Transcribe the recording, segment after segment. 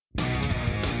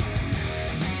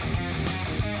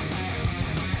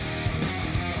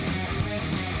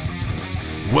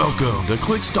Welcome to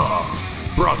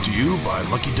ClickStar, brought to you by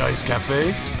Lucky Dice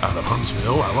Cafe out of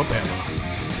Huntsville, Alabama.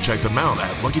 Check them out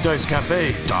at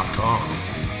LuckyDiceCafe.com.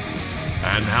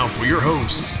 And now for your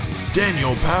hosts,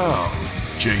 Daniel Powell,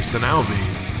 Jason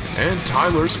Alvey, and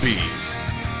Tyler Spees.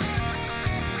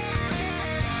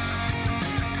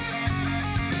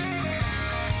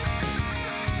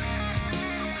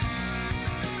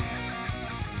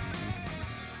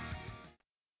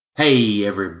 Hey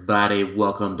everybody,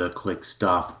 welcome to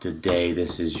ClickStuff. Today,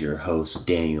 this is your host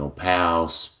Daniel Powell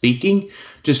speaking.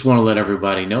 Just want to let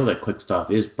everybody know that ClickStuff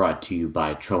is brought to you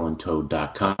by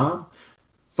TrollandToad.com.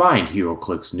 Find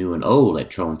HeroClix new and old at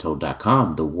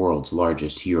TrollandToad.com, the world's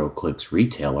largest HeroClix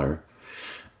retailer.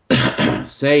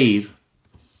 Save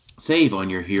on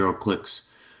your HeroClix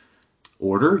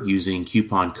order using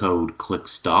coupon code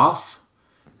ClickStuff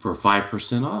for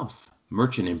 5% off.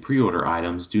 Merchant and pre-order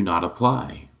items do not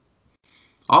apply.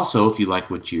 Also, if you like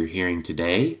what you're hearing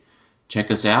today,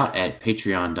 check us out at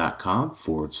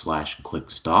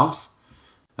patreon.com/clickstuff.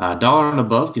 $1 and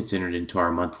above gets entered into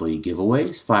our monthly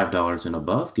giveaways. $5 and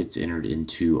above gets entered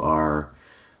into our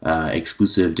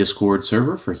exclusive Discord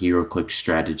server for HeroClix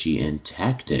strategy and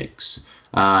tactics.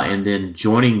 And then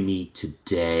joining me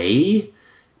today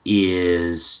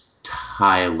is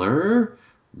Tyler,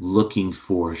 looking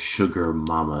for Sugar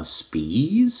Mama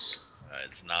Spees.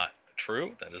 It's not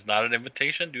true. That is not an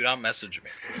invitation. Do not message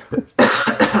me.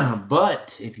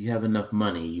 But if you have enough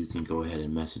money, you can go ahead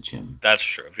and message him. That's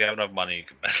true. If you have enough money, you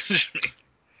can message me.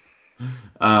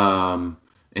 And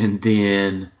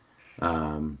then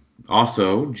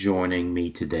also joining me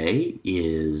today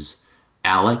is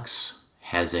Alex.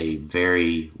 Has a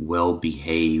very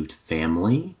well-behaved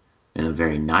family and a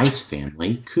very nice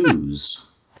family, Coos.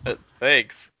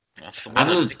 Thanks. That's the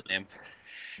one nickname.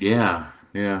 Yeah.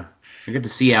 I got to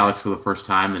see Alex for the first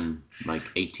time in like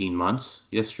 18 months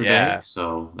yesterday,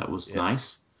 so that was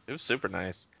nice. It was super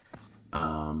nice.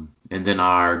 And then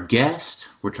our guest,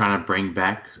 we're trying to bring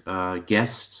back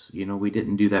guests. You know, we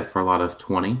didn't do that for a lot of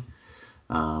 20.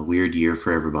 Weird year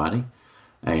for everybody.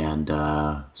 And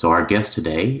so our guest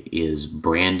today is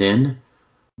Brandon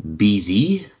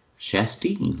Beasy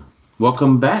Shastine.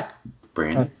 Welcome back,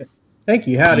 Brandon. Thank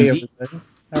you. Howdy, everybody.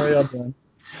 How are y'all doing?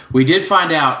 We did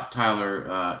find out,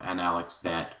 Tyler and Alex,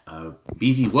 that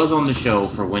Beasy was on the show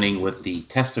for winning with the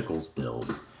testicles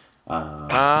build a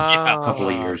couple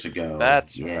of years ago.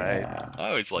 That's right. I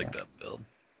always liked that build.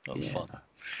 That was fun.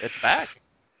 It's back.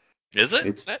 Is it?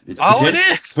 It's it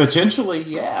is. Potentially,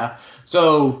 yeah.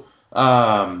 So, just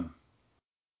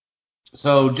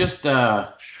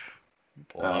a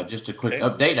quick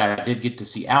update. I did get to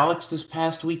see Alex this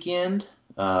past weekend.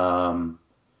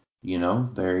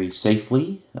 Very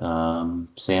safely. Sam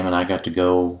and I got to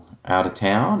go out of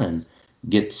town and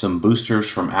get some boosters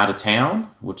from out of town,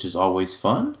 which is always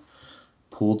fun.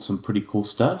 Pulled some pretty cool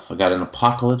stuff. I got an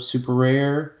Apocalypse Super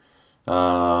Rare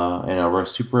and a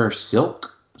Super Rare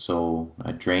Silk. So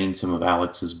I drained some of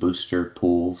Alex's booster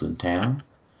pools in town.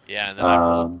 Yeah, and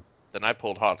then I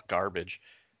pulled hot garbage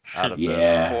out of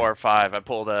the 4 or 5. I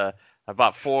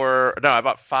bought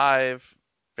 5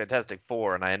 Fantastic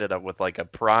Four, and I ended up with like a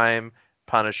Prime,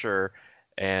 Punisher,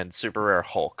 and Super Rare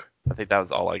Hulk. I think that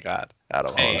was all I got out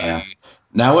of all that.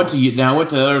 Now I went to the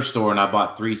other store and I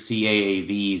bought 3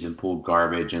 CAAVs and pulled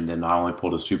garbage, and then I only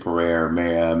pulled a Super Rare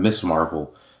Miss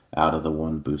Marvel out of the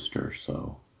one booster.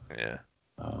 So yeah.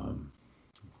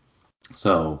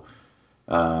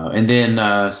 And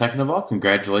then second of all,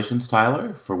 congratulations,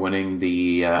 Tyler, for winning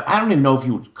the. I don't even know if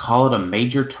you would call it a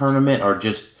major tournament or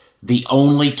just the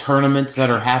only tournaments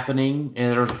that are happening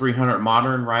that are 300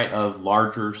 modern, right, of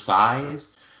larger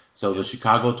size. So the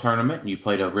Chicago tournament, and you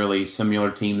played a really similar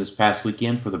team this past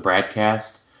weekend for the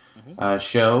Bradcast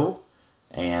show,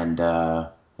 and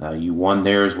you won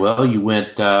there as well. You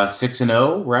went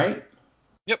 6-0, right?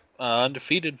 Yep,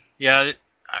 undefeated. Yeah,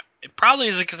 it probably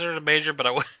isn't considered a major, but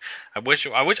I wish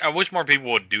more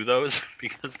people would do those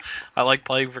because I like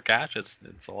playing for cash. It's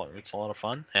a lot of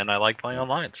fun, and I like playing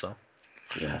online. So.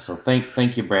 Yeah, so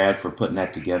thank you, Brad, for putting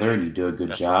that together, and you do a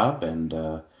good job. And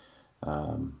it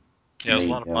was a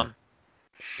lot of fun.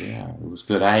 Yeah, it was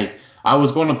good. I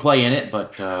was going to play in it,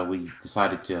 but we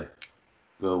decided to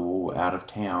go out of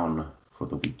town for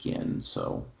the weekend.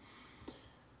 So,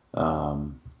 that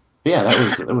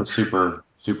was super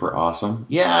awesome.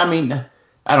 Yeah, I mean,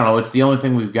 I don't know. It's the only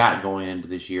thing we've got going into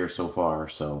this year so far.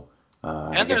 So,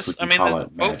 I guess we can call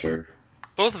it major.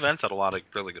 Both events had a lot of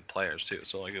really good players too,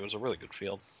 so like it was a really good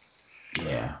field.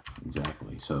 Yeah,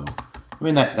 exactly. So, I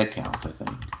mean that counts, I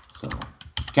think. So,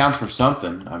 it counts for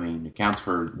something. I mean, it counts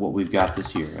for what we've got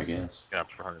this year, I guess.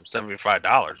 Counts for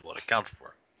 $175. What it counts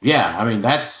for. Yeah, I mean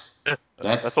that's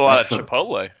That's a lot of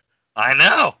Chipotle. I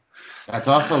know. That's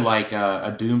also like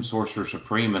a Doom Sorcerer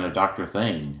Supreme and a Dr.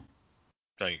 Thing.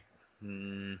 Like,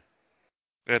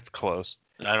 it's close.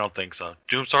 I don't think so.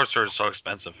 Doom Sorcerer is so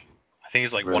expensive. I think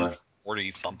it's like really?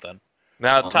 140 something.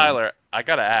 Now, Tyler, I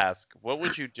gotta ask, what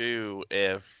would you do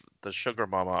if the Sugar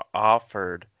Mama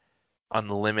offered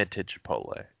unlimited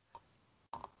Chipotle?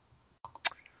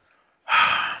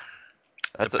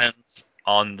 Depends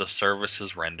on the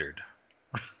services rendered.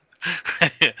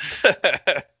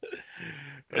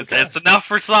 It's enough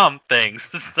for some things.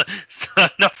 It's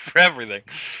not enough for everything.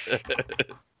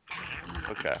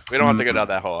 Okay, we don't have to go down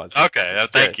that hole. Okay,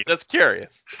 thank you. Just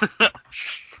curious.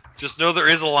 Just know there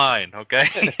is a line,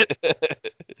 okay?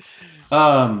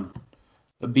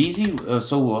 BZ,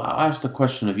 so I'll ask the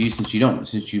question of you since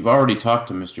you've already talked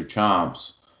to Mr.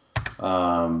 Chomps.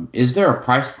 Is there a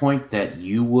price point that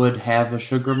you would have a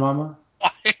Sugar Mama?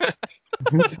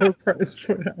 Is there a price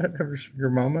point I would have a Sugar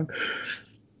Mama?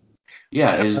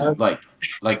 Yeah, is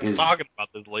is talking about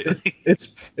this lately.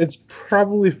 It's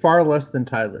probably far less than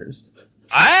Tyler's.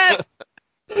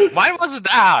 Mine wasn't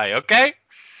that high, okay?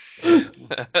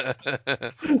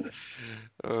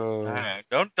 Right,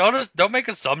 don't make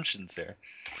assumptions here.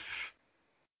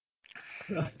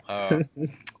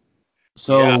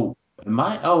 So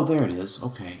there it is.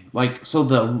 Okay, so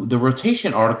the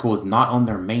rotation article is not on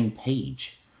their main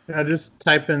page. Yeah, just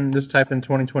type in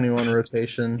 2021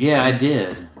 rotation. Yeah, I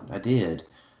did.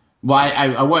 Well,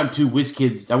 I went to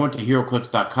WizKids. I went to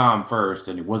HeroClix.com first,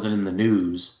 and it wasn't in the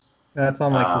news. Yeah, it's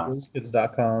on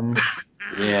WizKids.com.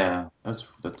 Yeah, that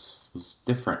was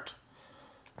different.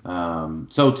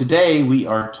 So today we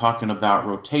are talking about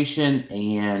rotation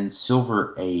and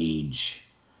Silver Age.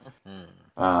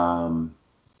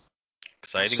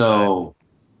 Exciting. So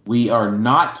we are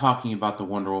not talking about the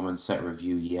Wonder Woman set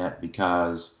review yet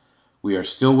because we are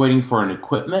still waiting for an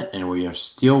equipment and we are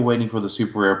still waiting for the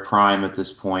Super Rare Prime at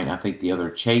this point. I think the other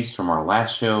chase from our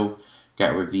last show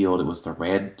got revealed. It was the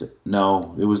red.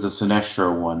 No, it was the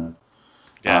Sinestro one.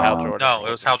 Yeah, Hal Jordan. No,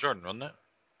 it was Hal Jordan, wasn't it?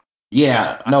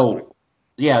 Yeah, no.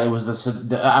 Yeah, it was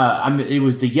it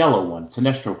was the yellow one,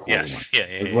 Sinestro Core yes. one.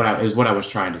 Yeah. Is what I was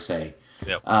trying to say.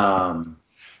 Yep.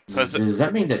 Does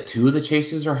that mean that two of the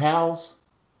chases are Hal's?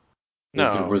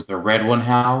 No. Was the red one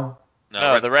Hal?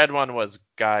 No, the red one was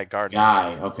Guy Gardner.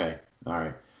 Guy, okay, all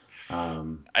right.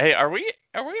 Hey, are we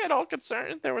at all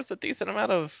concerned? There was a decent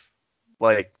amount of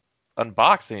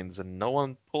unboxings, and no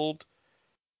one pulled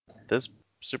this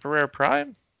Super Rare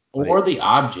Prime or the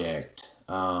object.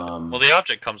 Well, the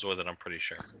object comes with it, I'm pretty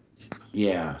sure.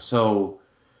 Yeah. So,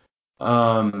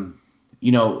 so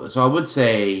I would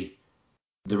say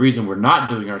the reason we're not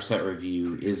doing our set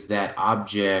review is that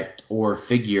object or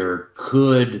figure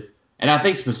could, and I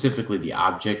think specifically the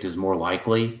object is more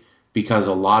likely because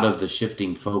a lot of the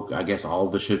shifting I guess all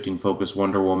of the shifting focus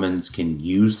Wonder Womans can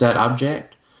use that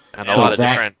object. And a lot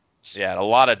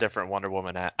of different Wonder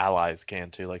Woman allies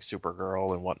can too, like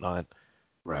Supergirl and whatnot.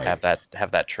 Right. Have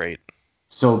that trait.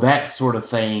 So that sort of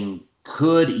thing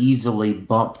could easily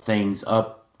bump things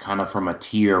up kind of from a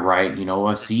tier, right?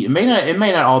 A C. It may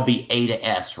not all be A to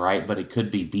S, right? But it could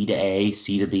be B to A,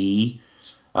 C to B,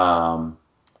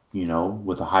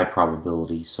 with a high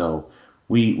probability. So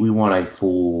we want a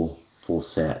full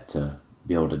set to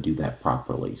be able to do that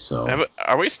properly. So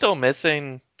are we still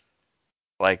missing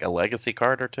a legacy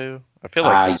card or two? I feel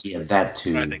like yeah, that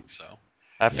too. I think so.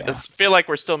 I feel like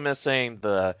we're still missing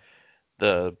the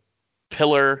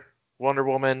Pillar Wonder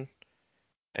Woman,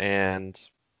 and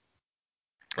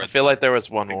I feel like there was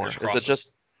one more. Is it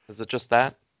just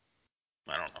that?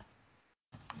 I don't know.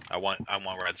 I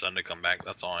want Red Sun to come back.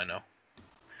 That's all I know.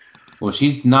 Well,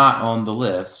 she's not on the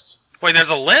list. Wait, there's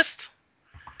a list?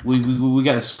 We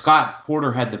got Scott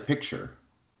Porter had the picture.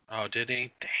 Oh, did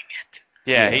he? Dang it.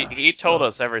 Yeah, he told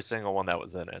us every single one that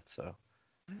was in it. So.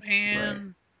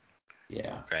 Man. Right.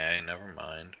 Yeah. Okay, never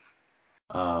mind.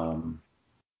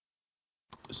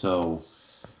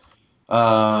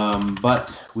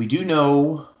 But we do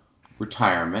know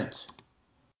retirement,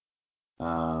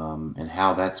 and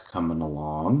how that's coming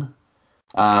along.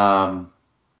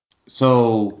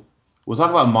 So we'll talk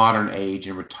about modern age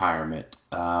and retirement.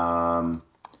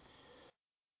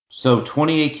 So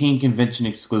 2018 convention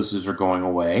exclusives are going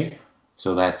away.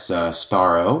 So that's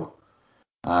Starro,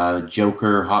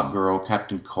 Joker, Hot Girl,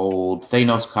 Captain Cold,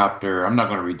 Thanos Copter. I'm not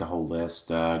going to read the whole list.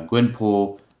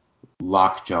 Gwenpool,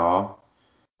 Lockjaw,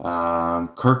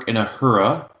 Kirk and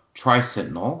Uhura,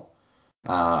 Tri-Sentinel.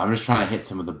 I'm just trying to hit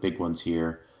some of the big ones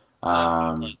here.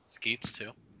 Skeets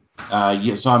too.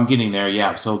 Yeah, so I'm getting there.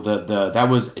 Yeah, so that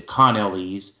was Con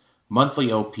LEs,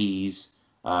 monthly OPs,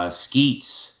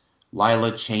 Skeets,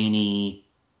 Lila Cheney,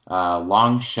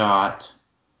 Long Shot.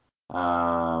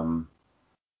 That's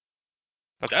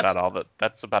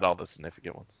about all the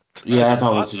significant ones. Yeah, that's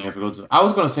all the significant ones. I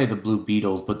was going to say the Blue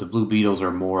Beetles, but the Blue Beetles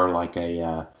are more like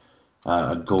a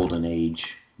Golden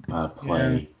Age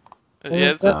play.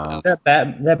 Yeah.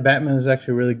 That Batman is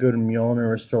actually really good, and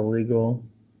Mjolnir is still legal.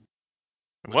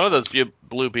 One of those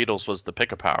Blue Beetles was the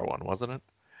Pick-a-Power one, wasn't it?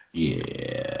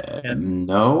 Yeah.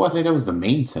 No, I think that was the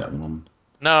main set one.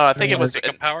 No, I think it was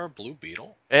Pick-a-Power Blue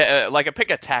Beetle. Like a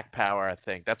Pick-Attack Power, I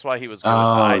think. That's why he was good with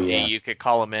ID. Yeah. You could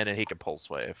call him in and he could Pulse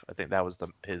Wave. I think that was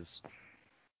his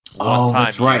one-time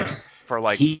that's right. use for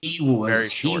like he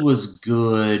was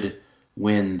good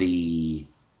when he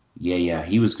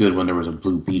was good when there was a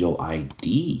Blue Beetle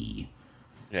ID.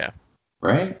 Yeah.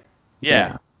 Right?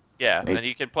 Yeah. And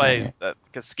you could play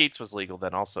because Skeets was legal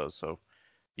then also, so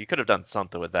you could have done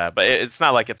something with that. But it's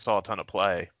not like it saw a ton of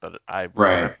play. But I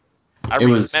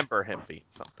remember him being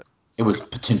something. It was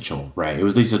potential, right? It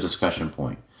was at least a discussion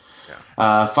point.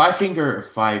 Yeah. Five figure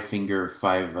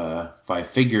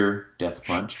Death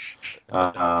Punch.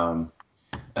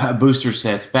 Booster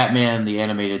sets: Batman the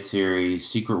Animated Series,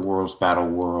 Secret Worlds Battle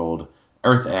World,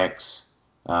 Earth X,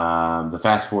 the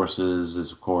Fast Forces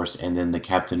is of course, and then the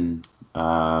Captain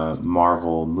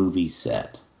Marvel movie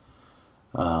set.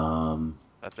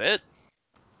 That's it.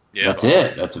 Yeah. That's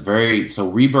it. So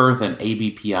Rebirth and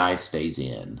ABPI stays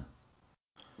in.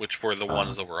 Which were the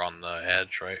ones that were on the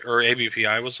edge, right? Or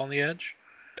ABPI was on the edge?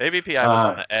 ABPI was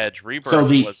on the edge. Rebirth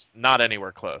was not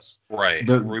anywhere close. Right.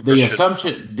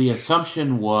 The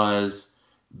assumption was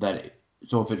that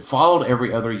so if it followed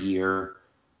every other year,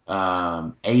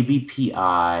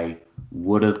 ABPI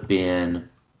would have been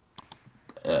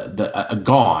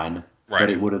gone, right. But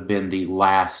it would have been the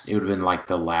last. It would have been like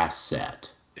the last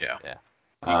set. Yeah. You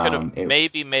could have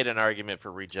maybe made an argument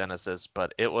for Regenesis,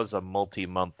 but it was a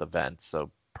multi-month event, so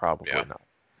probably not.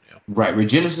 Yeah. Right.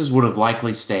 Regenesis would have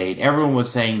likely stayed. Everyone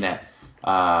was saying that,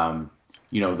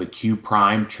 the Q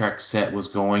Prime Trek set was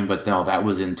going, but no, that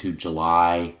was into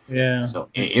July. Yeah. So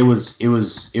it was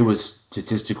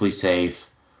statistically safe.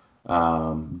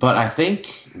 But I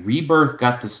think Rebirth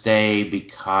got to stay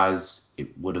because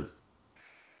it would have.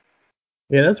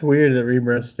 Yeah, that's weird that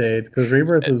Rebirth stayed, because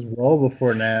Rebirth was well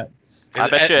before Nats. I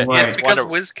bet you it's because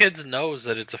WizKids knows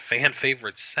that it's a fan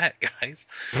favorite set, guys.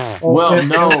 It's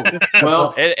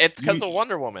because of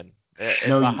Wonder Woman. It's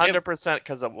 100%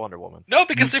 because of Wonder Woman. No,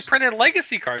 because they printed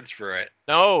legacy cards for it.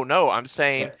 No, I'm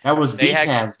saying that was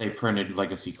VTAS. They printed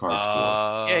legacy cards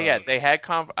for. Yeah, they had.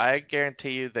 I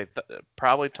guarantee you, they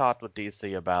probably talked with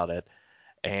DC about it,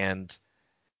 and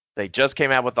they just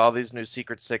came out with all these new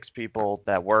Secret Six people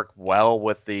that work well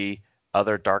with the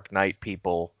other Dark Knight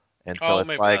people. And so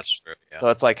it's like, so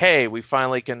it's like, hey, we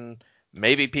finally can.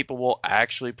 Maybe people will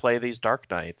actually play these Dark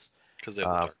Knights because they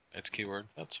have Dark Knights keyword.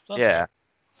 That's yeah. Cool.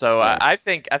 So I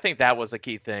think that was a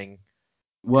key thing.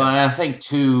 Well, and I think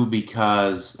too,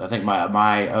 because I think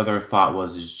my other thought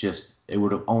is just it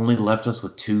would have only left us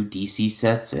with 2 DC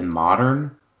sets in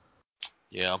Modern.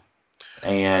 Yeah.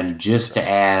 And just to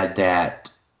add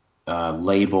that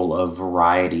label of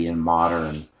variety in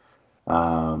Modern.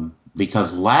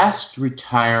 Because last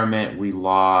retirement we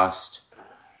lost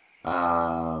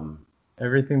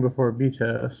everything before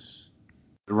BTS.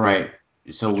 Right.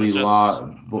 So we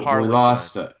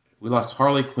lost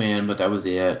Harley Quinn, but that was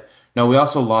it. No, we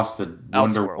also lost the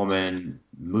Wonder Woman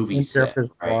movie set.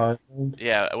 Right?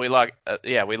 Yeah, we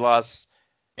lost.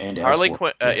 And Harley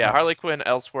Quinn. Harley Quinn,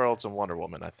 Elseworlds, and Wonder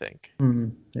Woman, I think.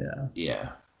 Yeah. Yeah.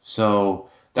 So.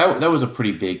 That was a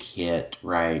pretty big hit,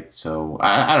 right? So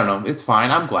I don't know. It's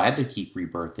fine. I'm glad to keep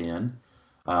Rebirth in.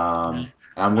 I'm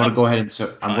going to go ahead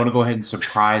and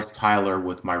surprise Tyler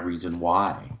with my reason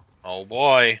why. Oh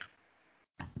boy.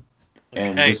 Okay.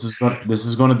 And this is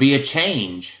going to be a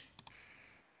change.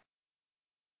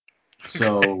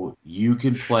 So you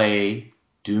can play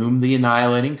Doom the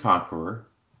Annihilating Conqueror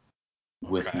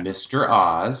with Mr.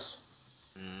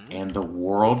 Oz and the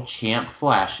World Champ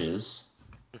Flashes.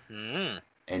 Mm-hmm.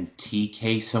 And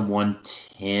TK someone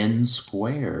 10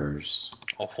 squares.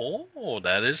 Oh,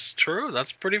 that is true.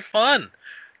 That's pretty fun.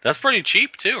 That's pretty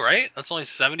cheap too, right? That's only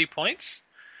 70 points.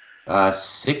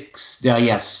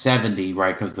 70,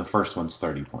 right? Because the first one's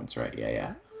 30 points, right?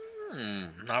 Yeah.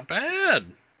 Not bad.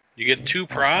 You get 2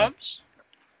 probs.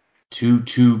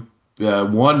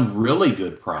 One really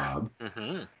good prob.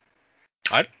 Mm-hmm.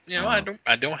 I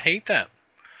don't hate that.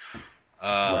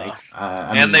 Right.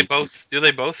 And they both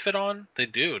fit on? They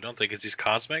do, don't they? Because he's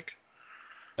cosmic.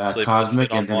 So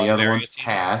cosmic, and then the other one's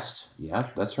past.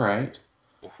 Yep, that's right.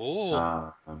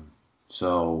 Oh.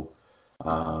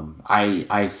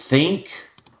 I think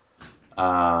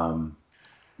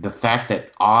the fact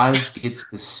that Oz gets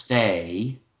to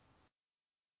stay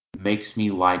makes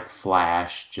me like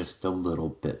Flash just a little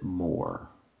bit more.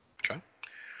 Okay.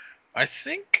 I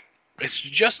think it's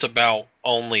just about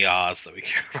only Oz that we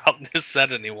care about in this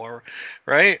set anymore,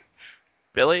 right?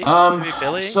 Billy? Maybe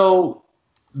Billy? So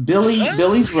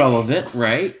Billy's relevant,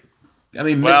 right? I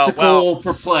mean, Mystical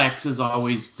Perplex is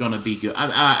always gonna be good.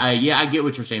 I get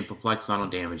what you're saying. Perplex not on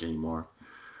damage anymore.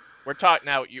 We're talking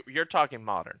now. You're talking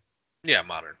modern. Yeah,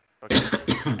 modern. Okay.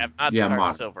 I'm not talking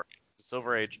modern. Silver.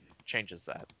 Silver Age changes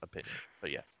that opinion,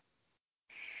 but yes.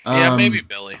 Yeah, maybe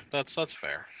Billy. That's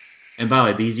fair. And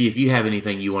by the way, BZ, if you have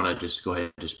anything you want to just go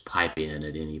ahead and just pipe in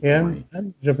at any point.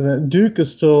 I'm jumping in. Duke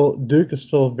is still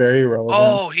very relevant.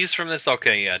 Oh, he's from this.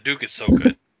 Okay, yeah, Duke is so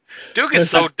good. Duke is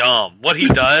so dumb. What he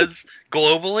does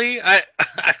globally, I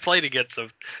played against him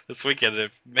this weekend.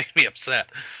 It made me upset.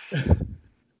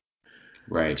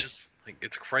 Right. Just like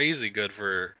it's crazy good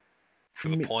for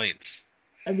the points.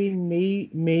 I mean,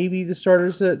 maybe the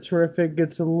starter set Terrific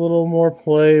gets a little more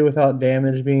play without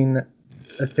damage being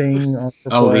a thing on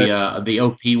Perplex. The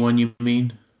OP one you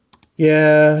mean?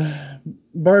 Yeah,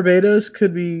 Barbados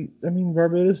could be. I mean,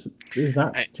 Barbados is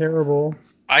not terrible.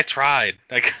 I tried.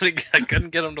 I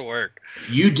couldn't get him to work.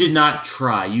 You did not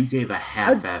try. You gave a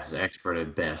half-assed expert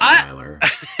at best, Tyler.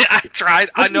 I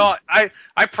tried. I know.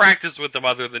 I practiced with him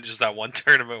other than just that one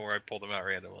tournament where I pulled him out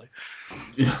randomly.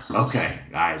 Okay,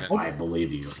 I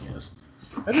believe you. Yes.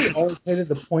 I think I always hated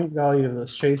the point value of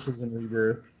those chases in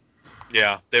Rebirth.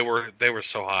 Yeah, they were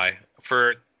so high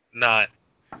for not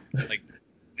like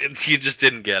you just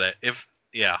didn't get it.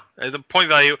 The point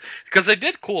value because they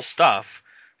did cool stuff.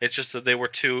 It's just that they were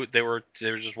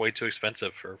just way too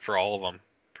expensive for all of them,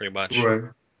 pretty much. Right.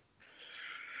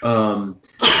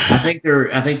 I think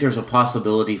there's a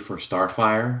possibility for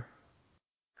Starfire.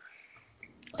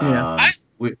 Yeah.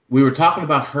 We were talking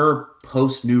about her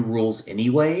post new rules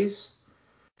anyways.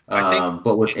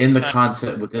 But within the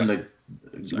concept within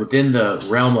the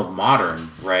realm of modern,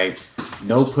 right?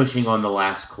 No pushing on the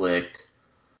last click.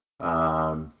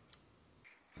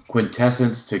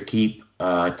 Quintessence to keep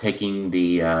taking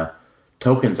the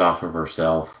tokens off of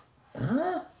herself.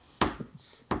 I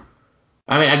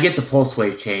mean, I get the pulse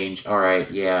wave change. All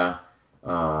right, yeah.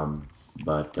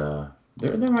 But there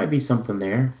might be something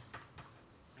there.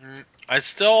 I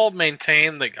still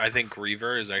maintain that I think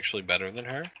Griever is actually better than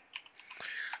her.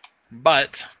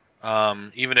 But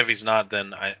even if he's not,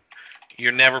 then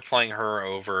you're never playing her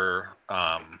over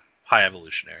high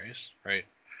evolutionaries, right?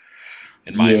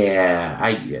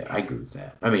 I agree with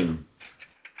that. I mean,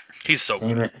 he's so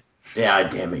damn good. It. Yeah,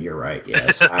 damn it, you're right.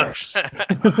 Yes.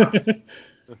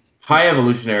 High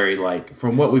evolutionary, like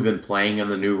from what we've been playing in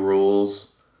the new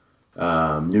rules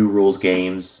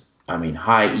games. I mean,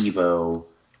 high evo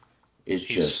is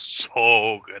he's just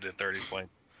so good at 30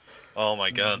 points. Oh my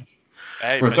god.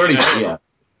 Hey, for 30, yeah.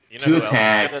 You know 2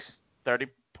 attacks. 30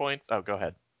 points. Oh, go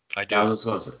ahead. I do. I was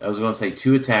going to say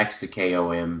 2 attacks to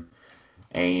KO him,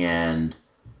 and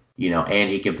and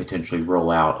he can potentially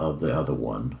roll out of the other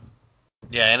one.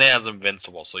 Yeah, and it has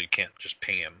invincible, so you can't just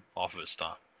ping him off of his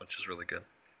stock, which is really good.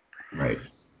 Right.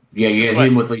 Yeah, you hit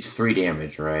him with at least 3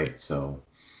 damage, right? So.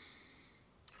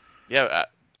 Yeah.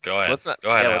 Go ahead. Let's go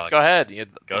ahead. Let's go ahead. The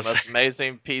most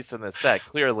amazing piece in this set,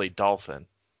 clearly Dolphin.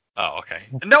 Oh, okay.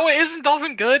 No, isn't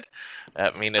Dolphin good?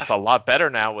 I mean, it's a lot better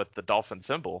now with the Dolphin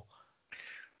symbol.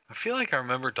 I feel like I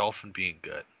remember Dolphin being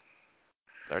good.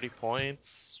 30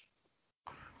 points.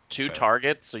 2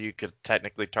 targets, so you could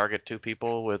technically target 2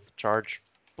 people with charge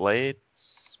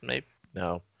blades. Maybe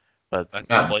no, but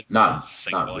not blades.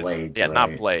 Yeah, right?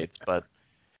 not blades, but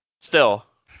still,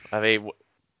 I mean,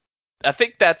 I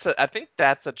think that's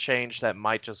a change that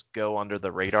might just go under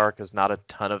the radar because not a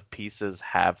ton of pieces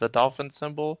have the Dolphin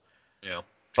symbol. Yeah,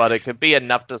 but it could be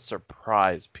enough to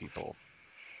surprise people.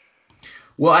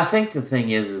 Well, I think the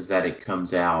thing is that it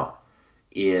comes out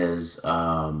is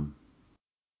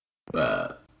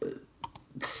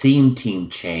theme team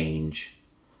change.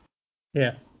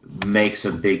 Yeah. Makes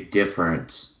a big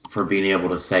difference for being able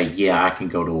to say, yeah, I can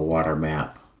go to a water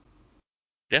map.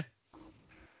 Yeah.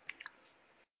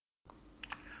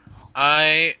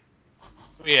 I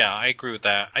agree with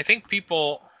that. I think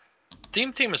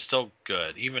theme team is still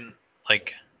good, even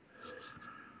like.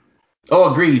 Oh,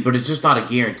 agreed, but it's just not a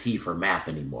guarantee for map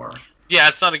anymore. Yeah,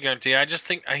 it's not a guarantee. I just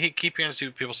think I keep hearing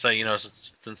people say,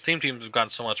 since theme teams have gotten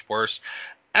so much worse,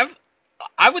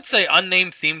 I would say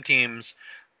unnamed theme teams,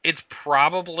 it's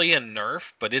probably a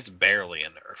nerf, but it's barely a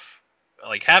nerf.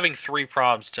 Like having 3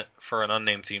 probs for an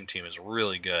unnamed theme team is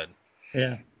really good.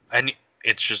 Yeah. And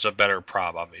it's just a better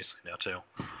prob, obviously, now too.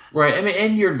 Right. I mean,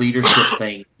 and your leadership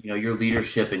thing, your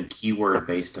leadership and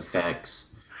keyword-based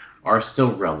effects. are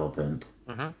still relevant.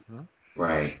 Mm-hmm.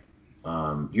 Right.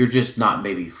 You're just not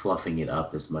maybe fluffing it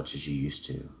up as much as you used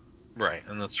to. Right,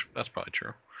 and that's probably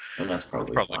true. And that's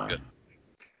probably fine. Good.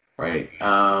 Right.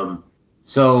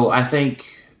 So I think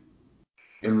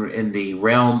in the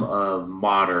realm of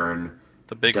modern,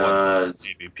 the big one is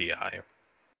ABPI.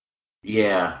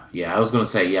 Yeah. I was gonna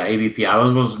say ABPI. I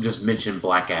was going to just mention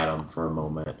Black Adam for a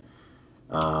moment.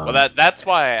 Well, that's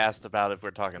why I asked about if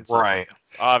we're talking Silver. Right.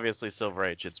 Obviously, Silver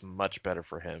Age, it's much better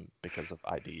for him because of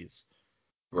IDs.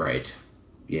 Right.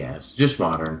 Yeah, it's just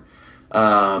modern.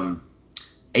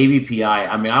 ABPI,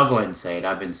 I mean, I'll go ahead and say it.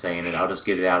 I've been saying it. I'll just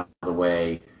get it out of the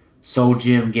way. Soul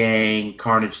Gem Gang,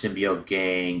 Carnage Symbiote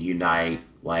Gang, Unite,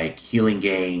 like Healing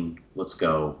Gang, let's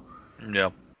go.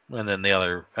 Yep. And then the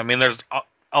other, I mean, there's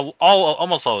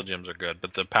almost all the gyms are good,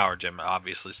 but the Power Gym,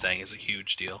 obviously, saying is a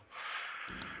huge deal.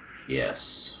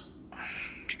 Yes.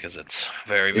 Because it's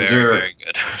very, very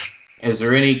good. Is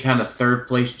there any kind of third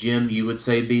place gym you would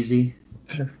say, BZ?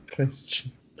 Third place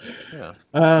gym. Yeah.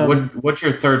 What's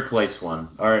your third place one?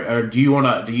 Or do you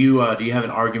have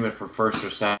an argument for first or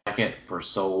second for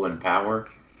Soul and Power?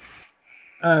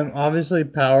 Obviously,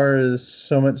 Power is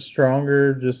so much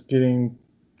stronger. Just getting,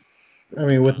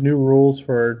 with new rules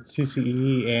for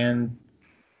CCE and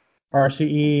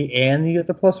RCE, and you get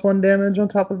the +1 damage on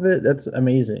top of it. That's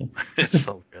amazing. It's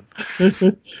so good.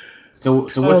 So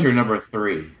what's your number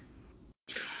 3?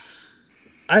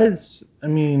 It's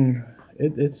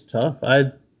tough.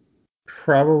 I'd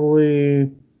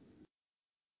probably.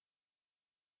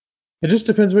 It just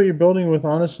depends what you're building with,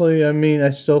 honestly. I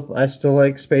still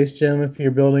like Space Gem if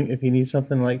you need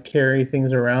something like carry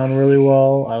things around really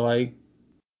well. I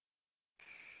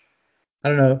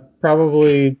don't know,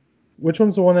 probably. Which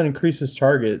one's the one that increases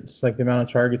targets, like the amount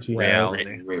of targets you have?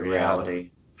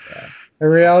 Reality. Yeah. And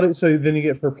Reality, so then you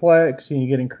get Perplex, and you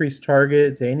get increased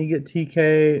targets, and you get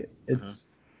TK. It's.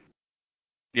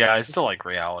 Yeah, I still like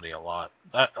Reality a lot.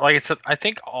 Like I said, I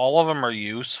think all of them are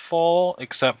useful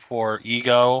except for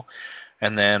Ego,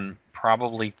 and then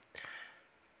probably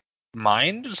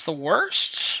Mind is the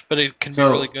worst, but it can be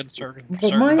really good.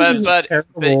 But Mind isn't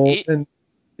terrible, and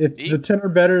if the 10 or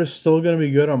better is still going to be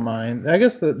good on Mind. I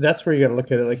guess that's where you got to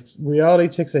look at it. Like Reality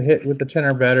takes a hit with the 10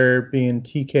 or better being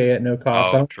TK at no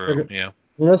cost. Oh, true. Yeah.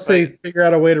 Unless they figure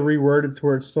out a way to reword it to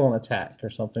where it's still an attack or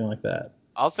something like that.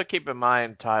 Also keep in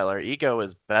mind, Tyler, Ego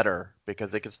is better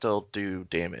because it can still do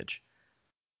damage.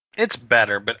 It's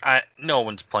better, but no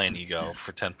one's playing Ego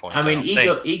for 10 points. I mean,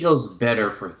 Ego's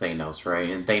better for Thanos, right?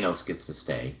 And Thanos gets to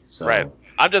stay. So. Right.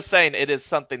 I'm just saying it is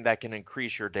something that can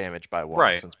increase your damage by 1.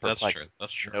 Right. Since Perplex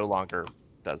That's true. no longer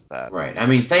does that. Right. I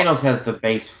mean, Thanos has the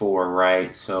base 4,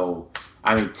 right? So,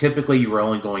 I mean, typically you were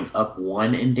only going up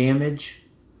 1 in damage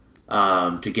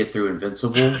to get through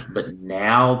Invincible. But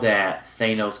now that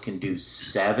Thanos can do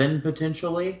 7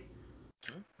 potentially,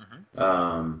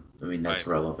 that's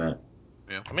relevant.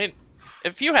 Yeah. I mean,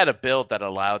 if you had a build that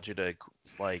allowed you to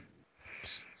like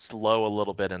slow a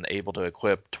little bit and able to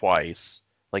equip twice,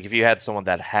 like if you had someone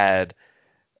that had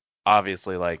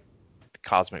obviously like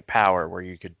cosmic power where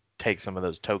you could take some of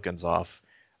those tokens off.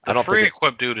 The free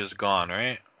equip dude is gone,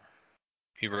 right?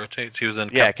 He rotates. He was in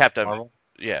Captain Marvel.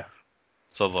 Yeah.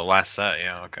 So the last set,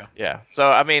 yeah, okay. Yeah.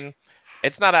 So I mean,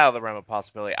 it's not out of the realm of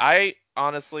possibility. I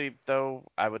honestly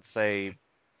though I would say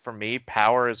for me,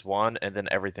 Power is 1 and then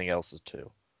everything else is 2.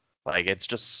 Like it's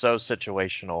just so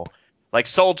situational. Like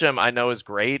Soul Gem I know is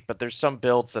great, but there's some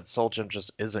builds that Soul Gem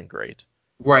just isn't great.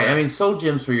 Right. I mean, Soul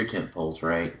Gem's for your tent poles,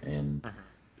 right? And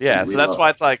yeah, so that's why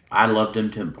it's like I love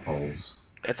them tent poles.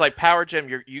 It's like Power Gem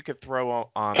you could throw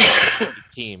on the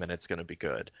team and it's going to be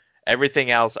good.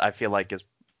 Everything else I feel like is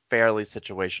fairly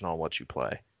situational on what you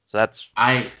play. So that's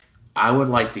I would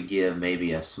like to give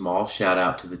maybe a small shout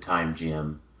out to the Time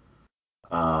Gem.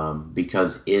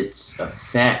 Because its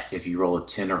effect, if you roll a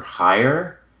 10 or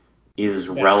higher, is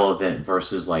relevant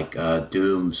versus like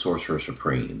Doom Sorcerer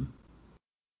Supreme.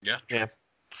 Yeah.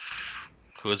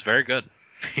 Who is very good.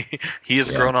 He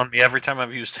has grown on me every time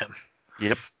I've used him.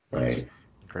 Yep. Right.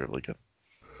 Incredibly good.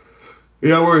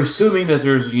 Yeah, we're assuming that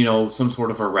there's some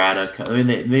sort of errata. I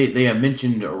mean, they have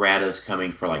mentioned erratas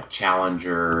coming for like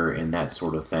Challenger and that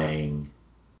sort of thing.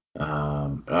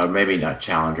 Maybe not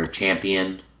Challenger,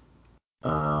 Champion.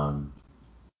 That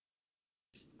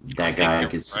guy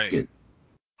gets get.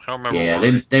 I don't remember. Yeah,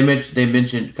 they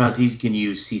mentioned because he can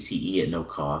use CCE at no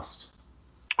cost.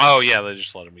 Oh yeah, they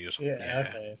just let him use. Yeah.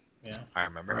 Okay. Yeah. I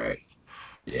remember. Right.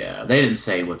 Yeah, they didn't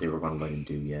say what they were going to let him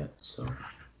do yet. So.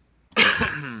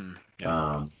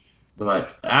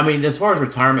 But I mean, as far as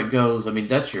retirement goes, I mean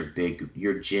that's your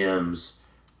gems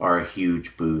are a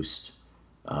huge boost.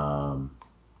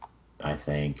 I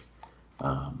think.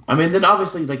 I mean, then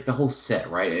obviously like the whole set,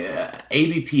 right?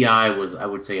 ABPI was, I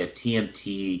would say, a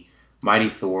TMT Mighty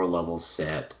Thor level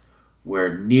set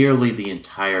where nearly the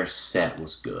entire set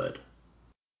was good.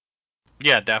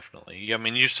 Yeah, definitely. I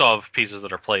mean, you still have pieces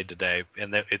that are played today,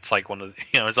 and it's like one of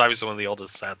the, it's obviously one of the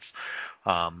oldest sets,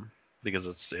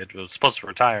 because it was supposed to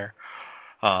retire.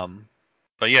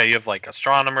 But yeah, you have like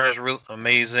Astronomer's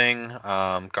amazing.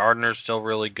 Gardener's still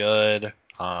really good.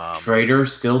 Trader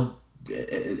still,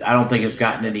 I don't think it's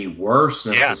gotten any worse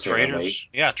necessarily.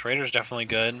 Trader's definitely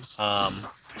good.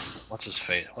 What's his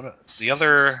face? The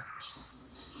other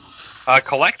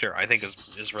Collector, I think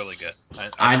is really good.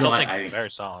 I still think he's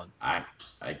very solid.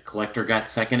 Collector got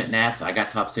second at Nats. I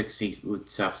got top 16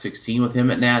 with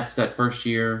him at Nats that first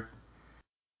year.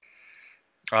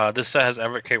 This set has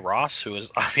Everett K. Ross, who is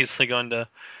obviously going to.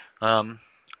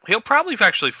 He'll probably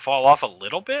actually fall off a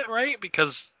little bit, right?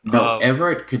 Because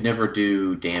Everett could never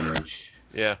do damage.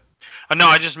 Yeah. No,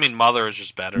 I just mean Mother is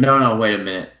just better. No, wait a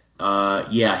minute.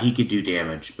 Yeah, he could do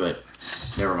damage, but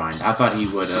never mind. I thought he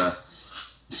would.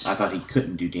 I thought he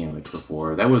couldn't do damage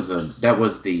before. That was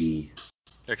the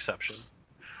exception.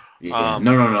 Yeah.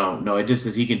 No. It just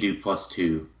says he can do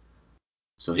 +2,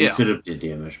 so he could have did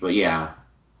damage. But yeah.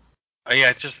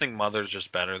 I just think Mother's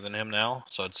just better than him now,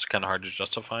 so it's kind of hard to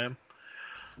justify him.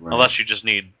 Right. Unless you just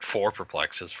need 4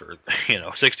 perplexes for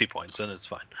 60 points, then it's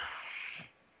fine.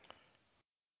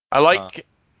 I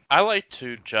like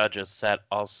to judge a set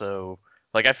also.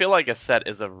 Like, I feel like a set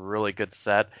is a really good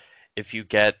set if you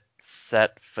get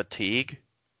set fatigue.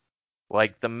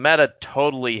 Like, the meta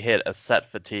totally hit a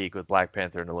set fatigue with Black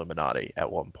Panther and Illuminati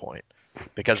at one point.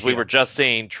 Because we were just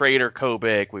seeing Trader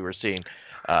Kobik, we were seeing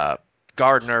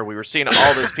Gardener, we were seeing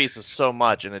all these pieces so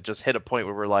much, and it just hit a point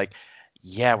where we're like,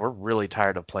 yeah, we're really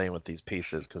tired of playing with these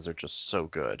pieces because they're just so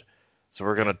good. So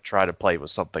we're going to try to play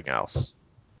with something else.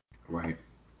 Right.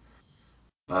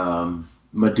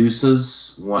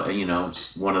 Medusa's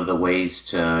one of the ways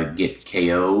to get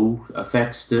KO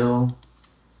effects still.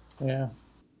 Yeah.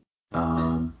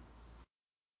 Eitri.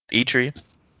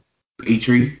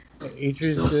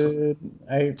 Eitri's good.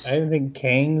 I think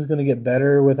Kang's gonna get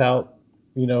better without,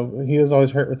 he was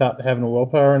always hurt without having a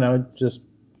willpower. Now he's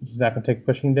not gonna take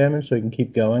pushing damage, so he can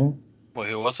keep going. Wait,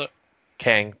 who was it?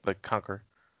 Kang the Conqueror.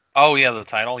 Oh yeah, the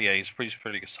title. Yeah, he's pretty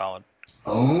solid.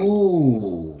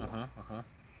 Oh.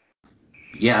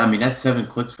 Yeah, I mean that 7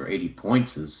 clicks for 80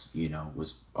 points is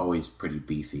was always pretty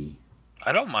beefy.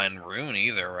 I don't mind Rune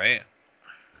either, right?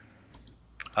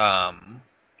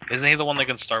 Isn't he the one that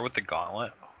can start with the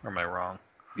gauntlet? Or am I wrong?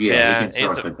 Yeah, he can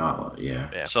start with the gauntlet.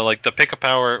 Yeah. So like the pick a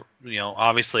power,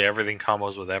 obviously everything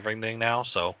combos with everything now,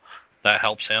 so that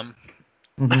helps him.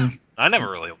 Mm-hmm. I never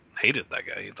really hated that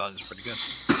guy. I thought he was pretty good.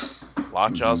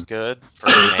 Lockjaw's good for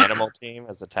an animal team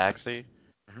as a taxi.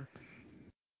 Mm-hmm.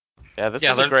 Yeah, this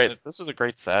was great. This was a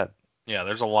great set. Yeah,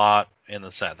 there's a lot in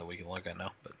the set that we can look at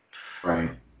now. But...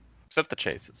 Right. Except the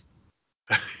chases.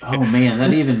 Oh man,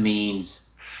 that even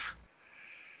means.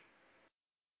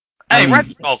 Hey, Red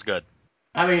Skull's good.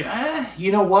 I mean,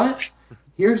 you know what?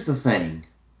 Here's the thing.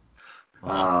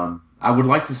 I would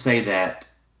like to say that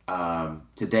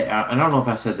today, I don't know if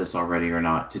I said this already or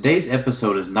not. Today's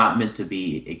episode is not meant to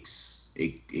be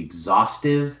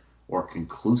exhaustive or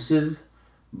conclusive,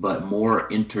 but more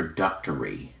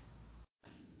introductory.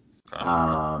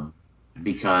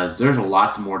 Because there's a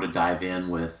lot more to dive in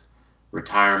with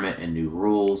retirement and new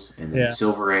rules, and then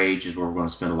Silver Age is where we're going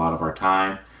to spend a lot of our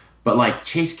time. But like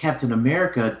Chase Captain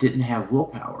America didn't have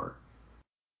willpower,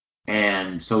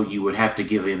 and so you would have to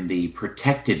give him the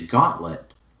protected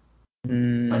gauntlet. But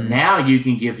now you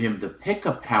can give him the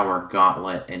pick-a-power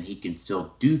gauntlet, and he can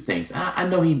still do things. I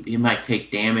know he might take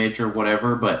damage or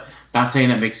whatever, but not saying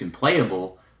that makes him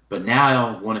playable. But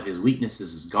now one of his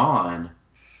weaknesses is gone,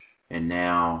 and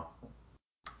now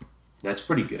that's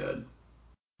pretty good.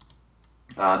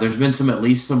 There's been at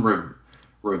least some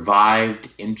revived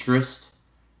interest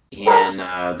in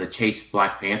the Chase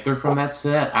Black Panther from that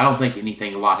set. I don't think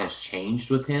a lot has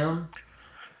changed with him.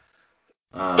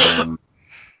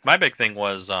 My big thing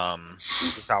was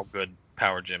just how good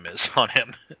Power Gym is on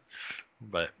him.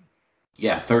 But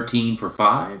yeah, 13 for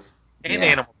 5. And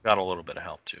Animal got a little bit of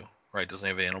help too, right? Doesn't he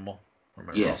have Animal?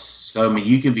 Yes. So I mean,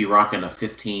 you could be rocking a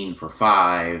 15 for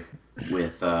 5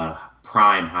 with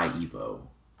Prime High Evo.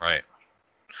 Right.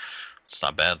 It's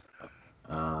not bad.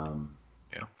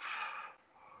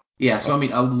 Yeah, so I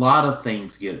mean, a lot of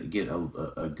things get a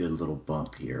good little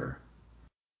bump here.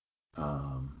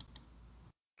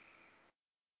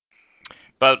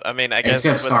 But I mean, I guess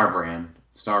except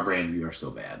Starbrand, you are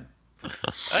so bad.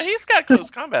 He's got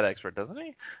close combat expert, doesn't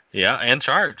he? Yeah, and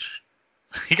charge.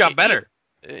 He got better.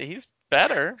 He's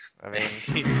better. I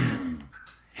mean,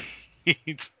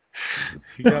 he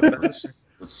got better.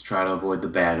 Let's try to avoid the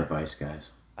bad advice,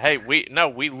 guys. Hey, we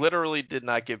literally did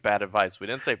not give bad advice. We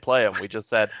didn't say play him. We just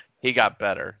said he got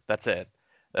better. That's it.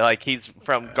 Like, he's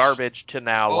from garbage to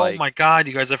now, Oh my god,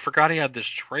 you guys, I forgot he had this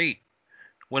trait.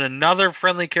 When another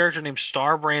friendly character named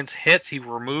Starbrands hits, he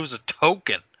removes a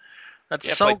token.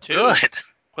 That's so good.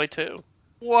 Play 2.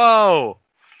 Whoa.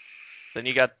 Then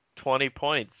you got 20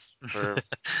 points for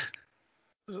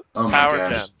Oh my power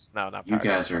gosh. gems. No, not You power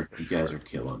guys gems. are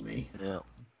killing me. Yeah.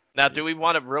 Now, do we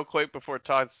want to real quick before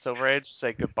talking Silver Age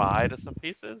say goodbye to some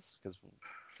pieces? We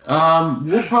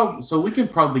can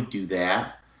probably do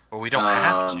that. But we don't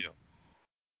have to.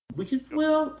 We could,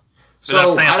 well. So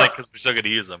I'm saying, like, because we're still going to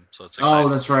use them. So it's exciting. Oh,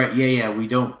 that's right. Yeah. We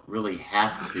don't really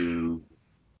have to.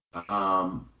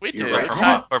 We do.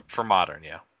 Right. For modern,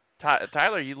 yeah.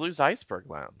 Tyler, you lose Iceberg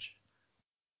Lounge.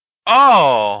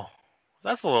 Oh,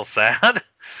 that's a little sad.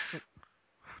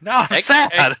 No, I'm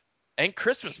sad. And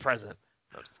Christmas present.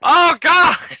 Oh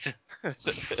God.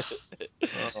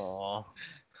 Oh.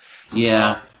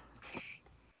 Yeah.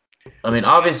 I mean,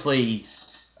 obviously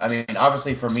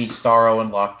for me, Starro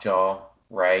and Lockjaw,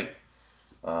 right?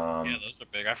 Yeah, those are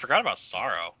big. I forgot about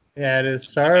Starro. Yeah, it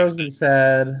is. Starro's and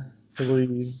sad.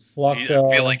 Lockjaw.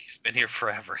 I feel like he's been here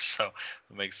forever, so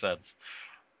it makes sense.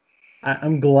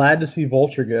 I'm glad to see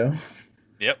Vulture go.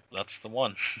 Yep, that's the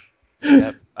one.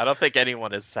 Yep. I don't think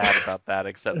anyone is sad about that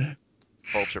except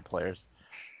Vulture players.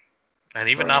 And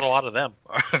even not a lot of them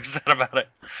are sad about it.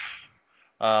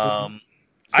 I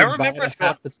remember us going,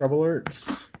 half the trouble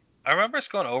alerts. I remember us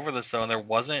going over this though, and there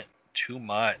wasn't too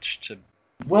much to.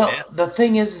 Well, the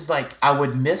thing is like I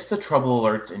would miss the trouble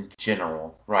alerts in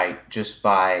general, right? Just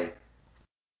by,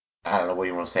 I don't know what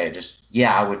you want to say.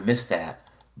 I would miss that.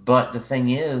 But the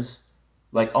thing is,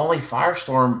 like, only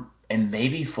Firestorm and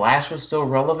maybe Flash was still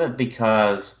relevant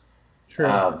because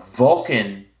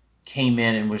Vulcan came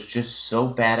in and was just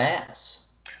so badass.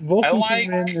 Vulcan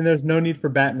came in and there's no need for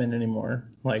Batman anymore.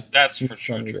 Like, that's for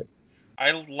sure.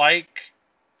 I like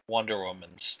Wonder Woman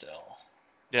still.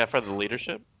 Yeah, for the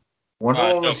leadership.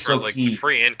 Wonder Woman still like key.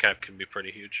 Free incap can be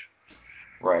pretty huge.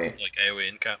 Right. Like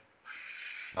AoE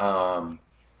incap.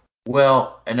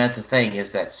 Well, and that's the thing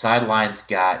is that Sidelines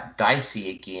got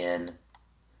dicey again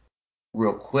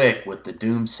real quick with the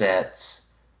Doom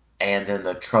sets and then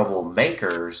the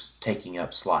Troublemakers taking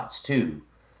up slots too,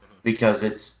 because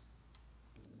it's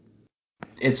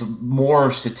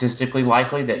more statistically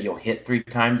likely that you'll hit 3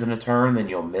 times in a turn than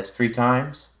you'll miss 3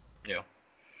 times. Yeah.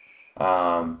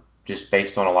 Just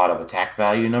based on a lot of attack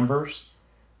value numbers.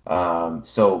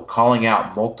 So calling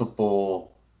out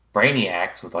multiple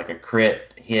Brainiacs with like a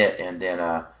crit hit and then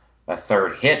a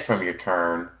third hit from your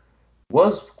turn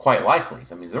was quite likely.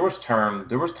 I mean, there was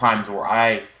times where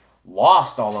I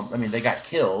lost all of them. I mean, they got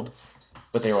killed,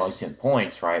 but they were only 10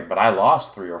 points, right? But I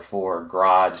lost 3 or 4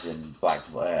 Grods and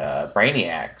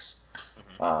Brainiacs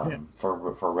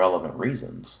for relevant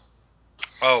reasons.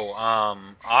 Oh,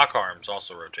 Arc Arms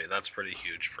also rotate. That's pretty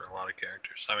huge for a lot of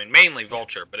characters. I mean, mainly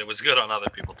Vulture, but it was good on other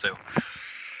people too.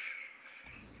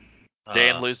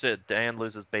 Dan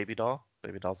loses Baby Doll.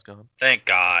 Baby Doll's gone. Thank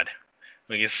God.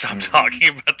 We can stop talking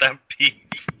about that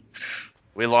piece.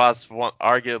 We lost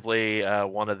arguably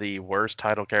one of the worst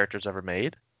title characters ever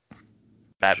made.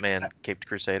 Batman Caped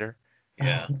Crusader.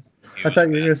 Yeah. I thought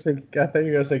you were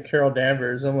gonna say Carol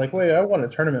Danvers. I'm like, wait, I won a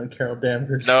tournament with Carol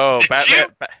Danvers. No, Batman.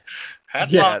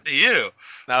 Hats off to you.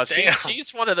 No,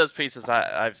 she's one of those pieces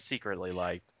I've secretly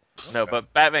liked. Okay. No,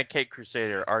 but Batman Caped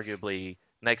Crusader, arguably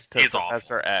next to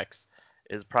Professor X,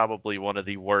 is probably one of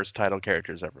the worst title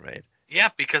characters ever made. Yeah,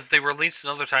 because they released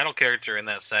another title character in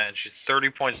that set, and she's 30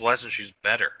 points less, and she's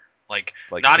better. Like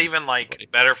not even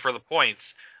better for the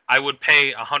points. I would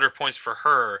pay 100 points for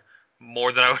her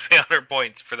more than I would pay 100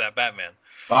 points for that Batman.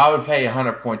 Well, I would pay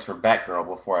 100 points for Batgirl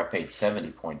before I paid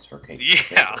 70 points for Kate.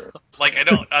 Yeah, like I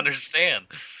don't understand.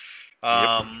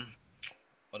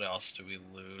 What else do we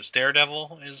lose?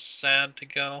 Daredevil is sad to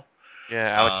go. Yeah,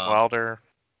 Alex Wilder.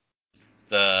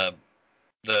 That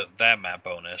map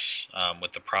bonus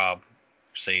with the Prob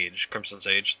Sage, Crimson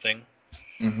Sage thing.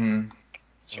 Mm-hmm.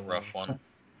 It's a rough one.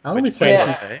 I'm gonna be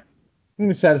sad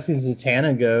to see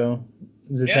Zatanna go.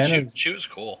 Yeah, she was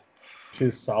cool. She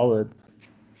was solid.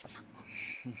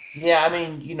 Yeah, I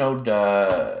mean,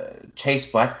 Chase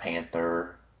Black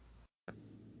Panther.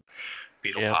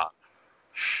 Beetlepod.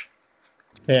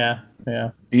 Yeah.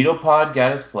 Beetlepod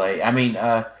got his play. I mean,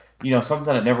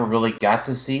 something I never really got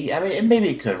to see. I mean, maybe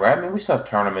it could, right? I mean, we still have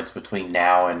tournaments between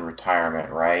now and retirement,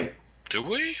 right? Do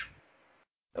we?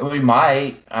 We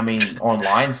might. I mean,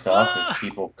 online stuff if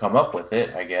people come up with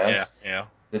it, I guess. Yeah.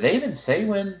 Did they even say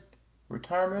when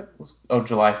retirement was? Oh,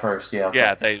 July 1st. Yeah. Okay.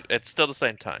 Yeah, it's still the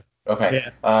same time. Okay.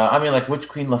 Yeah. I mean, like Witch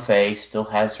Queen LeFay still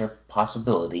has her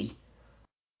possibility.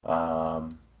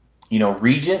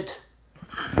 Regent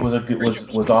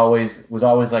was always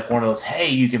like one of those. Hey,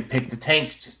 you can pick the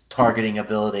tank just targeting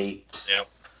ability. Yep.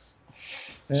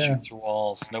 Yeah. Shoot through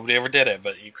walls. Nobody ever did it,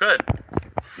 but you could.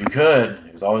 You could.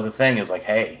 It was always a thing. It was like,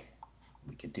 hey,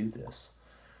 we could do this.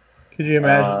 Could you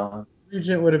imagine?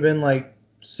 Regent would have been like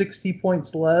 60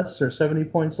 points less or 70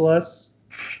 points less.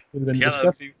 Would have been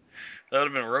disgusting. That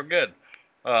would have been real good.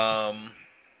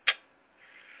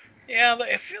 Yeah,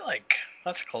 I feel like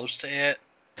that's close to it.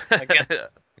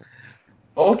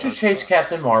 Ultra Chase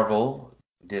Captain Marvel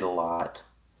did a lot.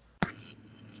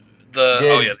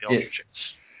 The Ultra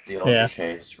Chase. The Ultra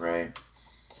Chase, right.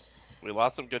 We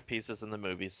lost some good pieces in the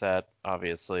movie set,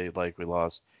 obviously. Like, we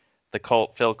lost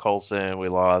Phil Coulson. We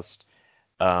lost,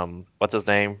 what's his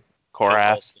name?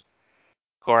 Korath.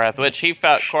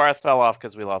 Korath fell off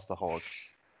because we lost the Hulk.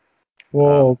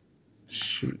 Well,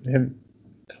 shoot.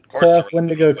 Korath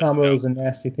Wendigo combo is a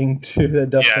nasty thing, too.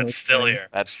 That it's still here.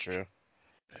 That's true.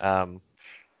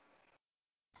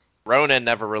 Ronan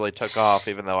never really took off,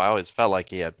 even though I always felt like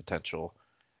he had potential.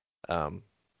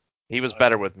 He was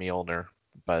better with Mjolnir,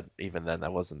 but even then,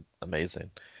 that wasn't amazing.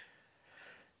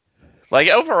 Like,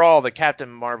 overall, the Captain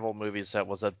Marvel movie set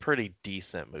was a pretty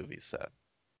decent movie set.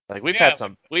 Like, we've had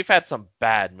some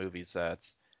bad movie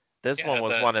sets. This one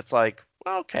was one. It's like,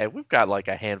 well, okay, we've got like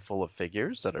a handful of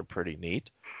figures that are pretty neat.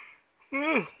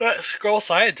 That Scroll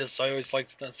Scientist, I always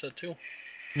liked that set too.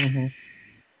 Mm-hmm.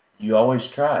 You always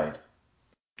tried.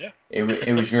 Yeah.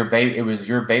 It was your baby. It was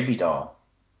your baby doll.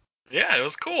 Yeah, it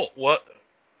was cool. What?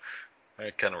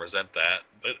 I kind of resent that,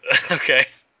 but okay.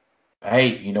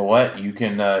 Hey, you know what? You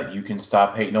can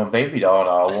stop hating on baby doll, and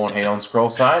I won't hate on Scroll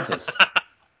Scientist. All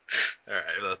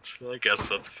right, I guess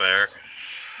that's fair.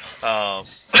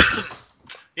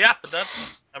 Yeah, but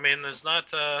that's. I mean, there's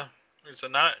not a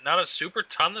super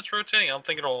ton that's rotating. I don't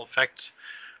think it'll affect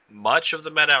much of the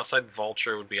meta outside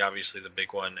Vulture would be obviously the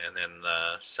big one, and then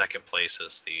the second place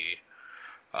is the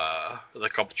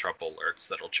couple trouble alerts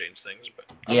that'll change things. But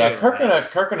yeah, Kirk and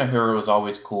Uhura was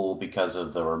always cool because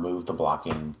of the remove the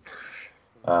blocking.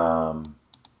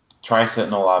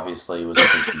 Tri-Sentinel obviously was a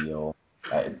big deal,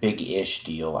 big-ish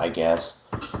deal, I guess.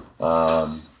 But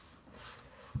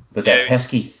that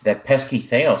pesky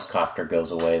Thanos copter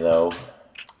goes away though.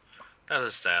 That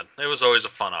is sad. It was always a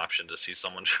fun option to see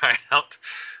someone try out.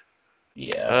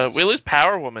 Yeah. We lose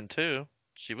Power Woman too.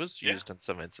 She was used in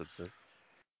some instances.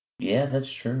 Yeah,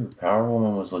 that's true. Power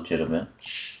Woman was legitimate.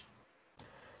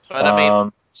 But I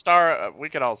mean, Star. We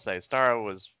could all say Star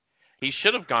was. He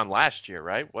should have gone last year,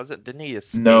 right? Didn't he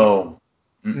escape? No.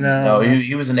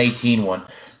 He was an 18 one.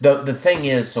 The thing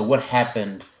is, so what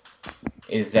happened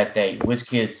is that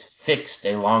WizKids fixed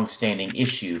a long-standing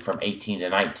issue from 18 to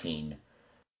 19,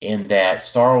 in that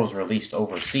Star was released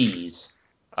overseas,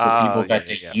 so people got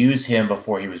to use him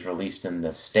before he was released in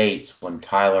the States when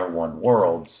Tyler won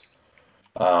Worlds.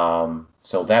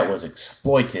 So that was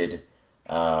exploited.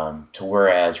 To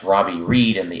whereas Robbie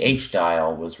Reed and the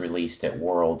H-Dial was released at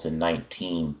Worlds in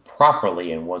 19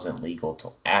 properly and wasn't legal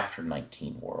till after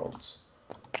 19 Worlds.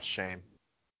 Shame.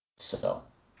 So,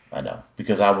 I know.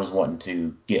 Because I was wanting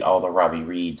to get all the Robbie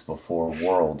Reeds before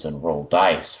Worlds and roll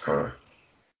dice for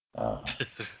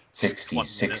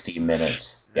 60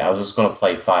 minutes. Yeah, I was just going to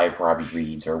play 5 Robbie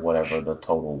Reeds or whatever the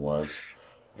total was.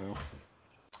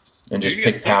 And just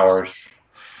pick powers.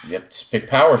 Yep, just pick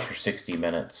powers for 60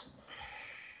 minutes.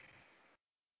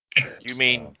 You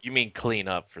mean clean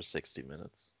up for 60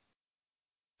 minutes?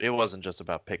 It wasn't just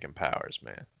about picking powers,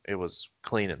 man. It was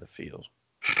cleaning the field.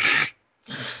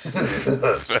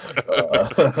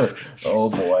 Oh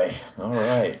boy! All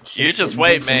right. You just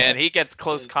wait, man. He gets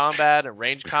close combat and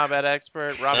range combat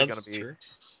expert. Robbie's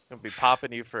gonna be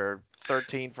popping you for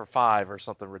 13 for 5 or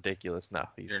something ridiculous. No,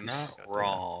 you're not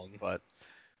wrong. But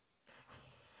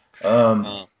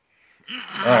all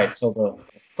right. So the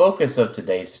focus of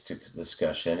today's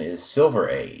discussion is Silver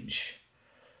Age.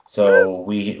 So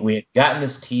we had gotten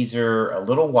this teaser a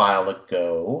little while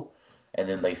ago, and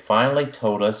then they finally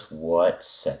told us what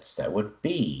sets that would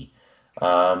be.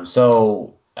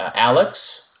 So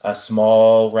Alex, a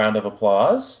small round of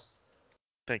applause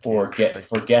for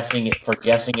guessing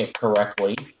it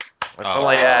correctly.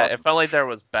 If only there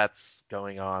was bets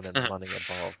going on and money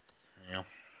involved. Yeah.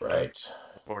 Right.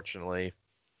 Unfortunately,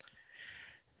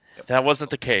 that wasn't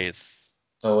the case.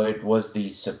 So it was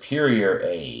the Superior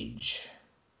Age.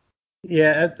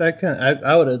 Yeah,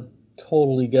 I would have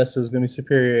totally guessed it was going to be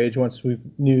Superior Age once we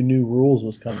knew new rules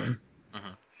was coming.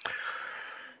 Mm-hmm.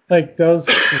 Like those,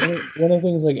 one of the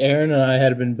things like Aaron and I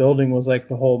had been building was like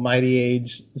the whole Mighty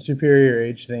Age, Superior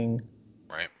Age thing.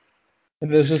 Right.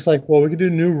 And it was just like, well, we could do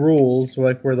new rules,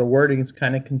 like where the wording is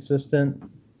kind of consistent.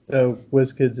 So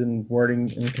WizKids and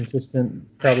wording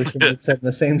inconsistent probably shouldn't be said in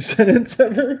the same sentence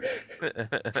ever.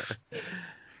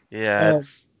 Yeah.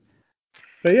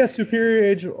 But yeah, Superior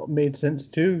Age made sense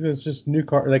too, because just new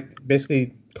car, like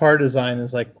basically car design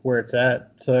is like where it's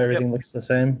at, so everything looks the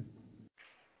same.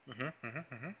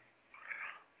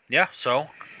 Yeah, so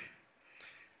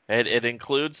it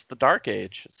includes the Dark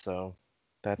Age, so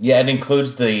that's it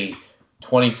includes the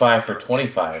 25 for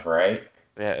 25, right?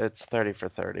 Yeah, it's 30 for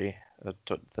 30,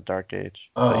 the Dark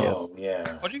Age. Oh,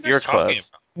 yeah. What are you guys You're talking close.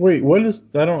 about? Wait, what is?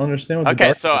 I don't understand what the Okay,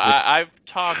 Dark so Age is. I've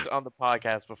talked on the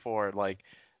podcast before, like,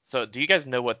 so do you guys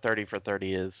know what 30 for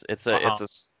 30 is?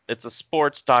 It's a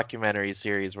sports documentary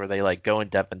series where they like go in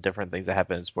depth in different things that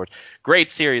happen in sports. Great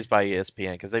series by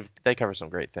ESPN because they cover some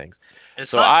great things.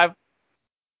 It's not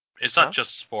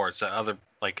just sports. Other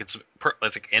it's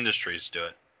like industries do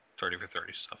it. 30 for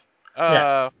 30 stuff.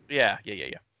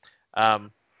 Yeah.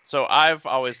 So I've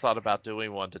always thought about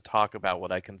doing one to talk about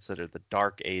what I consider the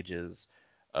dark age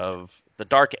of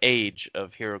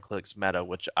HeroClix meta,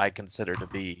 which I consider to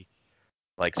be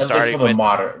like At starting least for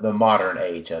with the modern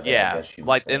age of it, I guess you would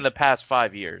like say. in the past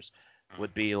 5 years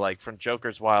would be like from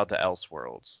Joker's Wild to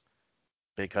Elseworlds,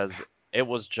 because it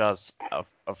was just a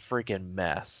freaking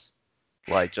mess.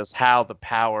 Like just how the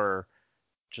power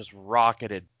just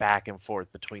rocketed back and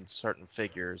forth between certain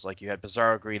figures. Like you had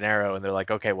Bizarro Green Arrow, and they're like,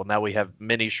 okay, well now we have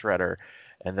Mini Shredder,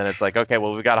 and then it's like, okay,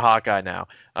 well we got Hawkeye now.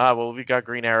 Well we got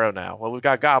Green Arrow now. Well we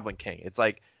got Goblin King. It's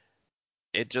like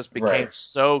it just became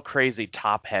so crazy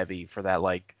top heavy for that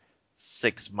like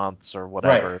 6 months or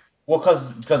whatever. Right. Well,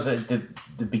 because at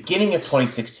the beginning of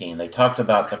 2016, they talked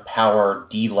about the power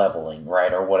de-leveling,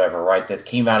 right, or whatever, right, that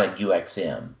came out in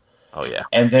UXM. Oh yeah.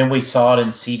 And then we saw it in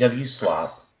CW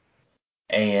Slop.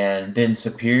 And then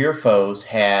Superior Foes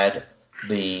had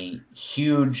the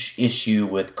huge issue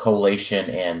with collation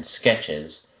and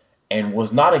sketches, and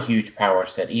was not a huge power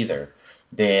set either.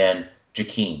 Then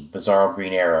Jakeem, Bizarro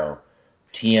Green Arrow,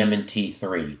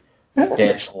 TMNT3,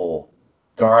 Deadpool,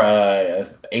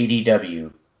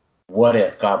 ADW, What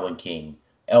If Goblin King,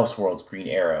 Elseworlds Green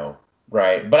Arrow,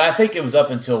 right? But I think it was up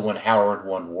until when Howard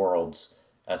won Worlds.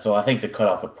 So I think the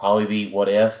cutoff would probably be What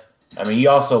If. I mean, you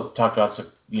also talked about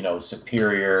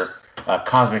Superior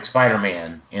Cosmic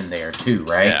Spider-Man in there too,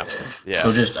 right? Yeah.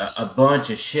 So just a bunch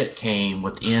of shit came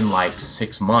within like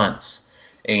 6 months,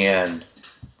 and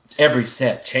every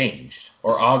set changed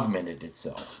or augmented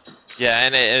itself. Yeah,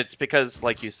 and it's because,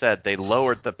 like you said, they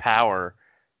lowered the power.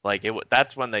 Like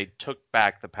that's when they took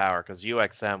back the power, because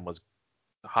UXM was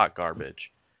hot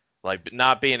garbage. Like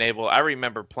not being able. I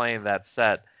remember playing that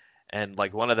set, and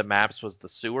like one of the maps was the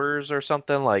sewers or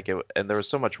something. And there was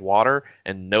so much water,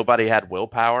 and nobody had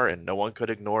willpower, and no one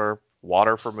could ignore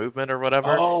water for movement or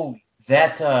whatever. Oh,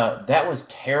 that was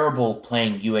terrible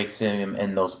playing UXM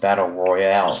in those battle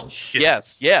royales.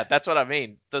 Yes, yeah, that's what I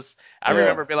mean. I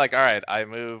remember being like, all right,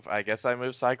 I guess I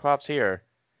move Cyclops here.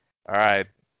 All right,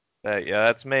 yeah,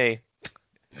 that's me.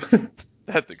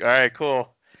 That's all right, cool.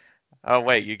 Oh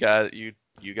wait, you got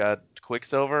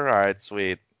Quicksilver. All right,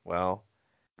 sweet. Well,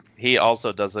 he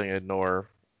also doesn't ignore.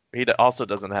 He also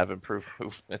doesn't have improved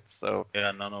movement. So yeah,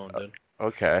 none of them did.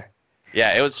 Okay.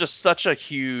 Yeah, it was just such a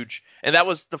huge, and that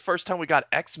was the first time we got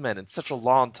X-Men in such a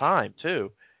long time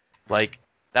too. Like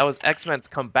that was X-Men's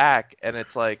come back, and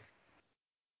it's like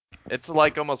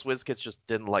almost WizKids just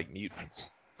didn't like mutants.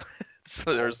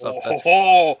 So there's something.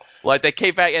 Like they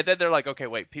came back, and then they're like, okay,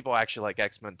 wait, people actually like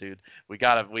X-Men, dude. We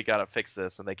gotta fix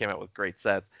this, and they came out with great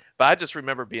sets. But I just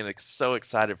remember being so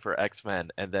excited for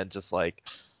X-Men, and then just like,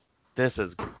 this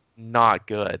is not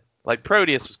good. Like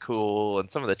Proteus was cool, and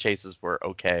some of the chases were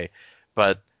okay,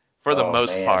 but for the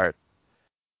most part,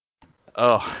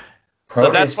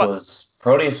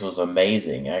 Proteus was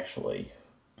amazing, actually.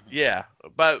 Yeah,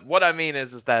 but what I mean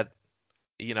is that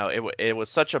it was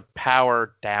such a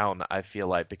power down, I feel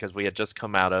like, because we had just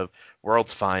come out of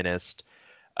World's Finest.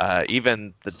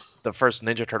 Even the first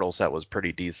Ninja Turtle set was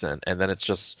pretty decent, and then it's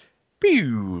just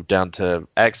down to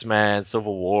X-Men,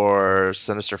 Civil War,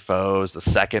 Sinister Foes, the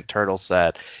second Turtle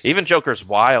set. Even Joker's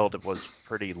Wild was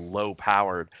pretty low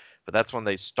powered, but that's when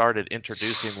they started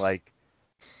introducing like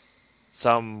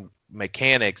some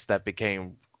mechanics that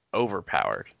became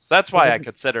overpowered. So that's why I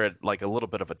consider it like a little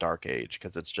bit of a dark age,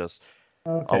 because it's just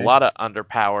a lot of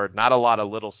underpowered, not a lot of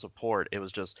little support. It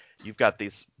was just, you've got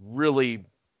these really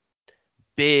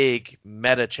big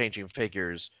meta changing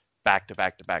figures back to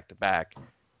back to back to back.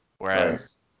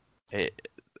 Whereas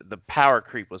the power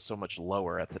creep was so much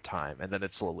lower at the time, and then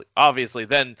it slowly, obviously,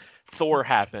 then Thor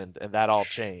happened, and that all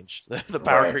changed. The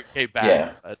power creep came back.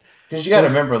 Yeah, because you got to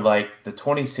remember, like, the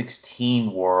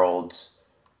 2016 Worlds,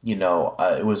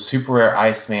 it was Super Rare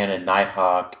Iceman and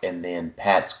Nighthawk, and then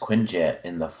Pat's Quinjet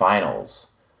in the finals.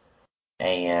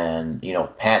 And,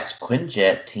 Pat's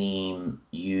Quinjet team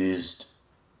used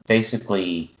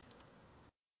basically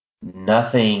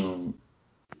nothing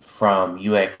from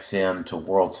UXM to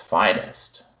World's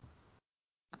Finest.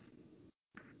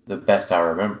 The best I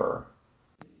remember.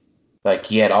 Like,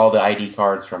 he had all the ID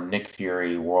cards from Nick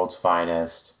Fury, World's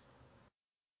Finest,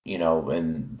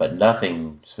 but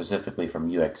nothing specifically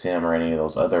from UXM or any of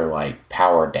those other, like,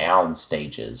 power down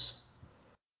stages.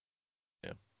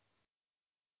 Yeah.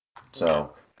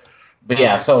 So, but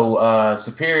yeah, so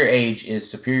Superior Age is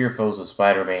Superior Foes of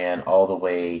Spider-Man all the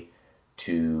way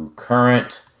to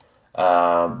current.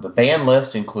 The ban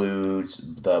list includes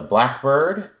the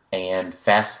Blackbird and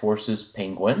Fast Forces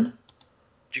Penguin.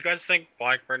 Do you guys think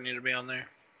Blackbird need to be on there?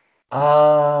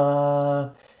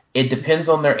 It depends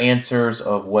on their answers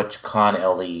of which con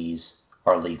LEs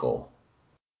are legal.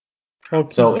 Well,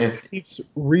 so if it keeps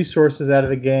resources out of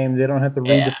the game, they don't have to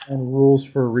redefine rules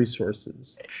for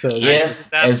resources. So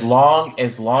as long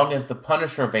as the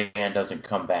Punisher van doesn't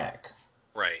come back.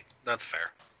 Right, that's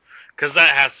fair. Because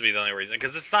that has to be the only reason.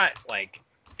 Because it's not like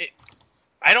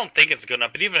I don't think it's good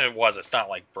enough. But even if it was, it's not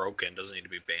like broken. It doesn't need to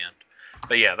be banned.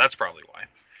 But yeah, that's probably why.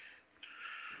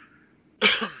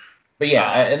 But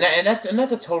yeah, and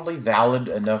that's a totally valid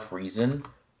enough reason,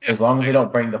 as long as they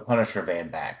don't bring the Punisher van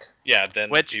back. Yeah,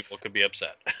 then people could be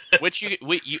upset. which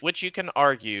you can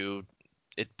argue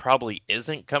it probably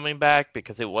isn't coming back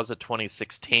because it was a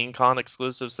 2016 con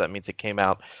exclusive, so that means it came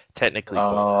out technically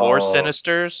before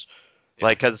Sinisters. Yeah.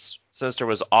 Like, because Sinister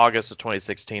was August of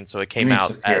 2016 , so it came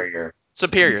out Superior.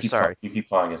 Superior, sorry. You keep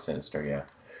calling it Sinister, yeah.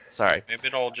 Sorry. Maybe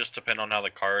it'll just depend on how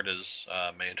the card is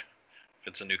made. If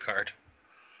it's a new card.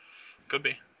 Could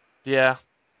be. Yeah.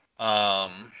 I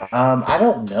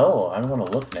don't know. I don't want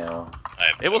to look now.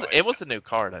 It was a new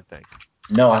card, I think.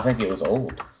 No, I think it was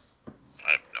old.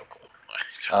 I have no clue.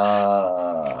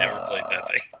 Never played that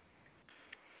thing.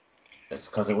 It's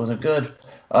because it wasn't good.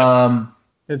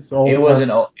 It's old.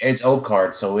 It's old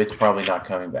card, so it's probably not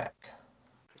coming back.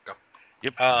 Okay.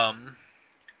 Yep.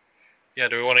 Yeah.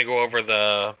 Do we want to go over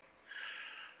the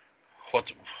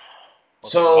what's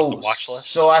the watch list?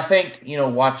 So I think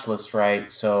watch list, right?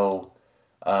 So,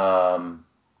 let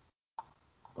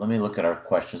me look at our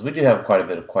questions. We do have quite a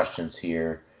bit of questions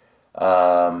here.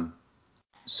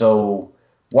 So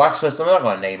watch list. I'm not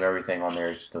going to name everything on there.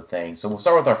 It's the thing. So we'll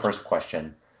start with our first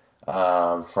question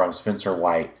from Spencer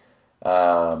White.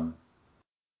 So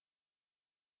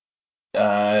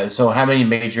how many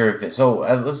major? So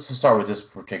let's just start with this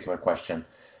particular question.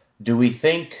 Do we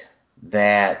think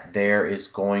that there is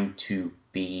going to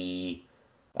be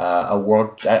a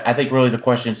world? I think really the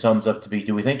question sums up to be: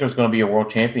 do we think there's going to be a world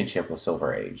championship with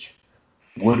Silver Age?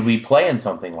 Would we play in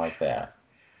something like that?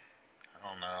 I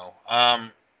don't know.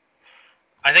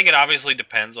 I think it obviously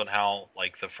depends on how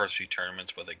like the first few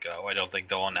tournaments where they go. I don't think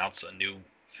they'll announce a new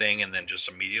thing and then just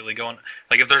immediately go on.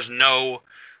 Like if there's no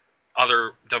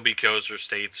other WKOs or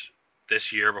states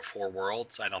this year before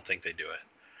Worlds, I don't think they do it.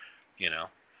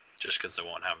 Just because they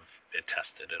won't have it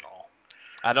tested at all.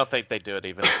 I don't think they do it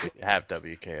even if we have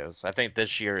WKOs. I think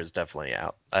this year is definitely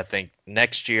out. I think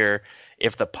next year,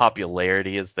 if the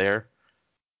popularity is there,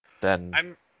 then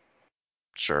I'm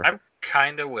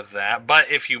kind of with that. But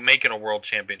if you make it a world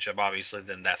championship, obviously,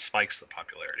 then that spikes the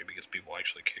popularity because people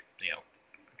actually,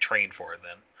 train for it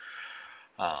then.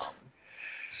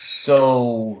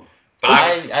 So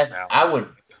I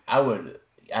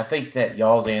think that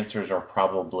y'all's answers are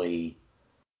probably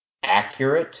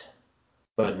accurate,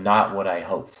 but not what I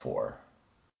hope for.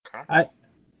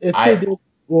 They do,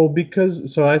 well,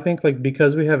 because I think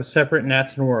because we have separate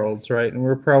Nats and Worlds, right, and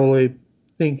we're probably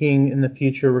thinking in the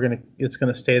future it's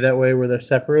gonna stay that way where they're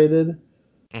separated.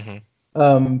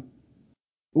 Mm-hmm.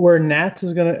 Where Nats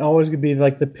is gonna always be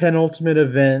like the penultimate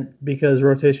event because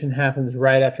rotation happens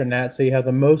right after Nats, so you have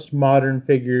the most modern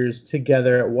figures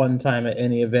together at one time at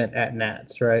any event at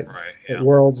Nats, right? Right. Yeah. At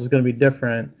Worlds is gonna be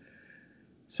different.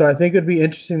 So I think it'd be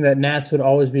interesting that Nats would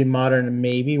always be modern and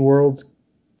maybe Worlds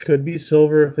could be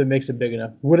silver if it makes it big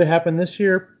enough. Would it happen this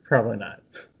year? Probably not.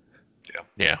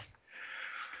 Yeah.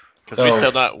 Because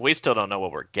we still don't know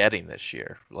what we're getting this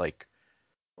year. Like,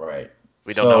 right.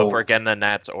 We don't know if we're getting the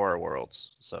Nats or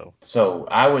Worlds. So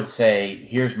I would say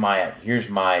here's my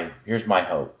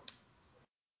hope.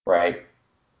 Right.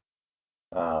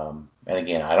 And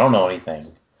again, I don't know anything,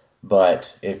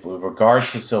 but if with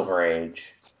regards to Silver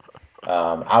Age,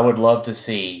 I would love to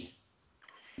see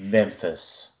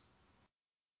Memphis,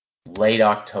 late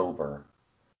October,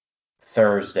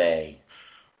 Thursday,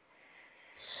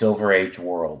 Silver Age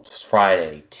Worlds,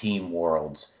 Friday, Team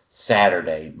Worlds,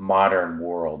 Saturday, Modern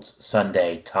Worlds,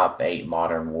 Sunday, Top 8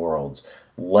 Modern Worlds.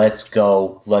 Let's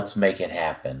go. Let's make it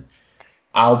happen.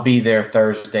 I'll be there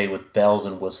Thursday with bells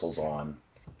and whistles on.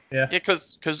 Yeah,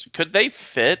 because could they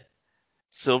fit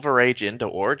Silver Age into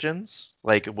Origins,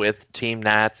 like with Team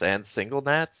Nats and single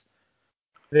Nats?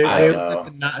 They would have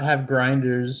to not have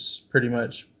grinders, pretty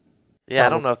much. Yeah, I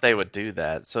don't know if they would do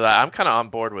that. So I'm kind of on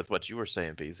board with what you were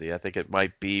saying, BZ. I think it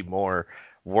might be more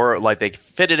like they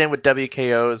fit it in with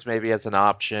WKOs maybe as an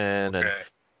option. Okay,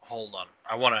 hold on.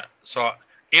 So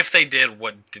if they did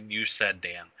what you said,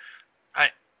 Dan,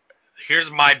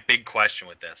 here's my big question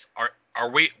with this. Are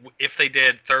we, if they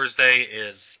did Thursday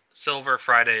is silver,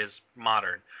 Friday is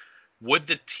modern, would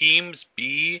the teams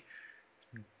be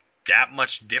that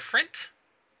much different?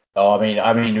 Oh,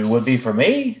 I mean, it would be for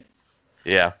me.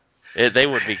 Yeah, they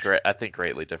would be great. I think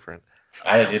greatly different.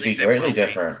 It'd be greatly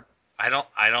different. I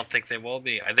don't think they will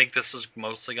be. I think this is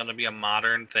mostly going to be a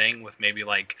modern thing with maybe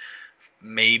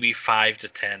 5 to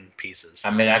 10 pieces.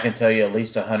 I mean, I can tell you at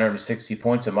least 160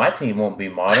 points of my team won't be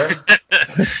modern.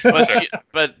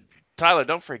 but Tyler,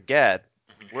 don't forget,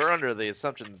 we're under the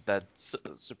assumption that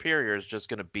Superior is just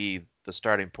going to be the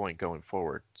starting point going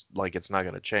forward. Like, it's not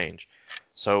going to change.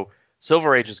 So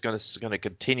Silver Age is going to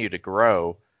continue to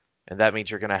grow, and that means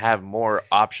you're going to have more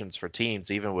options for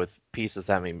teams, even with pieces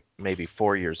that may be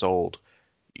 4 years old.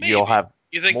 Maybe. You'll have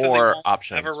you think more that they won't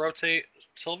options. Ever rotate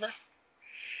Silver?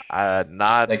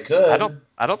 Not. They could.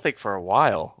 I don't think for a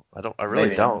while. I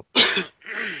really don't.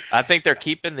 I think they're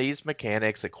keeping these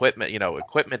mechanics, equipment.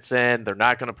 Equipment's in. They're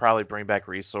not going to probably bring back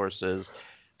resources.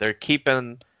 They're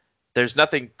keeping. There's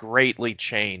nothing greatly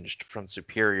changed from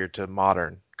Superior to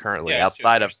Modern currently,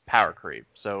 outside of power creep.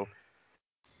 So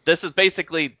this is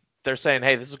basically they're saying,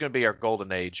 hey, this is going to be our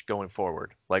golden age going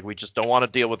forward. Like, we just don't want to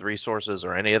deal with resources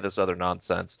or any of this other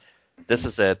nonsense. This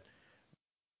is it.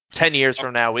 10 years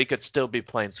from now, we could still be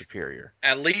playing Superior.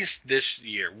 At least this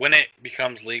year, when it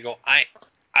becomes legal, I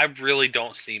really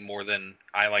don't see more than,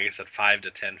 like I said, 5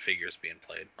 to 10 figures being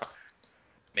played.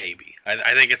 Maybe.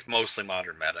 I think it's mostly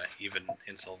modern meta, even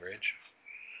in Silver Age.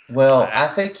 Well, I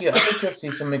think you'll see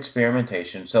some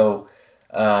experimentation. So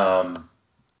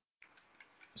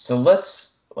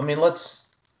let's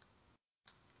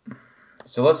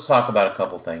talk about a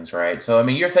couple things, right? So I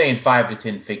mean, you're saying 5 to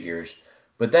 10 figures,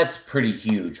 but that's pretty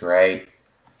huge, right?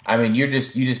 I mean, you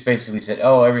just basically said,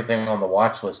 oh, everything on the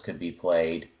watch list could be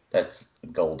played. That's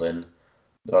golden,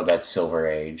 or that's Silver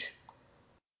Age.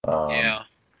 Yeah.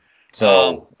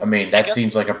 So I mean, that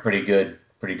seems like a pretty good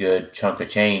chunk of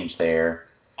change there.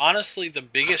 Honestly, the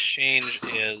biggest change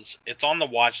is it's on the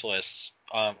watch list,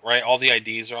 right? All the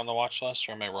IDs are on the watch list,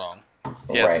 or am I wrong?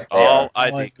 Yes, right, all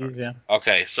IDs, yeah.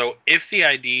 Okay, so if the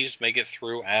IDs make it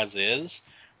through as is,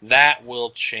 that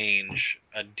will change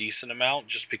a decent amount,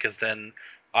 just because then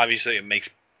obviously it makes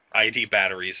ID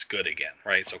batteries good again,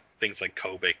 right? So things like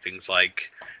Kobik, things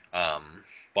like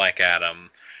Black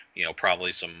Adam,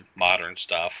 probably some modern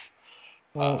stuff.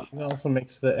 Well, it also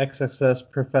makes the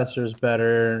XXS professors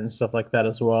better and stuff like that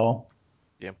as well.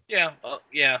 Yeah.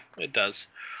 Yeah, it does.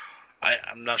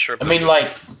 I'm not sure. You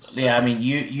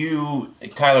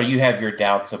Tyler, you have your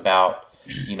doubts about,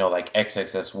 like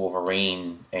XXS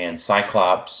Wolverine and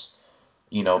Cyclops,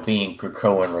 being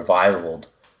Krakoan revivaled.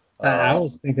 I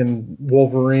was thinking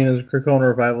Wolverine as a Krakoan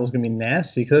revival is going to be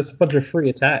nasty because it's a bunch of free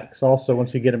attacks also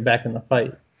once you get him back in the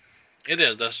fight. It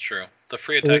is, that's true. The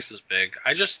free attacks is big.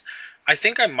 I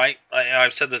think I might,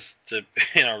 I've said this to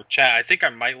chat, I think I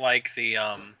might like the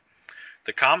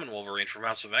common Wolverine from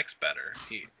House of X better.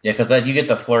 Yeah, because you get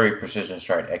the Flurry Precision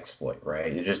Strike exploit,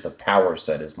 right? It's just the power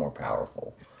set is more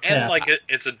powerful. And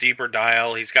it's a deeper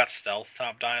dial. He's got stealth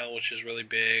top dial, which is really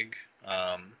big.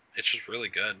 It's just really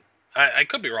good. I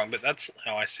could be wrong, but that's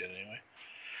how I see it anyway.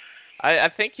 I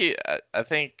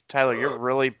think Tyler, you're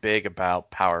really big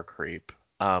about power creep.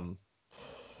 And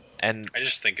I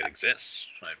just think it exists.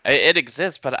 It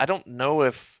exists, but I don't know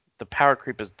if the power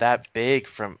creep is that big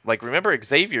from, like, remember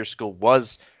Xavier School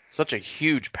was such a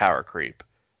huge power creep.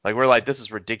 Like, we're like, this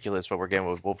is ridiculous what we're getting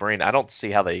with Wolverine. I don't see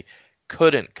how they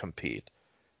couldn't compete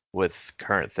with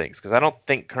current things, because I don't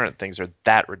think current things are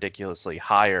that ridiculously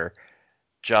higher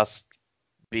just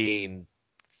being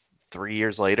 3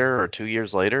 years later or 2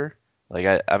 years later.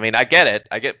 Like, I mean, I get it.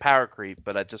 I get power creep,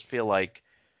 but I just feel like,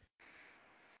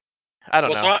 I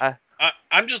don't know. So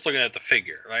I'm just looking at the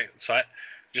figure, right? So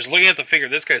just looking at the figure,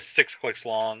 this guy's 6 clicks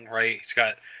long, right?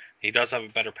 He does have a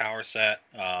better power set.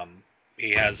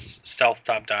 he has stealth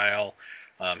top dial.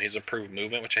 He's improved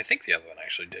movement, which I think the other one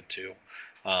actually did too.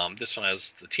 This one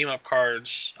has the team up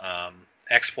cards.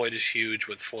 Exploit is huge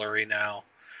with Flurry now.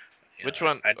 Which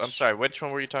one? I'm sorry. Which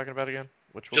one were you talking about again?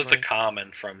 Which one? Just the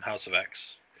common from House of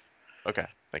X. Okay,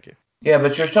 thank you. Yeah,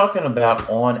 but you're talking about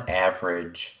on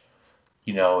average,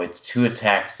 it's 2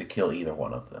 attacks to kill either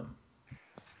one of them.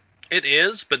 It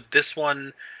is, but this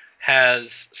one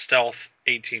has stealth,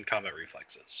 18 combat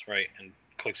reflexes, right? And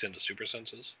clicks into super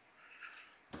senses.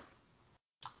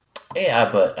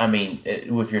 Yeah, but I mean,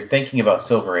 if you're thinking about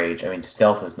Silver Age, I mean,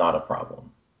 stealth is not a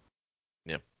problem.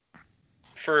 Yeah.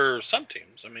 For some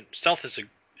teams, I mean, stealth is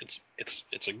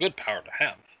it's a good power to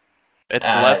have. It's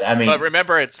less. I mean, but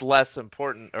remember, it's less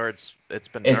important, or it's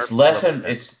been. It's less. It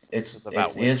is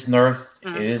nerfed.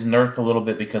 Mm-hmm. It is nerfed a little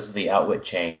bit because of the outwit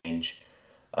change.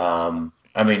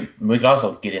 I mean, we could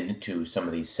also get into some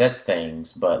of these set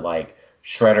things, but like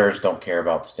shredders don't care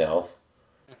about stealth.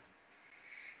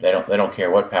 They don't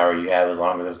care what power you have as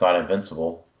long as it's not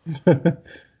invincible.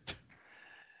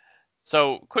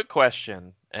 So, quick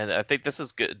question, and I think this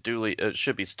is duly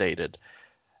should be stated.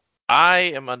 I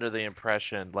am under the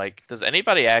impression, like, does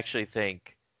anybody actually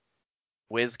think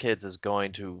WizKids is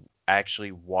going to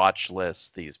actually watch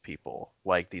list these people,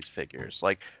 like these figures?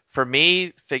 Like, for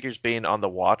me, figures being on the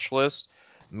watch list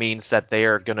means that they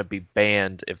are going to be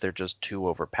banned if they're just too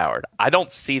overpowered. I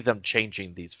don't see them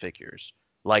changing these figures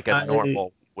like a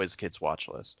normal WizKids watch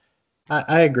list.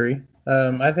 I agree.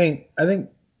 I think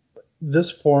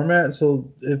this format, so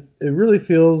it really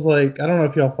feels like, I don't know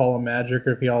if y'all follow Magic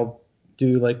or if y'all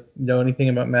do know anything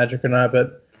about Magic or not,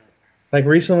 but like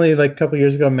recently, like a couple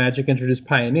years ago, Magic introduced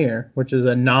Pioneer, which is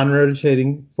a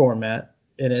non-rotating format,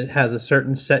 and it has a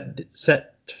certain set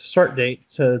start date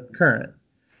to current.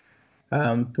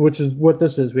 Which is what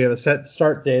this is. We have a set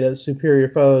start date at Superior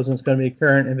Foes, and it's going to be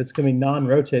current. If it's going to be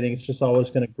non-rotating, it's just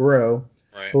always going to grow.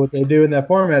 Right. But what they do in that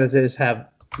format is they just have,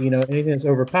 anything that's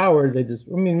overpowered,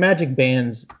 Magic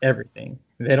bans everything.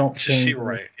 They don't change.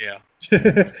 Right, yeah.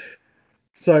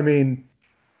 So, I mean,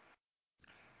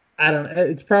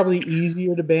 it's probably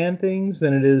easier to ban things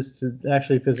than it is to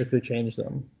actually physically change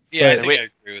them. Yeah, I think I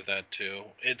agree with that, too.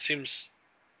 It seems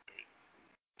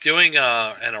doing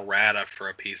an errata for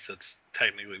a piece that's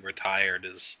technically retired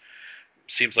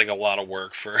seems like a lot of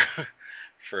work for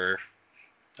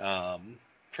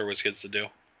WizKids to do.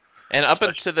 And up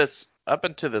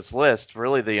into this list,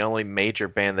 really the only major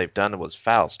ban they've done was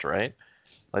Faust, right?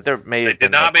 Like they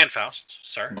did not ban Faust,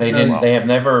 sir. They didn't. They have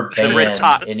never banned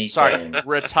anything. Sorry,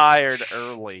 retired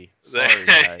early. Sorry,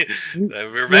 guys.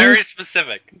 We're very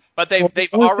specific. But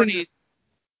they've already.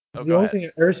 The only thing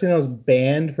I've ever seen that was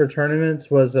banned for tournaments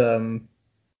was the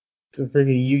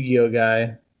freaking Yu-Gi-Oh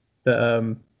guy.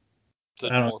 I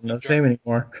don't know his name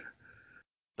anymore.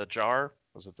 The jar?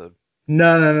 Was it the?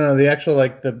 No. The actual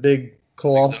the big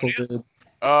colossal dude.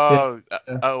 Oh,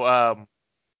 yeah.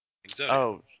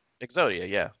 Exodia,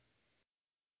 yeah.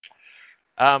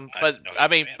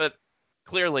 But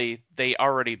clearly they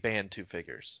already banned 2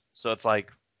 figures, so it's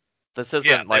like this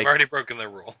isn't they've already broken their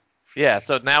rule. Yeah,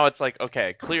 so now it's like,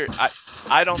 okay, clear.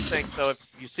 I don't think so. If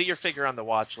you see your figure on the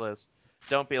watch list,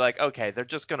 don't be like, okay, they're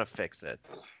just gonna fix it.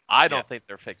 I don't think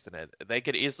they're fixing it. They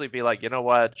could easily be like, you know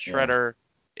what,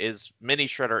 Mini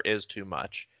Shredder is too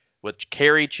much, with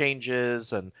carry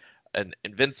changes and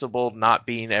Invincible not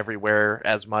being everywhere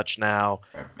as much now.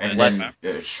 And then Mini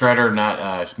Shredder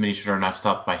not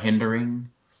stopped by hindering.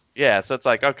 Yeah, so it's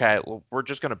like, okay, well, we're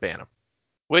just gonna ban them,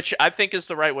 which I think is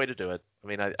the right way to do it. I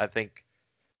mean, I think.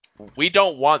 We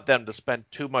don't want them to spend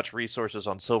too much resources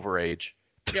on Silver Age.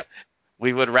 Yep.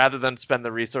 We would rather than spend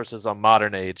the resources on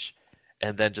Modern Age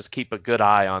and then just keep a good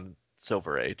eye on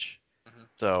Silver Age. Mm-hmm.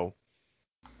 So.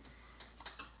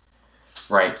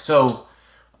 Right. So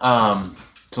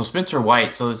Spencer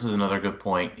White, so this is another good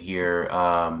point here.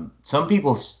 Some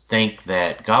people think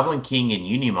that Goblin King and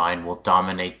Unimind will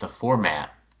dominate the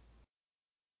format.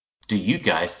 Do you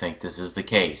guys think this is the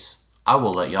case? I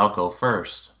will let y'all go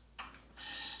first.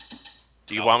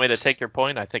 Do you want me to take your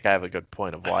point? I think I have a good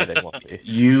point of why they won't be.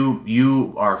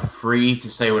 You are free to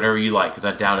say whatever you like, because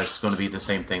I doubt it's going to be the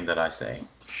same thing that I say.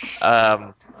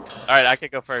 All right, I can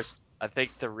go first. I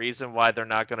think the reason why they're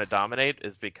not going to dominate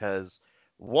is because,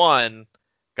 one,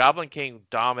 Goblin King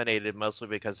dominated mostly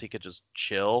because he could just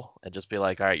chill and just be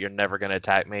like, all right, you're never going to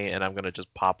attack me, and I'm going to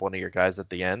just pop one of your guys at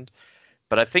the end.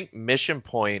 But I think mission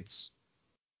points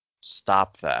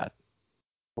stop that.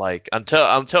 Like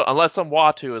unless some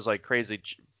Watu is like crazy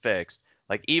fixed,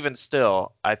 like even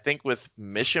still, I think with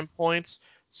mission points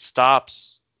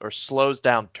stops or slows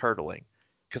down turtling,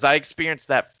 because I experienced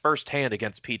that firsthand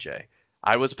against PJ.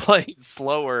 I was playing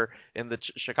slower in the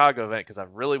Chicago event because I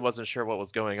really wasn't sure what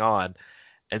was going on.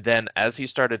 And then as he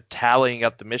started tallying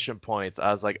up the mission points,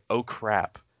 I was like, oh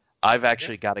crap, I've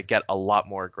actually got to get a lot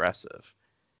more aggressive.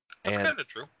 That's kind of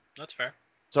true. That's fair.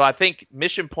 So I think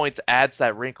mission points adds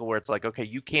that wrinkle where it's like, okay,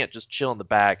 you can't just chill in the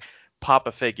back, pop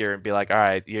a figure, and be like, all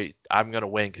right, I'm going to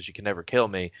win because you can never kill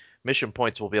me. Mission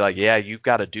points will be like, yeah, you've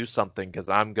got to do something because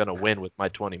I'm going to win with my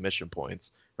 20 mission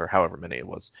points, or however many it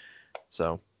was.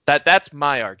 So that's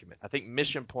my argument. I think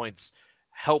mission points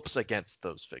helps against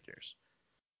those figures.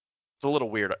 It's a little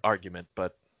weird argument,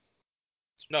 but...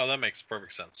 No, that makes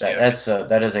perfect sense.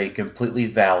 That is a completely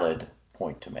valid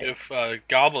point to make. If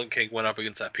Goblin King went up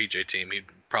against that PJ team, he'd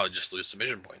probably just lose the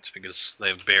mission points because they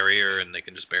have barrier and they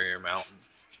can just barrier him out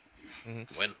and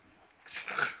win.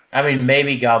 I mean,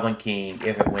 maybe Goblin King,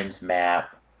 if it wins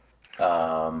map,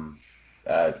 kills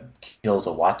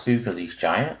a Watu because he's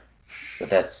giant, but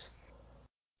that's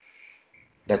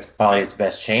probably his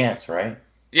best chance, right?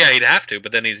 Yeah, he'd have to,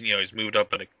 but then he's moved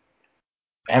up in a...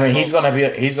 I mean, he's gonna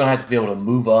have to be able to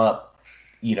move up,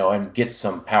 and get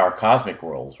some power cosmic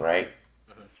rolls, right?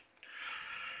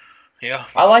 Yeah.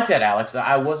 I like that, Alex.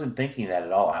 I wasn't thinking that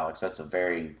at all, Alex. That's a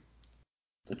very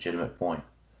legitimate point.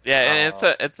 Yeah, and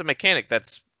it's a mechanic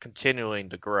that's continuing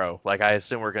to grow. Like, I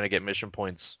assume we're going to get mission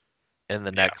points in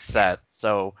the next set,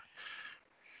 so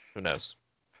who knows?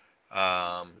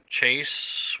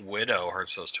 Chase Widow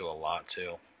hurts those two a lot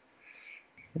too.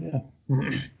 Yeah.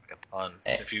 Like a ton.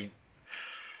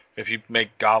 If you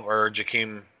make Goblin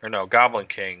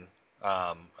King,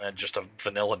 and just a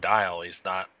vanilla dial, he's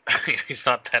not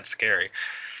that scary.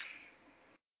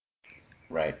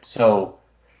 Right. So,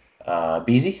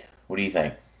 Beezy, what do you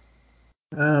think?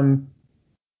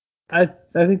 I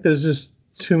think there's just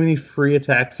too many free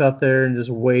attacks out there and just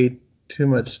way too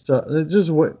much stuff. I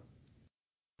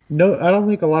don't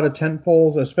think a lot of tent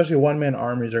poles, especially one-man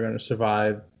armies, are going to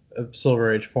survive a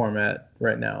Silver Age format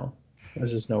right now.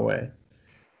 There's just no way.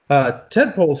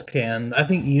 Tent poles can. I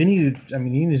think Uni's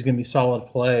going to be solid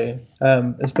play,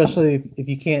 especially if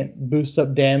you can't boost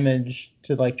up damage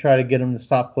to try to get him to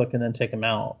stop click and then take him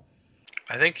out.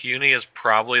 I think Uni is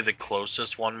probably the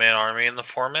closest one-man army in the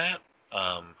format.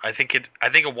 I think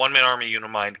a one-man army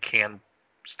Unimind can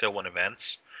still win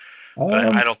events, but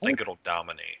I don't think it'll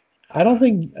dominate. I don't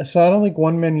think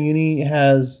one-man Uni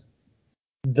has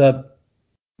he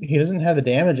doesn't have the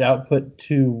damage output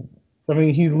to. I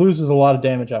mean, he loses a lot of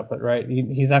damage output, right?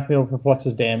 He's not going to be able to flex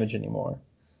his damage anymore.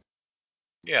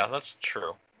 Yeah, that's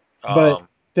true. But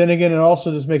then again, it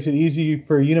also just makes it easy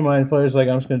for Unimind players I'm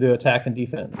just going to do attack and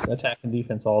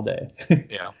defense all day.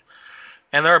 Yeah.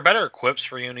 And there are better equips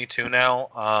for Uni too now.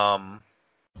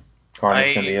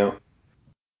 Carnage Symbiote.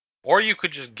 Or you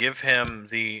could just give him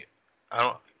the...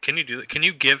 Can you do that? Can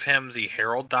you give him the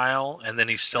Herald dial and then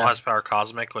he still has Power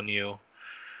Cosmic when you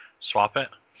swap it?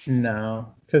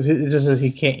 No, because it just says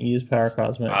he can't use Power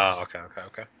Cosmic. Oh,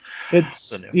 okay.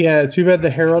 It's too bad the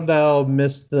Herald dial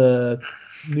missed the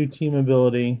new team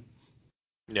ability.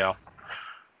 Yeah.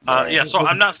 So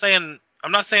I'm not saying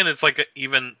it's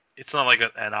it's not like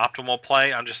an optimal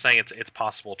play. I'm just saying it's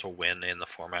possible to win in the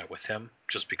format with him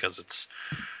just because it's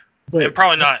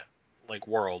probably not like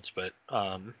Worlds, but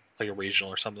like a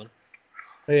regional or something.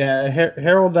 Yeah,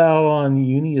 Herald dial on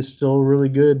Uni is still really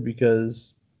good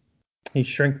because he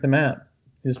shrink the map.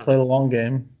 You just play the long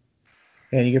game,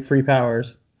 and you get free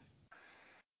powers.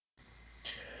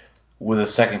 With a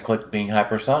second click being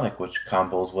hypersonic, which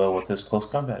combos well with his close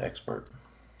combat expert.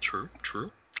 True.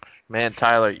 Man,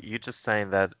 Tyler, you just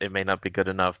saying that it may not be good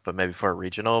enough, but maybe for a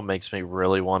regional makes me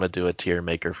really want to do a tier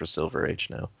maker for Silver Age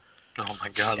now. Oh my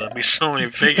god, that'd be so many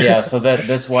figures. Yeah, so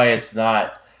that's why it's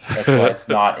not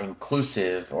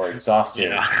inclusive or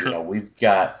exhaustive. Yeah. We've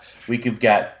got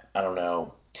I don't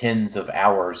know, tens of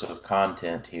hours of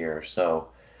content here. So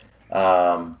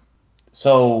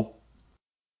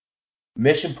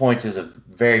mission points is a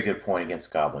very good point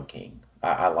against Goblin King.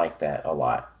 I like that a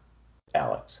lot,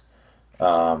 Alex.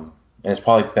 And it's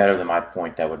probably better than my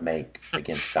point that would make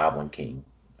against Goblin King.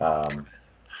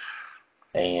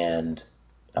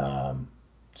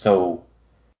 So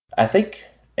I think,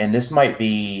 and this might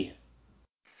be,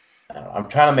 I'm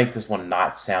trying to make this one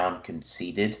not sound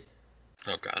conceited.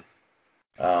 Oh God.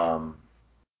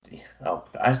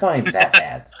 It's not even that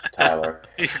bad, Tyler.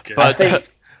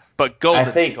 But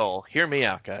Golden Skull, hear me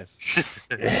out, guys.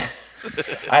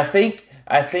 I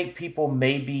think people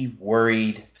may be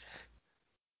worried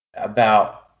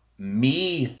about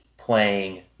me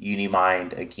playing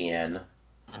Unimind again.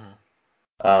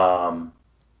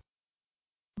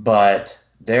 But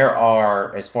there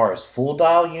are, as far as full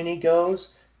dial Uni goes,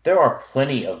 there are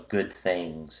plenty of good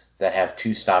things that have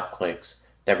 2 stop clicks,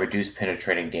 that reduce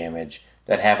penetrating damage,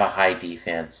 that have a high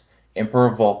defense.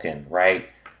 Emperor Vulcan, right?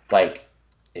 Like,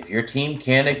 if your team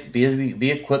can't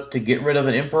be equipped to get rid of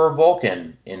an Emperor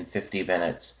Vulcan in 50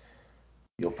 minutes,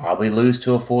 you'll probably lose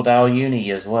to a full dial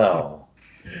Uni as well.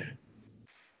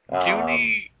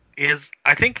 Uni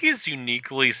I think he's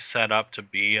uniquely set up to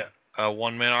be a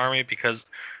one-man army because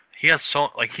he has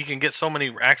he can get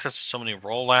access to so many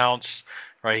rollouts,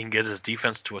 right? He can get his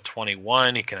defense to a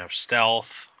 21. He can have stealth,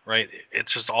 right?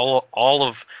 It's just all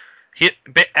of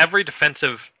every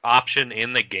defensive option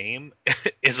in the game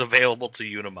is available to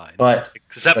Unimind,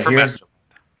 except for Mastermind.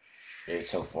 It's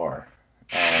so far.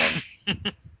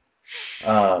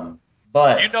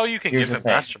 But you can give him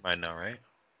Mastermind now, right?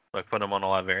 Like put him on a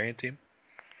live variant team.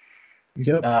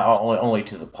 Yep. Only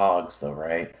to the Pogs though,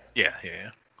 right? Yeah.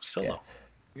 Still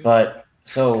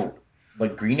no.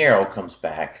 But Green Arrow comes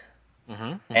back.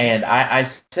 Mm-hmm. And I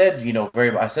said,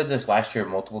 I said this last year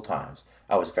multiple times.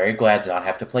 I was very glad to not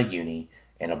have to play Uni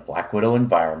in a Black Widow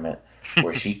environment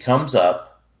where she comes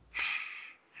up,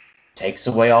 takes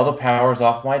away all the powers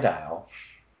off my dial,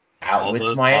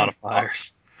 outwits my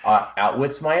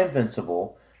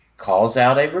invincible, calls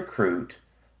out a recruit,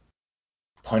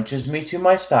 punches me to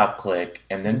my stop click,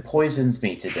 and then poisons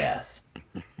me to death.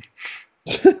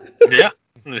 Yeah.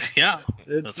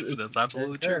 That's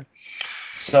absolutely true.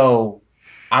 So,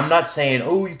 I'm not saying,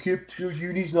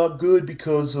 Uni's not good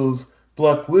because of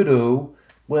Black Widow.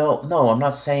 Well, no, I'm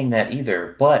not saying that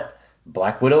either. But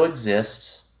Black Widow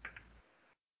exists.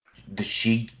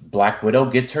 Black Widow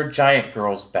gets her giant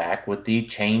girls back with the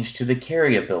change to the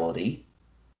carry ability.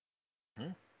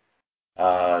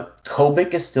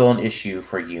 Kobik is still an issue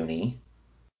for Uni,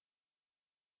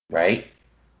 right?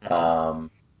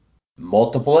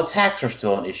 Multiple attacks are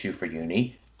still an issue for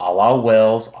Uni. A la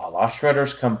Wells, a la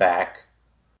Shredders come back.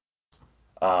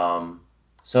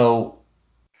 So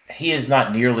he is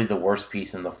not nearly the worst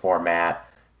piece in the format,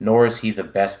 nor is he the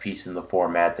best piece in the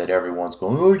format that everyone's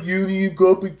going, oh, Uni and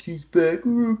Goblin King's back,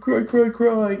 oh, cry, cry,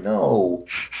 cry. No,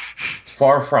 it's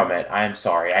far from it. I'm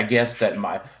sorry. I guess that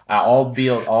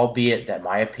albeit that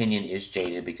my opinion is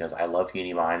jaded because I love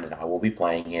Unimind and I will be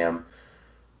playing him,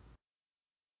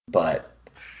 but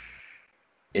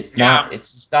it's not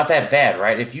that bad,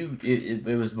 right? If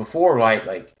it was before,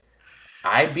 like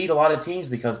I beat a lot of teams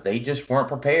because they just weren't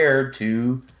prepared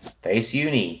to face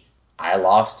Uni. I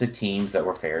lost to teams that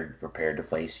were prepared to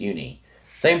face Uni.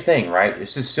 Same thing, right?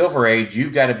 This is Silver Age.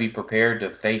 You've got to be prepared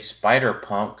to face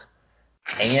Spider-Punk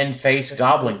and face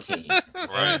Goblin King.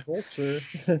 Right. And Vulture.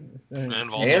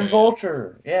 and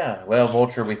Vulture. Yeah. Well,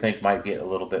 Vulture we think might get a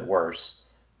little bit worse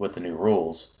with the new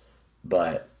rules,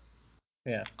 but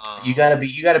yeah, you gotta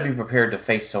be prepared to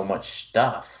face so much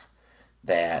stuff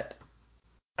that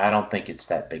I don't think it's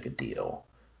that big a deal.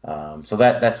 So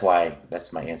that's my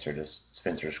answer to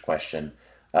Spencer's question.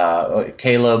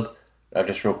 Caleb,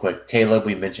 just real quick, Caleb,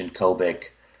 we mentioned Kobik,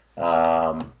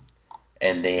 and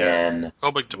then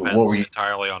Kobik depends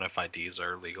entirely on if IDs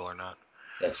are legal or not.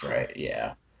 That's right.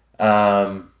 Yeah.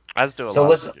 As do a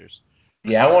lot of figures.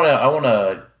 Yeah, I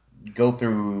wanna go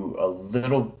through a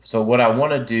little. So what I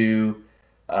want to do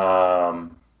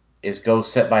is go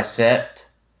set by set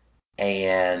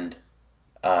and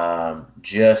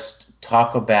just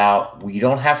talk about. You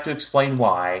don't have to explain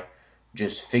why.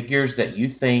 Just figures that you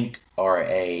think are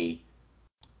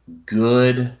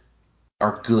good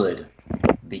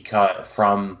because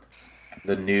from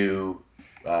the new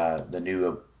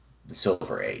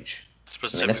Silver Age.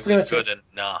 Specifically good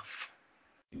enough.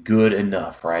 Good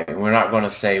enough, right? And we're not going to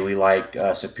say we like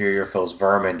Superior Foe's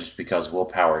Vermin just because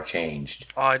willpower changed.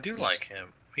 Oh, I do like him.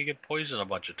 He get poisoned a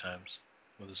bunch of times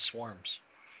with his swarms.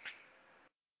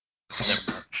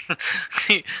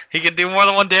 he can do more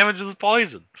than 1 damage with his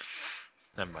poison.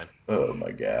 Never mind. Oh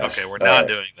my gosh. Okay, we're not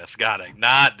doing this. Got it.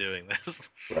 Not doing this.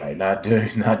 Right, not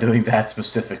doing that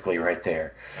specifically right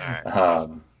there. All right.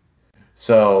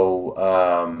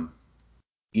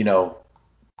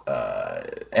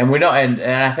 And we know, and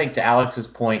I think to Alex's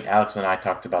point, Alex and I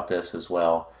talked about this as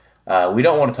well. We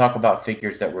don't want to talk about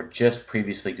figures that were just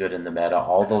previously good in the meta,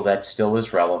 although that still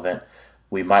is relevant.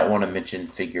 We might want to mention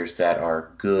figures that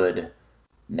are good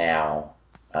now.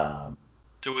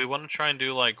 Do we want to try and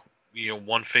do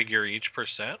one figure each %?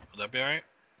 Would that be alright?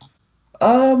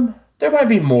 There might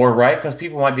be more, right? Because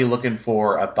people might be looking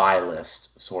for a buy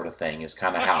list sort of thing. Is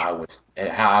kind of how I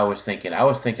was thinking. I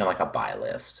was thinking like a buy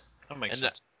list. That makes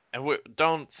sense. And we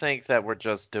don't think that we're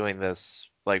just doing this.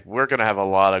 Like, we're going to have a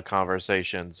lot of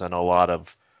conversations and a lot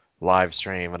of live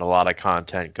stream and a lot of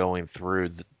content going through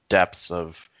the depths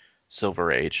of Silver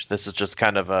Age. This is just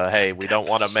kind of a, hey, we don't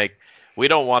want to make we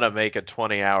don't want to make a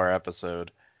 20-hour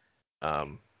episode.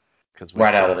 Because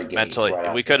right out of the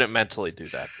gate. We couldn't mentally do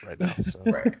that right now. So.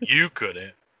 Right. You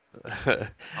couldn't.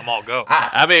 I'm all go.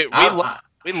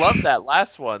 We loved that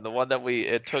last one. The one that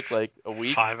it took like a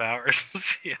week. 5 hours.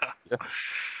 Yeah.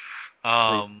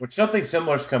 Which something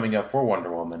similar is coming up for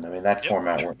Wonder Woman. I mean, that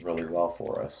format went really well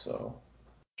for us. So.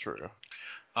 True.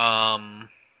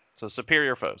 So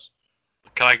Superior Foes.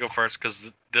 Can I go first? Because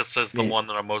this is the one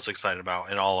that I'm most excited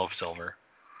about in all of Silver.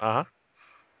 Uh-huh.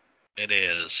 It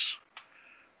is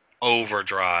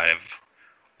Overdrive.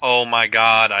 Oh my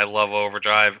god, I love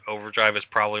Overdrive. Overdrive is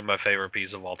probably my favorite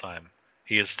piece of all time.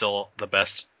 He is still the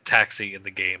best taxi in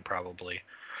the game, probably.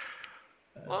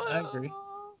 I agree.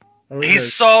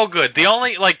 He's so good. The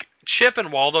only, Chip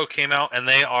and Waldo came out, and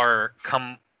they are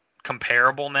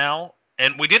comparable now.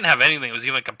 And we didn't have anything that was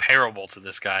even comparable to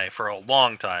this guy for a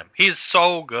long time. He's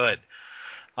so good.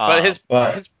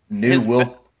 But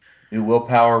new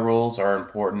willpower rules are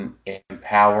important, and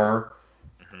power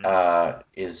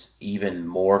is even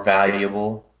more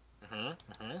valuable.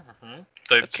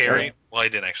 The carry. Well, I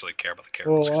didn't actually care about the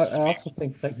carry. Well, I also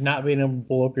think not being able to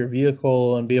blow up your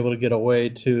vehicle and be able to get away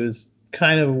too is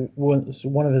kind of one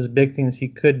of his big things he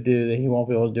could do that he won't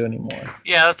be able to do anymore.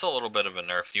 Yeah, that's a little bit of a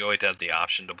nerf. You always have the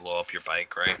option to blow up your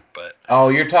bike, right? But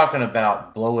you're talking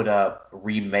about blow it up,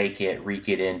 remake it,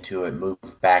 re-get into it, move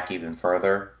back even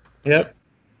further. Yep.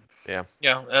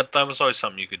 Yeah, that was always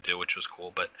something you could do, which was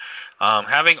cool. But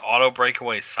having auto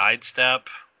breakaway sidestep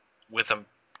with a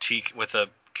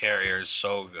carrier is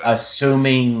so good.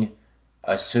 Assuming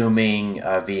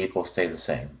vehicles stay the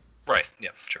same. Right.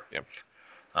 Yeah. Sure. Yeah.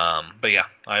 But yeah,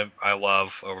 I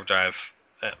love Overdrive.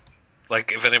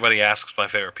 If anybody asks my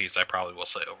favorite piece, I probably will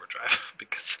say Overdrive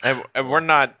because. And we're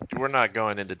not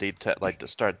going into detail to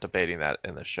start debating that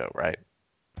in the show, right?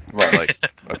 Right.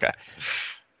 Okay.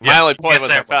 My only point was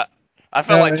I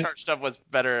felt like Charged Up was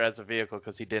better as a vehicle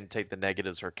because he didn't take the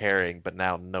negatives for carrying, but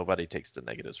now nobody takes the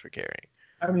negatives for carrying.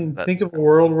 I mean, think of a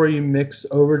world where you mix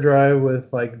Overdrive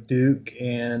with Duke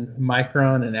and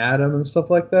Micron and Atom and stuff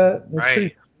like that. That's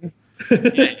right.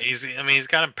 Yeah, he's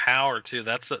got power too.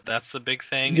 That's the big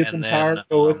thing. You get some power,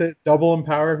 go with it. Double in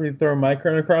power if you throw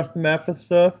Micron across the map with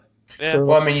stuff. Yeah.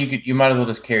 Well, I mean, you might as well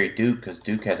just carry Duke because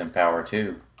Duke has power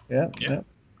too. Yeah.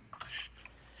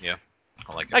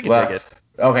 I like it. I can dig it.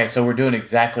 Okay, so we're doing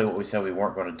exactly what we said we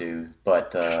weren't going to do,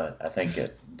 but I think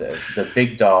the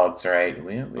big dogs, right?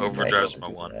 We Overdrive's my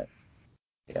one. That.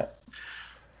 Yeah.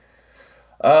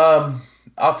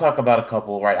 I'll talk about a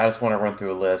couple, right? I just want to run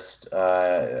through a list.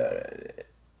 I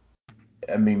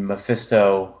mean,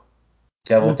 Mephisto,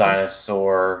 Devil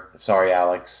Dinosaur. Sorry,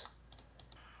 Alex.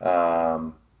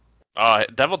 Devil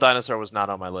Dinosaur was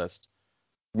not on my list.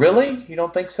 Really? You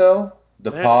don't think so?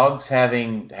 The Pogs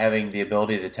having the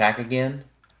ability to attack again?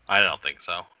 I don't think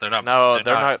so. They're not. No,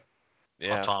 they're not.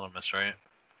 Yeah. Autonomous, right?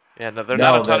 Yeah, no, they're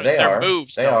not autonomous. Their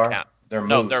moves don't count. Their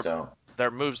moves don't.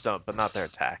 Their moves don't, but not their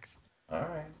attacks. All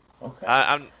right. Okay.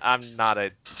 I'm not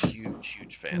a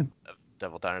huge fan of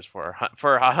Devil Dinosaur.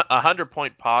 For a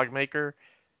 100-point Pog maker,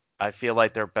 I feel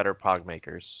like they're better Pog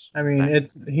makers. I mean,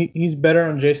 he's better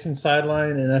on Jason's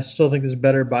sideline, and I still think there's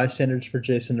better bystanders for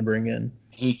Jason to bring in.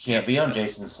 He can't be on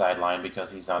Jason's sideline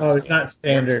because he's not. He's not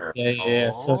standard.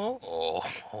 Yeah.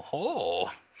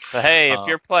 But hey, if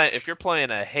you're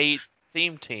playing a hate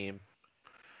theme team,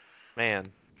 man,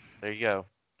 there you go.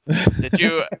 Did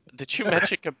you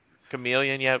mention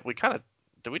Chameleon yet?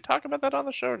 Did we talk about that on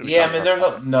the show? Yeah, I mean, there's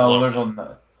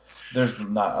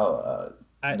not.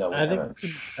 I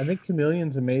think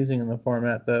Chameleon's amazing in the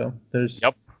format though.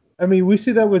 Yep. I mean, we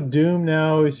see that with Doom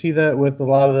now. We see that with a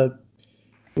lot of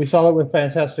we saw it with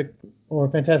Fantastic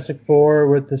Four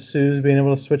with the Sues being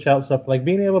able to switch out stuff,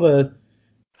 being able to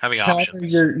having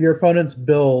options. Your opponent's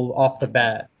build off the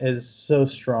bat is so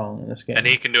strong in this game. And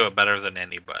he can do it better than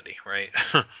anybody, right?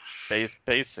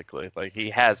 Basically, he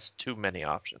has too many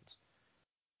options.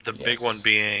 The big one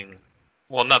being,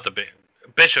 well, not the big.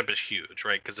 Bishop is huge,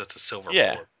 right? Because it's a silver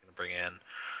bullet to bring in.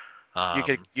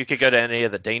 You could go to any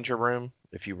of the Danger Room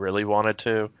if you really wanted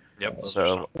to. Yep.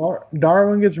 So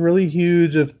Darwin gets really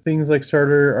huge if things like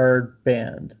Starter are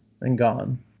banned and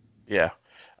gone. Yeah.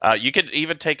 You could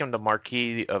even take him to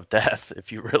Marquis of Death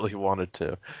if you really wanted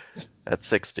to at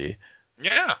 60.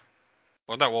 Yeah.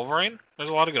 What about Wolverine? There's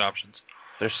a lot of good options.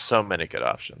 There's so many good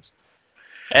options.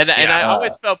 And I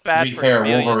always felt bad to be for fair,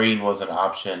 Chameleon. Wolverine was an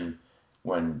option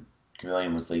when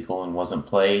Chameleon was legal and wasn't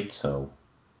played, so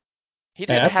he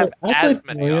didn't have as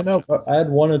many options. I had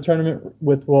won a tournament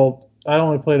with I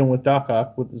only played him with Doc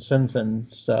Ock with the Sensen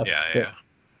stuff. Yeah.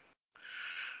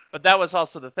 But that was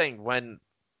also the thing when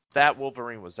that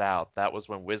Wolverine was out, that was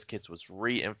when WizKids was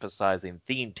re-emphasizing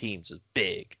theme teams as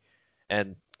big,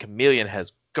 and Chameleon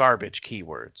has garbage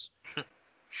keywords.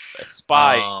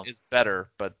 Spy is better,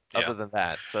 but other than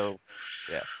that, so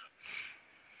yeah.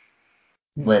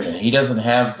 Wait a minute, he doesn't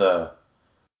have the.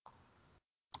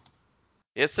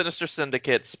 It's Sinister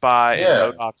Syndicate, Spy,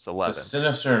 and MODOK's 11. The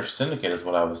Sinister Syndicate is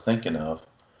what I was thinking of.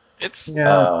 It's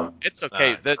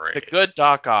okay. The good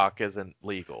Doc Ock isn't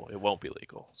legal. It won't be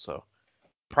legal, so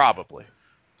probably.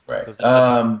 Right. Because it's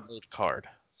an old card.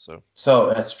 So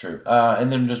that's true.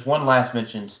 And then just one last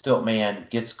mention: Stiltman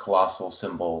gets Colossal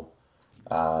Symbol,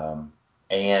 and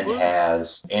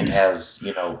has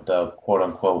the quote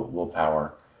unquote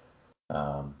willpower.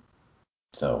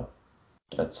 So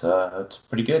that's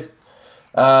pretty good.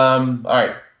 All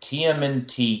right,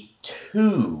 TMNT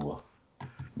 2,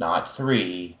 not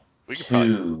 3. We could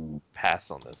 2.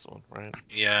 Pass on this one, right?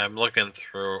 Yeah, I'm looking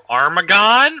through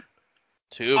Armagon.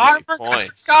 2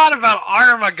 points. I forgot about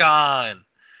Armagon.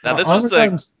 Now this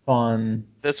Armagon's fun.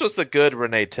 This was the good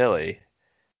Renee Tilly.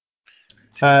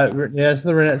 It's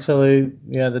the Renette Tilly.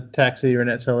 Yeah, the taxi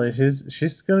Renette Tilly.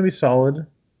 She's gonna be solid.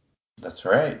 That's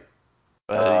right.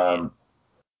 Wait a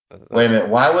minute.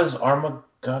 Why was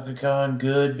Armagon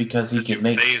good? Because he could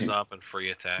make phase up and free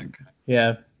attack.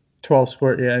 Yeah, 12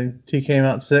 squirt. Yeah, he came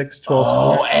out 6.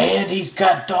 12 squirt. And he's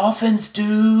got dolphins,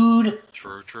 dude.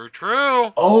 True.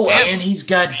 Oh, and he's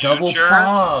got double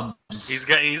probs.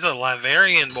 He's a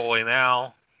Laverian boy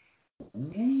now.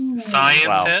 Ooh.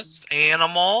 Scientist,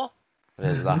 animal. It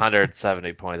is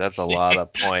 170 points. That's a lot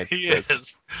of points. It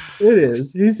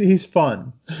is. He's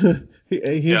fun.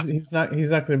 He's not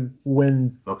going to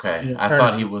win. Okay, I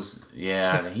thought he was.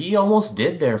 Yeah, he almost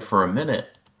did there for a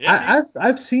minute. Yeah,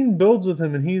 I've seen builds with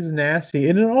him and he's nasty.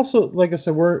 And then also, like I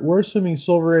said, we're assuming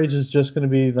Silver Age is just going to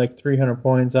be like 300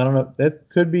 points. I don't know. That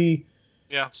could be.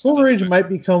 Yeah. Silver Age might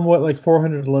become what like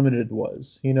 400 Limited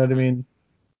was. You know what I mean?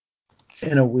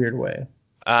 In a weird way.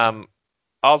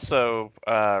 Also,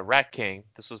 Rat King.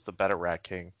 This was the better Rat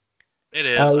King. It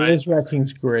is. Rat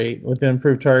King's great with the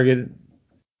improved target.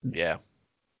 Yeah.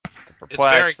 It's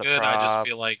very good. I just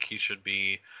feel like he should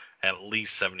be at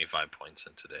least 75 points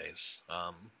in today's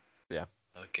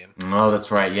game. Oh, that's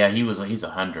right. Yeah, he's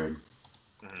 100.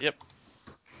 Mm-hmm. Yep.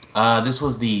 This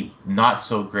was the not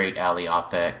so great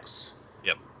Aliopex.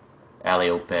 Yep.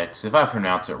 Aliopex. If I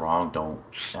pronounce it wrong,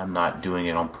 I'm not doing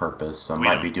it on purpose. I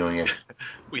might be doing it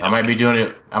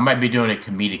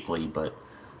comedically, but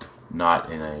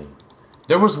not in a.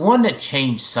 There was one that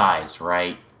changed size,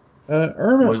 right?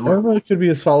 Irma could be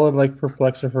a solid like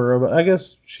perplexer for robot. I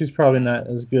guess she's probably not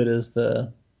as good as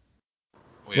the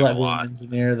Latvian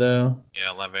engineer though. Yeah,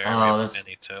 Latvian. Oh, that's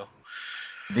many too.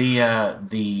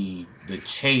 The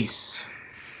chase.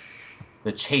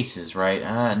 The chases,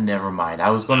 right? Never mind. I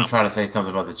was going to try to say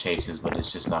something about the chases, but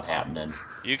it's just not happening.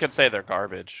 You could say they're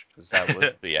garbage because that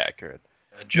would be accurate.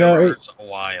 Joker's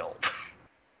wild.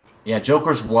 Yeah,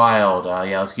 Joker's wild.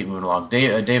 Let's keep moving along.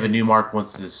 David Newmark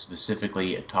wants to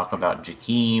specifically talk about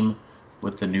Jakeem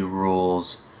with the new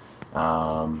rules.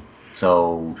 Alex,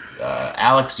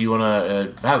 you want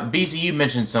to... BZ, you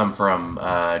mentioned some from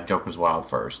Joker's Wild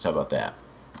first. How about that?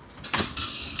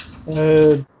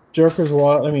 Joker's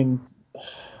Wild, I mean...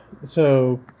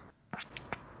 So...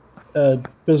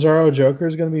 Bizarro Joker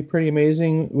is going to be pretty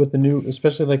amazing with the new...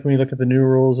 Especially like when you look at the new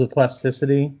rules of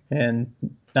plasticity and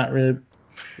not really...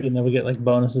 we get like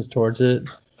bonuses towards it.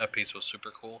 That piece was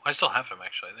super cool. I still have him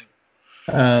actually,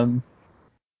 I think.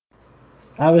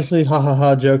 Obviously,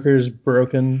 Joker's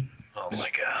broken. Oh my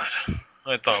god!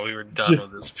 I thought we were done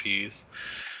with this piece.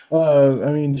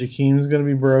 Jakeem's gonna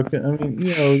be broken. I mean,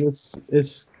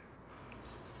 it's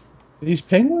these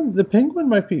penguin. The penguin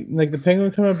might be like the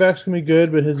penguin coming back's gonna be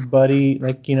good, but his buddy,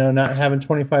 not having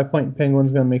 25-point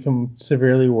penguin's gonna make him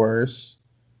severely worse.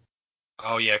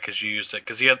 Oh yeah, because you used it.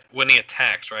 Because when he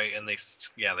attacks, right? And they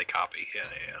copy. Yeah.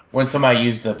 When somebody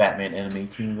used the Batman enemy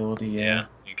team ability, yeah,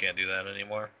 you can't do that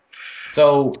anymore.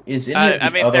 So is any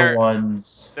of the other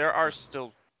ones? There are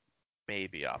still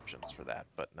maybe options for that,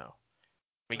 but no.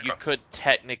 I mean, you could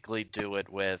technically do it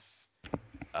with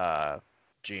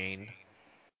Jean.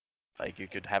 Like you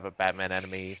could have a Batman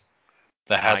enemy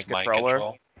that has mind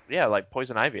control. Yeah, like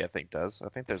Poison Ivy, I think does. I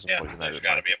think there's a Poison Ivy. There's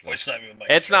got to be a Poison Ivy with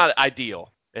mind It's not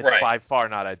ideal. It's by far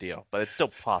not ideal, but it's still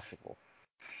possible.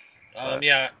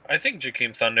 Yeah, I think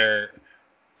Jakeem Thunder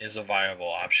is a viable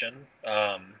option.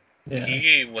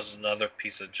 He was another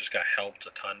piece that just got helped a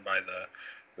ton by the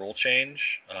rule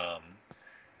change.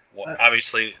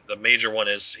 Obviously, the major one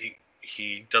is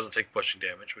he doesn't take pushing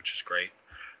damage, which is great.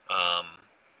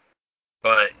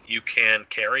 But you can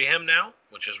carry him now,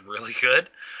 which is really good.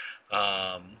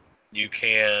 You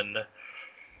can,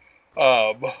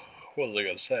 what was I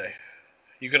gonna say?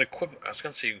 You can equip. I was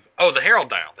gonna say. Oh, the Herald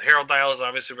Dial. The Herald Dial is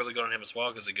obviously really good on him as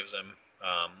well because it gives him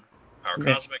Power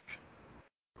Cosmic.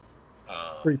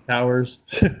 3 powers.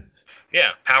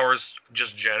 Yeah, powers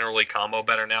just generally combo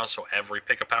better now, so every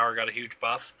pick of power got a huge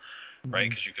buff, right?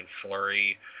 Because you can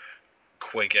flurry,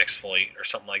 quick exploit, or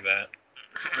something like that.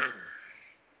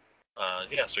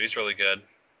 Yeah, so he's really good.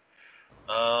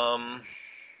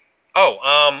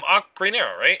 Green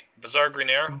Arrow, right? Bizarre Green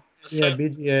Arrow. Yeah,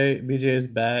 BGA is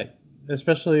back,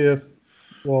 especially if,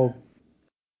 well,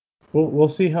 we'll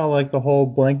see how like the whole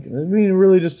blank. I mean, it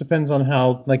really just depends on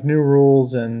how like new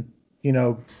rules and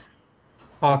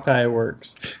Hawkeye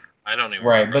works. I don't even.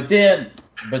 Right, but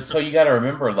so you got to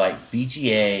remember like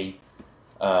BGA,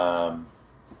 so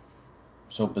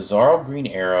Bizarro Green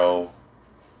Arrow.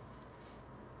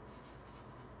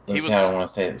 Let me see how I want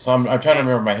to say it. So I'm trying to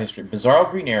remember my history. Bizarro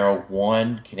Green Arrow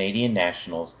won Canadian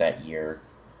Nationals that year.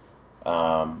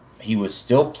 He was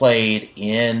still played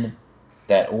in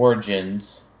that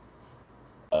Origins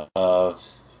of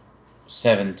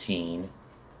 17.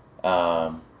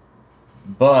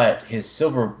 But his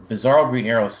Bizarro Green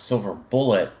Arrow's silver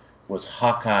bullet was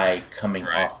Hawkeye coming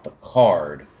off the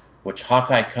card, which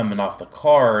Hawkeye coming off the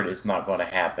card is not going to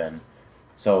happen.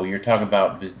 So you're talking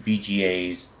about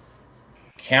BGA's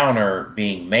counter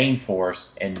being main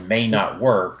force and may not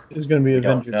work. It's going to be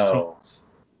Avengers teams.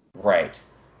 Right.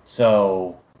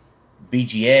 So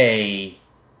BGA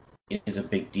is a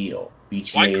big deal.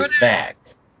 BGA is back.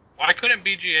 Why couldn't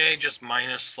BGA just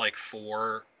minus like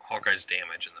 4 Hawkeye's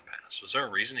damage in the past? Was there a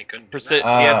reason he couldn't do that? He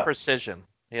had precision.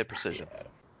 Yeah, precision.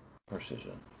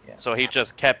 Yeah. So he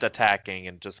just kept attacking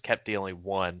and just kept dealing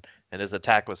 1, and his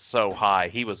attack was so high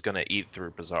he was going to eat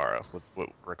through Bizarro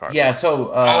regardless. Yeah.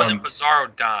 So. And then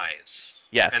Bizarro dies.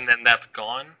 Yes. And then that's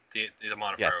gone. The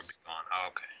modifier would be gone. Oh,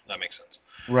 okay, that makes sense.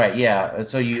 Right. Yeah.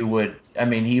 So you would. I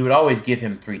mean, he would always give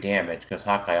him 3 damage because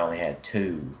Hawkeye only had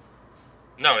 2.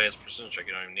 No, he has precision check.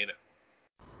 You don't even need it.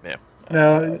 Yeah.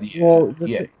 No.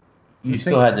 You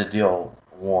still had to deal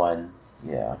 1.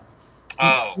 Yeah.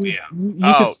 Oh, yeah.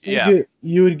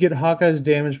 You would get Hawkeye's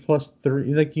damage plus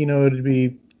 3. Like, it'd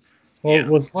be. Well,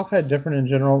 was Hawkeye different in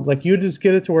general? Like, you would just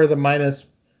get it to where the minus,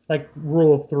 like,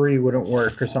 rule of 3 wouldn't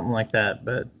work or something like that.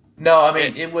 But no, I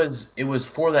mean it was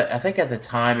for that. I think at the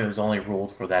time it was only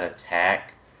ruled for that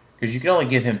attack because you could only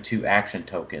give him 2 action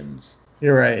tokens.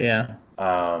 You're right. Yeah.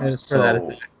 That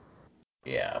attack.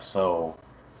 Yeah. So.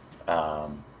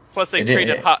 Plus, they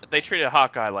treated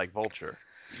Hawkeye like Vulture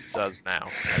does now.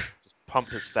 Like, just pump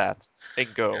his stats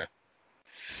and go.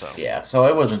 Yeah. So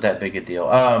it wasn't that big a deal.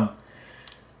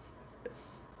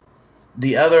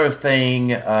 The other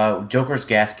thing, Joker's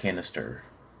gas canister.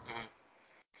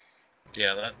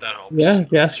 Yeah, that helps. Yeah,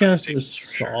 gas canister is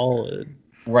solid.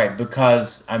 Right,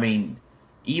 because I mean,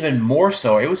 even more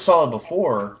so, it was solid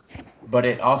before, but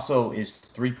it also is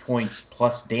 3 points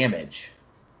plus damage.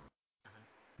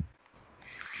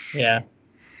 Yeah.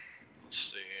 Let's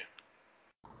see.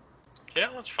 Yeah,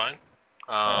 that's fine.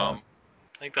 I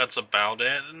think that's about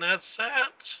it, and that's it.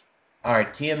 All right,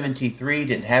 TMNT3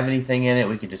 didn't have anything in it.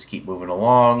 We can just keep moving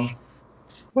along.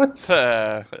 What?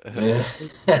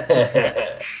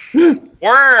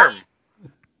 Worm!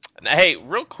 Hey,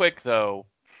 real quick, though,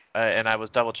 and I was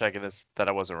double-checking this, that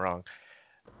I wasn't wrong.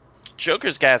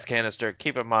 Joker's gas canister,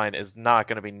 keep in mind, is not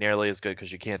going to be nearly as good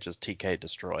because you can't just TK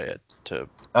destroy it to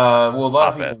well, a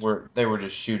lot of people were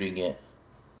just shooting it.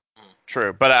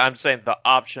 True, but I'm saying the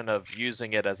option of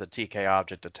using it as a TK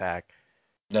object attack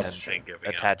That's true.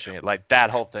 Attaching it, like, that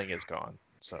whole thing is gone.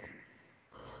 So,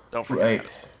 don't forget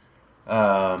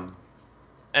that.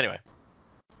 Anyway.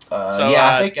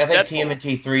 I think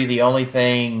TMNT3, the only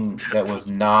thing that was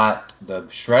not the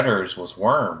Shredders was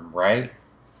Worm, right?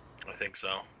 I think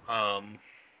so.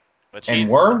 And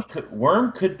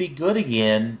Worm could be good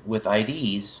again with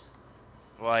IDs.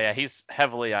 Well, yeah, he's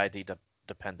heavily ID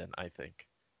dependent, I think.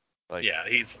 Like,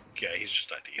 he's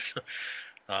just IDs.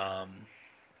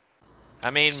 I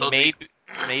mean,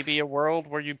 maybe a world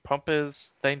where you pump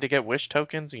his thing to get wish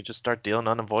tokens and you just start dealing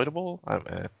unavoidable.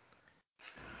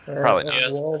 Probably not.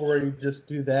 A world where you just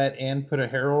do that and put a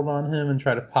Herald on him and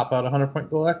try to pop out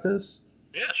 100-point Galactus.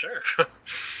 Yeah, sure.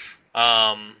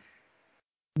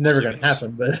 Never gonna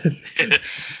happen, but.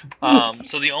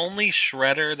 So the only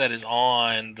Shredder that is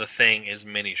on the thing is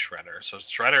Mini Shredder. So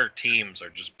Shredder teams are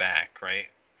just back, right?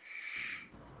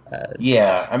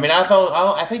 Yeah, I mean,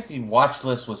 I think the watch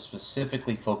list was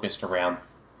specifically focused around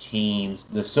teams.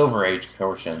 The Silver Age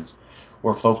portions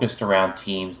were focused around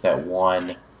teams that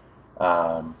won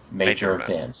major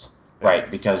events, right?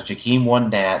 Because Jakeem won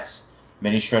Nats,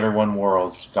 Mini Shredder won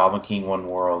Worlds. Goblin King won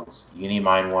Worlds.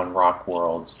 Unimind won Rock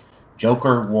Worlds.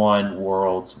 Joker won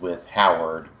Worlds with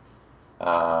Howard.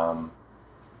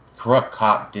 Corrupt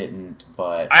Cop didn't,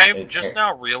 but... I'm just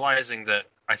now realizing that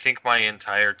I think my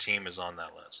entire team is on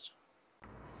that list.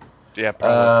 Yeah,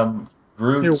 probably.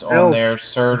 Groot's on there,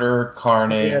 Surtur,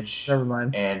 Carnage, never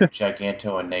mind. and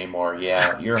Giganto and Namor.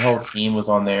 Yeah, your whole team was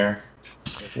on there.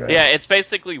 Yeah, it's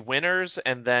basically winners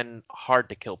and then hard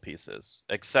to kill pieces,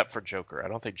 except for Joker. I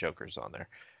don't think Joker's on there.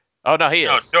 Oh no, he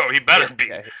is. No, he better be.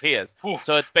 Yeah, he is. Ooh.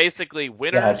 So it's basically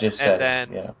winners and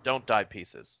then yeah. don't die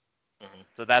pieces. Mm-hmm.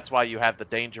 So that's why you have the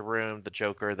Danger Room, the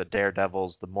Joker, the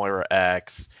Daredevils, the Moira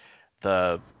X,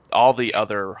 all the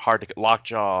other hard to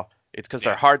Lockjaw. It's because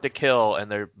they're hard to kill, and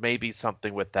there may be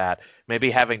something with that. Maybe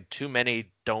having too many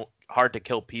hard to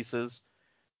kill pieces.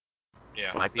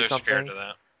 Yeah, might be they're something. scared of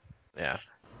that. Yeah.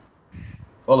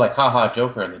 Well, like Haha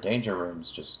Joker and the Danger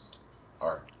Rooms just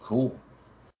are cool.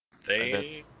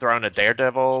 They throwing a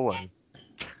Daredevil and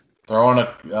throwing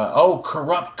a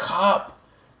Corrupt Cop.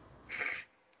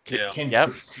 Yeah.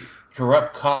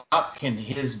 Corrupt Cop, can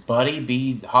his buddy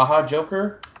be Haha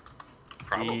Joker?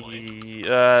 Probably.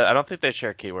 I don't think they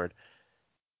share keyword.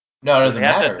 No, it doesn't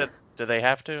matter. Do they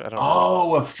have to? I don't know.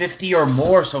 Oh, a 50 or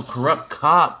more, so Corrupt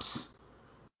Cop's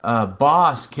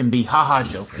boss can be Haha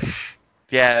Joker.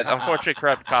 Yeah, unfortunately,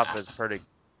 Corrupt Cop is pretty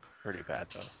bad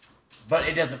though. But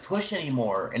it doesn't push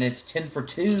anymore, and it's 10 for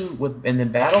 2 and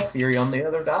then Battle Fury on the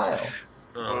other dial.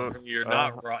 You're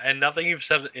not wrong, and nothing you've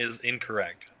said is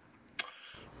incorrect.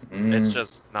 It's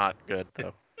just not good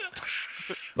though.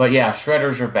 But yeah,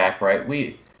 Shredders are back,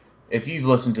 right? If you've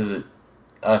listened to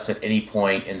us at any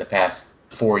point in the past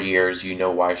 4 years, you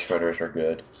know why Shredders are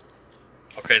good.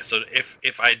 Okay, so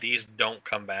if IDs don't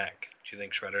come back, do you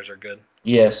think Shredders are good?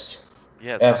 Yes.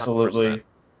 Yes, absolutely.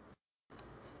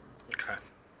 100%.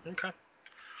 Okay.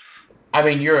 I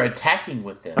mean, you're attacking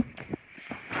with them.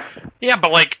 Yeah,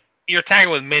 but like you're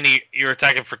attacking with Mini, you're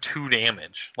attacking for 2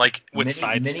 damage, like with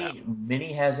sidestep.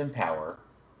 Mini has Empower.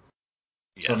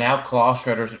 Yes. So now Claw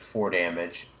Shredder's at 4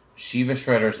 damage. Shiva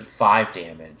Shredder's at 5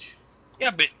 damage.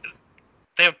 Yeah, but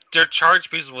they're charge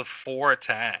pieces with 4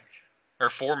 attack or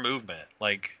 4 movement.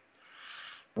 Like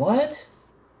what?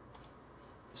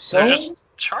 So they're just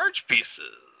charge pieces.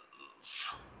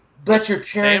 But you're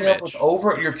carrying up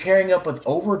with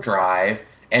Overdrive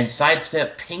and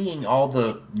Sidestep pinging all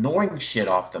the annoying shit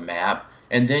off the map,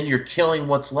 and then you're killing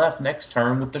what's left next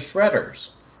turn with the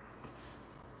Shredders.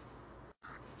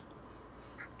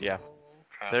 Yeah,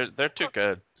 they're too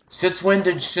good. Since when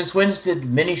did Shredder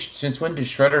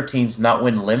teams not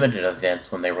win limited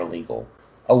events when they were legal?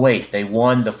 Oh wait, they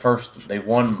won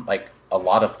like a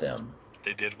lot of them.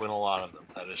 They did win a lot of them.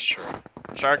 That is true.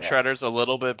 Shark Shredder's a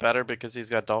little bit better because he's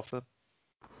got Dolphin.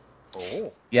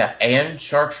 Oh. Yeah, and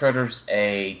Shark Shredder's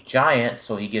a giant,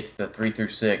 so he gets the 3 through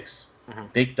 6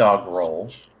 big dog roll.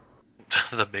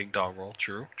 The big dog roll.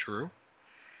 True.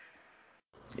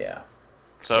 Yeah.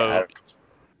 So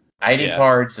ID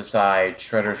cards aside,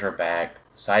 Shredders are back.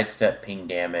 Sidestep ping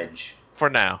damage. For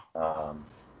now.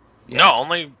 No,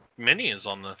 only Mini is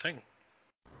on the thing.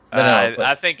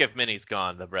 I think if Mini's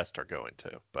gone, the rest are going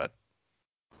to. But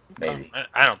maybe.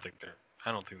 I don't think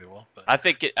they will. But I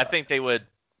think they would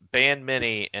ban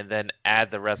Mini and then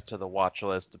add the rest to the watch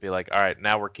list to be like, all right,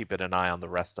 now we're keeping an eye on the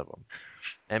rest of them,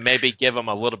 and maybe give them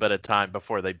a little bit of time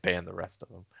before they ban the rest of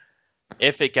them,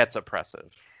 if it gets oppressive.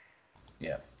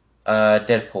 Yeah.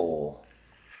 Deadpool.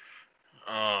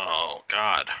 Oh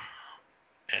God.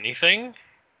 Anything?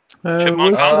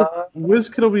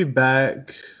 WizKid will be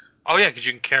back. Oh yeah, because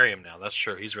you can carry him now. That's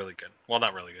true. He's really good. Well,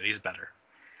 not really good. He's better.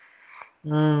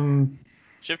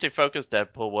 Shifting Focus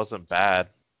Deadpool wasn't bad.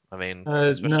 I mean,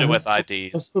 especially with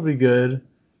IDs. He'll still be good.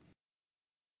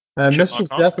 Mistress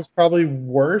Death is probably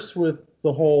worse with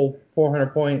the whole 400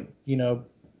 point,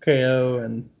 KO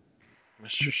and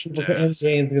people can end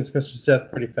games against Mistress Death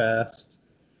pretty fast.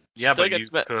 Yeah, but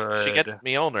she gets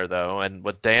Mjolnir though, and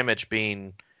with damage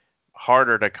being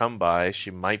harder to come by,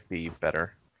 she might be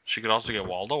better. She could also get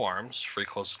Waldo Arms, free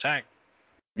close attack.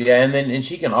 Yeah, and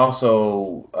she can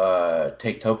also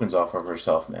take tokens off of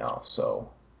herself now. So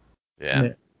yeah.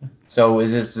 So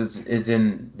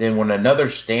then when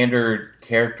another standard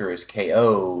character is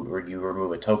KO'd, or you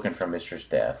remove a token from Mistress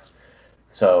Death.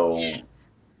 So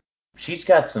she's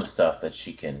got some stuff that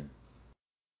she can.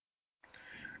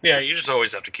 Yeah, you just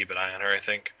always have to keep an eye on her, I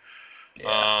think.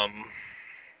 Yeah.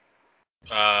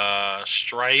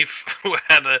 Strife, who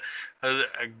had a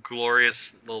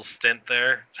glorious little stint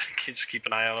there. Just keep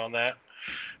an eye out on that.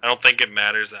 I don't think it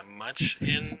matters that much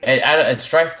in. And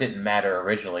Strife didn't matter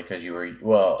originally because you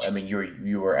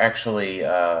were actually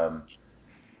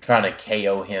trying to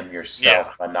KO him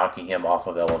yourself by knocking him off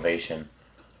of elevation.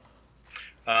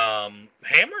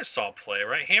 Hammer saw play,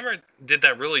 right? Hammer did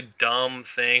that really dumb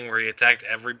thing where he attacked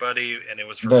everybody, and it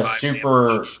was for the 5 super,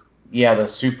 damage. Yeah, the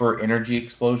super energy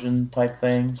explosion type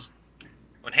thing.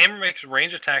 When Hammer makes a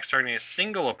range attack targeting a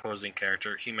single opposing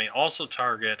character, he may also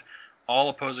target all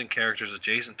opposing characters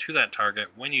adjacent to that target.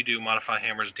 When you do, modify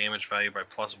Hammer's damage value by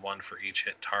 +1 for each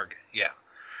hit target. Yeah.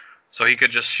 So he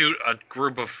could just shoot a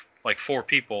group of like 4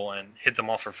 people and hit them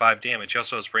all for 5 damage. He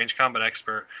also has range combat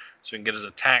expert, so he can get his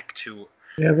attack to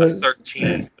a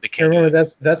 13. But he can't remember,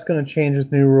 that's going to change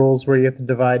with new rules where you have to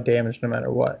divide damage no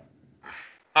matter what.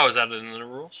 Oh, is that in the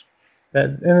rules? That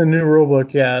in the new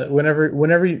rulebook, yeah.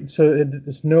 Whenever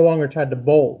it's no longer tied to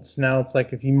bolts. Now it's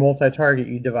like if you multi-target,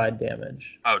 you divide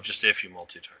damage. Oh, just if you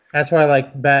multi-target. That's why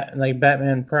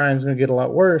Batman Prime's gonna get a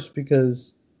lot worse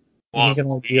because you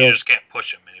just can't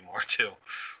push him anymore too.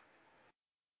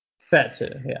 That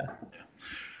too, yeah.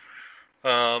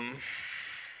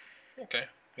 Okay,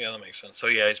 yeah, that makes sense. So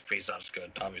yeah, he's not as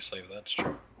good, obviously, if that's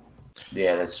true.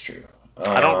 Yeah, that's true.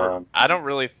 I don't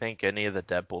really think any of the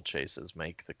Deadpool chases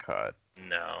make the cut.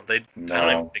 No, I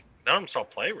don't even think none of them saw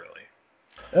play really.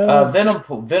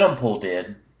 Venompool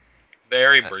did.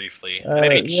 Very briefly.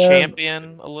 Maybe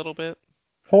Champion a little bit.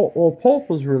 Pulp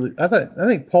was really. I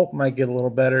think Pulp might get a little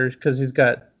better because he's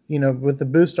got with the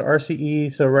boost to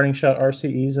RCE, so running shot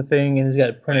RCE is a thing, and he's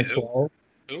got printed 12.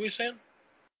 Who are we saying?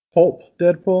 Pulp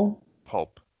Deadpool.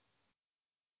 Pulp.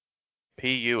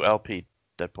 PULP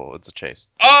Deadpool. It's a chase.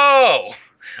 Oh,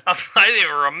 I didn't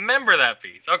even remember that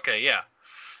piece. Okay, yeah.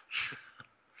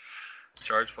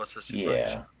 Charge plus this.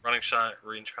 Yeah. Running shot,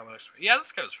 range combat expert. Yeah,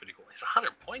 this guy was pretty cool. He's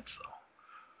 100 points though.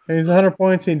 And he's 100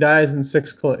 points and he dies in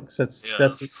 6 clicks. That's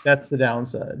the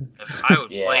downside. I would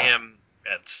play him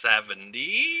at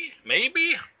 70,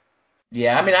 maybe.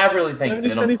 Yeah, I mean, I really think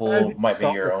Venompool might be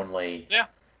your only. Yeah.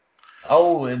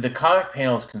 Oh, the comic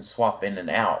panels can swap in and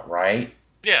out, right?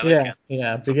 Yeah.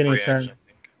 Yeah. Beginning of turn.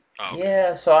 Oh, okay.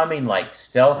 Yeah, so I mean, like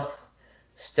stealth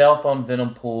on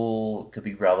Venompool could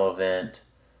be relevant.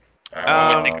 What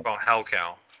do we think about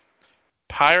Hellcow?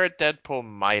 Pirate Deadpool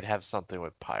might have something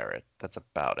with Pirate. That's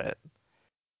about it.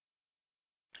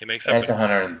 He makes that's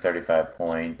 135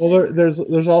 points. Well,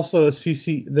 there's also a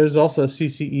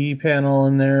CCE panel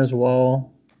in there as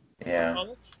well. Yeah.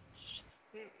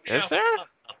 Is there?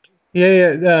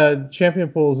 Yeah. Champion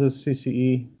Pools is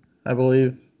CCE, I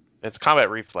believe. It's combat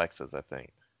reflexes, I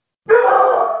think.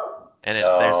 And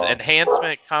there's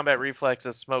enhancement, combat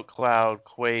reflexes, smoke cloud,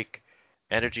 quake,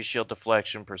 energy shield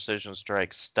deflection, precision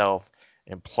strike, stealth,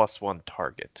 and +1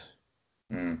 target.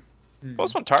 +1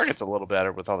 target's a little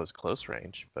better with all this close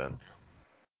range, but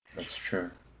that's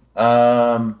true.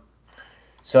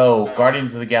 So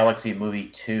Guardians of the Galaxy movie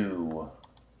 2.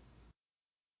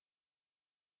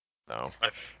 No.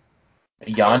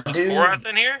 Yondu? Is Korath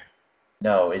in here?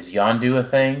 No, is Yondu a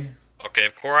thing? Okay,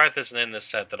 if Korath isn't in this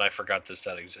set, then I forgot this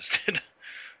set existed.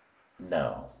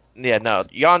 No. Yeah, no.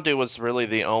 Yondu was really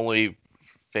the only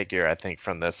figure, I think,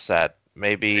 from this set.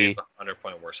 Maybe. He's the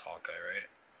 100-point worst Hawkeye,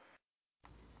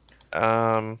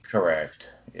 right?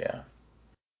 Correct. Yeah.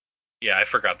 Yeah, I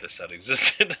forgot this set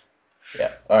existed.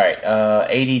 Yeah. All right.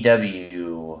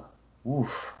 ADW.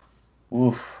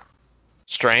 Oof.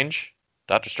 Strange.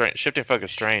 Doctor Strange. Shifting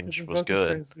Focus Strange was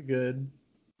good. Strange was good.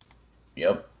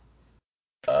 Yep.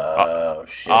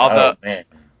 Shit. Man.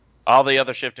 All the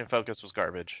other Shifting Focus was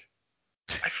garbage.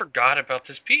 I forgot about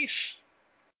this piece.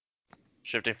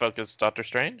 Shifting Focus Doctor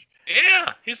Strange?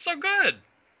 Yeah, he's so good.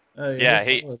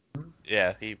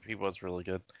 He was really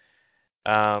good.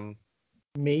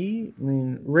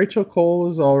 Rachel Cole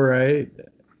was alright.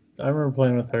 I remember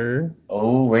playing with her.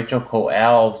 Oh, Rachel Cole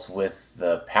Alves with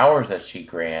the powers that she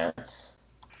grants.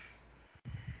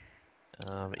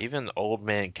 Even Old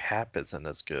Man Cap isn't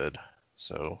as good.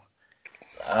 So.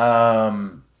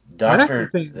 Tidal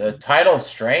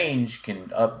Strange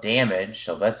can up damage,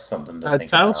 so that's something to think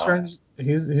about. Tidal Strange,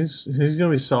 he's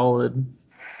gonna be solid.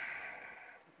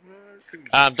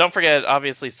 Don't forget,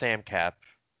 obviously, Sam Cap.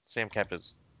 Sam Cap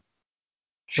is.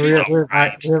 We have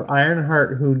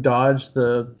Ironheart who dodged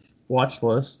the watch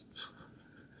list.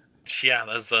 Yeah,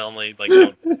 that's the only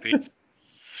piece.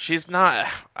 She's not.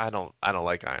 I don't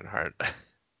like Ironheart.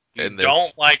 You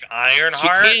don't like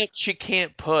Ironheart? She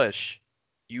can't push.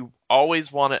 You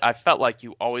always wanted. I felt like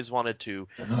you always wanted to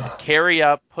carry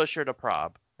up, push her to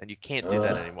prob, and you can't do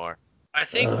that anymore. I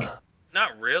think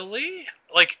not really.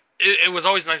 Like it was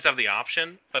always nice to have the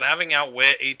option, but having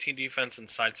outwit, 18 defense, and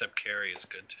sidestep carry is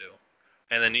good too.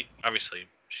 And then obviously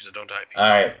she's a don't die piece. All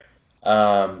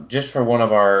right. Just for one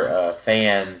of our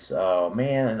fans. Oh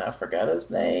man, I forgot his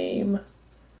name.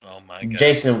 Oh my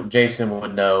god. Jason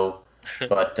would know,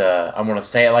 but I'm gonna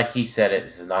say it like he said it.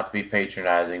 This is not to be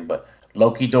patronizing, but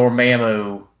Loki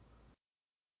Dormammu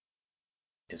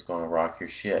is gonna rock your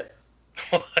shit.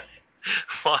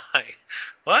 Why?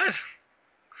 What?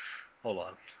 Hold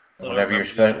on.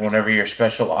 Whenever your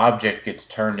special object gets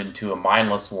turned into a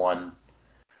mindless one.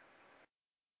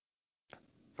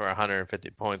 For 150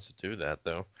 points to do that,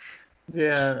 though.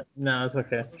 Yeah, no, it's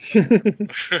okay.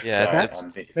 Yeah,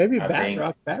 maybe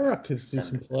Batroc could see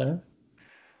some play.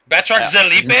 Batroc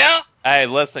Zelipea? Hey,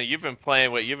 listen, you've been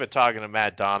talking to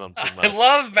Matt Donham too much. I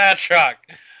love Batroc.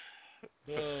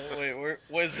 Wait,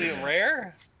 was he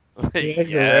rare?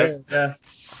 Yes. Yeah.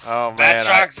 Oh man.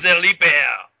 Batroc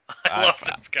Zelipea. I love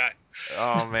this guy.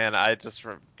 Oh man, I just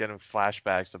getting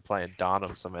flashbacks of playing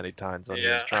Donham so many times when he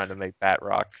was trying to make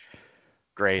Batroc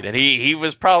great. And he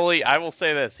was probably, I will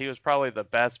say this, he was probably the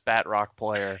best Batroc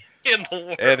player in the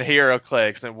world. In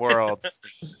HeroClix and Worlds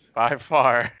by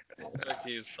far. Took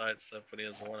you sidestep when he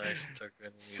has one action token,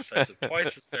 and you sidestep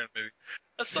twice this turn, maybe.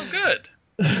 That's so good.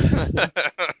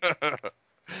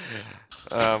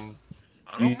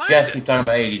 You guys keep talking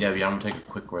about AEW. I'm gonna take a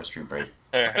quick restroom break.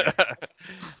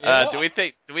 Do we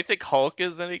think Hulk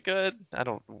is any good? I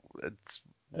don't. It's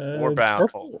Warbound.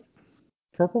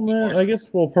 Purple Man. I guess.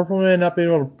 Well, Purple Man not being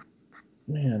able to.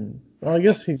 Man. Well, I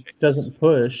guess he doesn't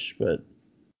push, but.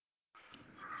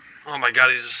 Oh my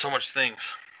God, he's just so much things.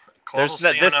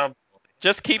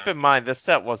 Just keep in mind this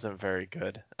set wasn't very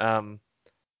good. It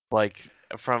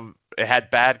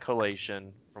had bad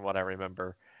collation from what I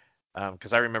remember.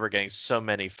 Because I remember getting so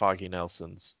many Foggy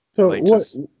Nelsons. So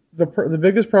the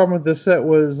biggest problem with this set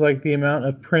was like the amount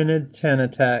of printed 10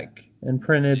 attack and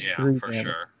printed 3 for damage.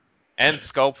 sure. And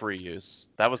sculpt reuse.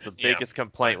 That was the biggest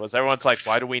complaint. Was everyone's like,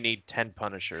 why do we need 10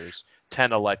 Punishers,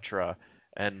 10 Elektra,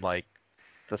 and like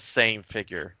the same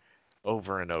figure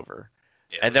over and over?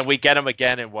 Yeah, and then we get them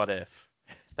again in What If?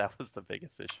 That was the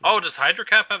biggest issue. Oh, does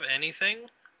HydroCap have anything?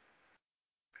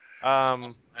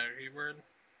 Word?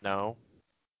 No.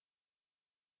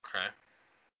 Okay.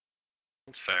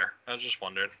 That's fair. I was just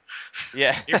wondering.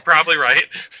 Yeah. You're probably right.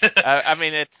 I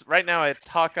mean, right now it's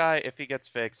Hawkeye if he gets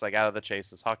fixed, like out of the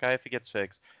chases. Hawkeye if he gets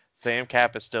fixed. Sam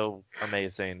Cap is still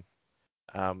amazing.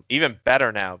 Even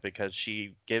better now because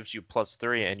she gives you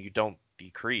 +3 and you don't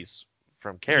decrease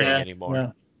from carrying anymore.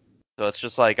 Yeah. So it's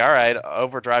just like, all right,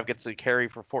 Overdrive gets to carry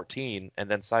for 14 and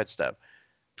then sidestep.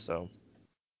 So.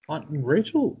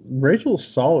 Rachel's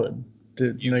solid.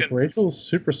 Rachel's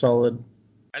super solid.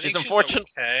 She's unfortunate.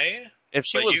 Okay, if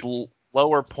she was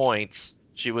lower points,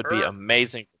 she would be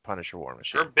amazing for Punisher War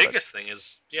Machine. Her biggest thing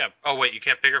is, Oh wait, you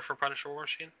can't pick her for Punisher War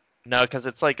Machine? No, because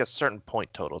it's like a certain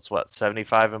point total. It's what,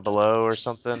 75 and below or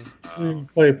something? You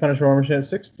play Punisher War Machine at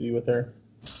 60 with her.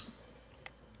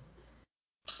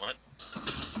 What?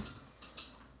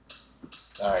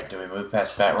 All right, do we move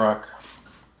past Batroc?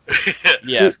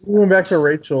 Yes. We went back to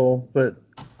Rachel, but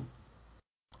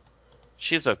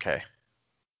she's okay.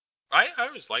 I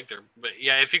always liked her, but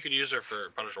if you could use her for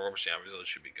Punisher War Machine, obviously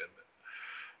she'd be good.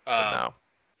 But no.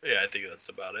 Yeah, I think that's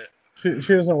about it.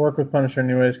 She doesn't work with Punisher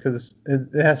anyways because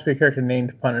it has to be a character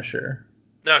named Punisher.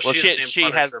 No, she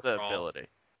has the ability.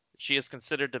 She is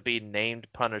considered to be named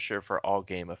Punisher for all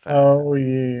game effects. Oh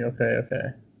yeah,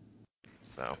 okay.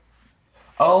 So.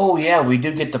 Oh yeah, we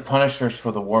do get the Punishers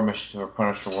for the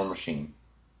Punisher War Machine.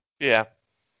 Yeah.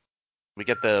 We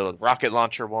get the rocket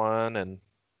launcher one and.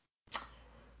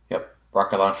 Yep,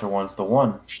 rocket launcher one's the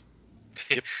one.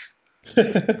 Yep.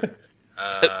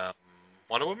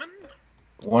 Wonder Woman.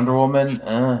 Wonder Woman.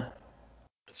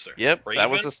 Yep,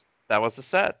 Raven? that was a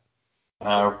set.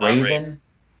 Raven.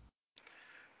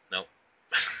 Nope.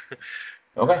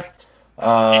 Okay.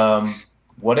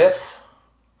 What If?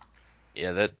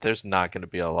 Yeah, there's not going to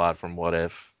be a lot from What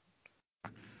If.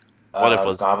 What If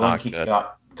was Goblin not good.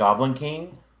 Goblin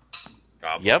King.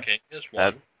 Goblin King is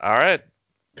one. All right.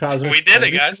 Cosmic we did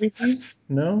it, guys.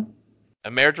 No.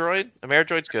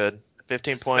 Ameridroid's good.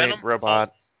 15-point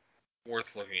robot.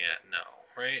 Worth looking at, no,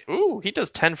 right? Ooh, he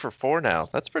does 10 for 4 now.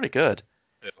 That's pretty good.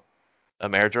 Who?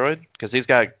 Ameridroid, because he's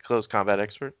got close combat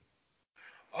expert.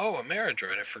 Oh,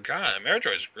 Ameridroid, I forgot.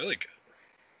 Ameridroid's really good.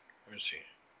 Let me see.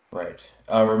 Right.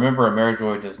 Remember,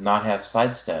 Ameridroid does not have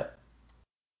sidestep.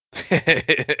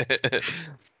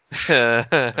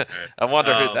 I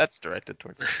wonder who that's directed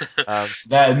towards.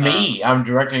 Me. I'm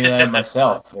directing that at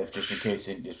myself. Just in case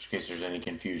there's any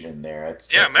confusion there.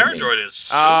 Ameridroid is.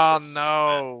 Oh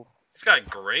no. He's got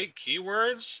great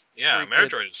keywords. Yeah,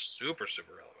 Ameridroid is super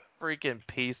relevant. Freaking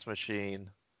Peace Machine.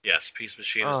 Yes, Peace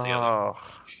Machine is the other one.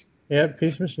 Yeah,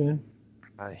 Peace Machine.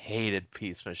 I hated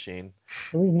Peace Machine.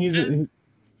 I mean,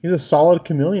 He's a solid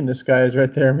chameleon disguise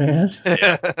right there, man.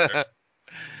 Yeah.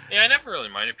 Yeah, I never really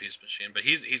minded Peace Machine, but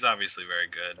he's obviously very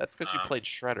good. That's because you played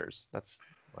Shredders. That's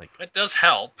like. It does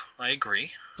help. I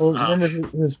agree. Well, remember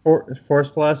his Force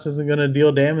Blast isn't going to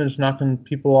deal damage knocking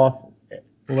people off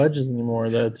ledges anymore,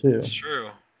 though, too. It's true.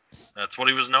 That's what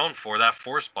he was known for, that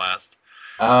Force Blast.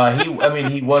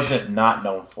 He wasn't not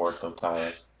known for it though,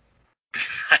 Tyler.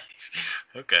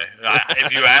 Okay.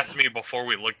 If you asked me before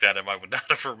we looked at him, I would not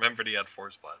have remembered he had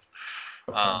Force Blast.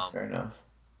 Okay, fair enough.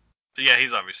 But yeah,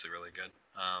 he's obviously really good.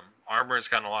 Armor has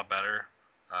gotten a lot better.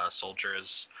 Soldier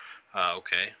is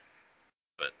okay,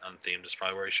 but Unthemed is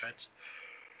probably where he shines.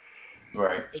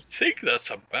 Right. I think that's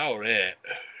about it.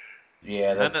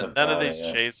 Yeah, that's about it. None of these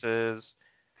chases.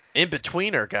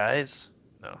 In-betweener, guys.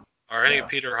 No. Are any of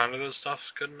Peter Hunter's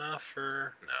stuff good enough,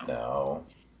 or no?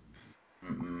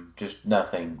 No. Just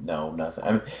nothing. No,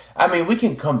 nothing. I mean, we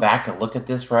can come back and look at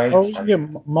this, right? Oh, yeah,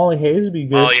 Molly Hayes would be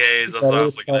good. Molly Hayes, that's what I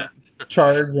was looking at.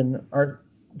 Charge and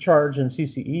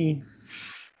CCE.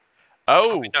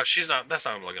 Oh. No, she's not. That's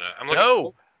not what I'm looking at. I'm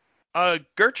looking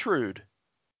Gertrude.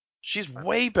 She's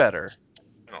way better.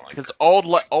 I don't like because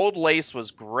old Lace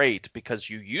was great because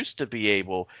you used to be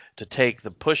able to take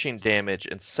the pushing damage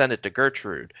and send it to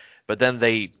Gertrude, but then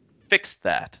they fixed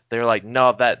that. They're like,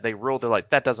 no, they're like,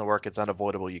 that doesn't work. It's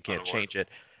unavoidable. You can't change it.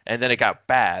 And then it got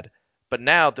bad. But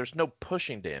now there's no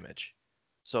pushing damage.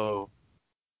 So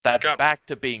that's back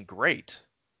to being great.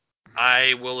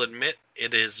 I will admit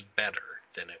it is better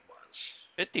than it was.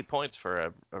 50 points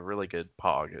for a really good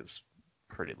Pog is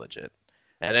pretty legit.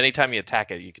 And anytime you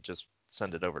attack it, you could just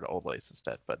send it over to Old Lace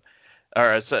instead.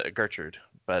 Or Gertrude.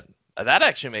 But that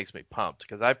actually makes me pumped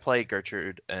because I play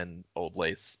Gertrude and Old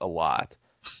Lace a lot.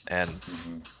 And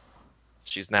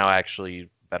she's now actually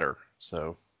better.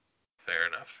 So fair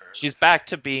enough. She's back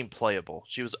to being playable.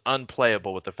 She was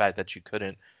unplayable with the fact that you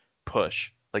couldn't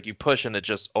push. Like you push and it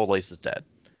just Old Lace is dead.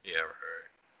 Yeah, right.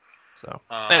 So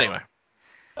anyway.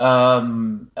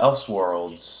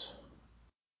 Elseworlds.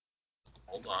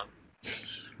 Hold on.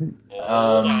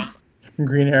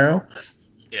 Green Arrow?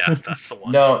 Yeah, that's the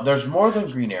one. No, there's more than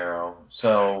Green Arrow.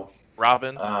 So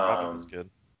Robin is good.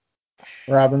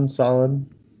 Robin's solid.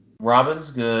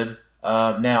 Robin's good.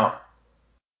 Now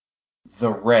the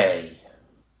Ray.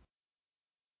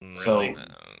 Really? So no.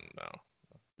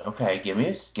 Okay, give me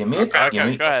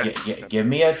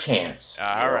a chance.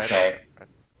 All right. Okay.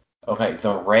 Okay,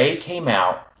 the Ray came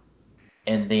out,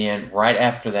 and then right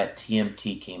after that,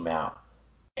 TMT came out.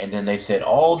 And then they said,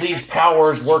 all these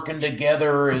powers working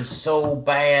together is so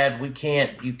bad. You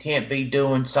can't be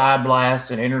doing Psy Blast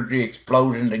and Energy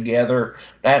Explosion together.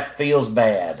 That feels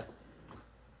bad.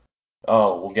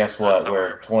 Oh, well, guess what? We're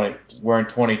in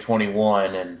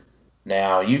 2021, and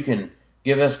now you can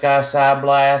give this guy Psy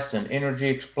Blast and Energy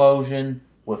Explosion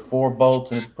with 4 bolts,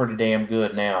 and it's pretty damn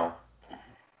good now.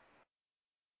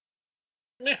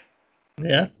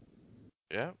 Yeah.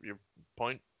 Yeah, your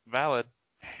point valid.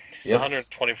 Yep.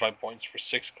 125 points for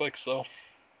 6 clicks, though.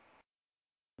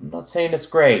 I'm not saying it's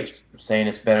great. I'm saying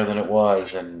it's better than it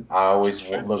was, and I always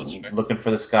looking for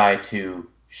this guy to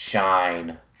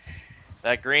shine.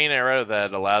 That Green Arrow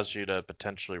that allows you to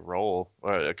potentially roll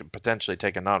or potentially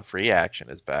take a non-free action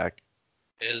is back.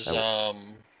 Is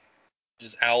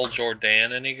Al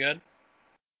Jordan any good?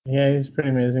 Yeah, he's pretty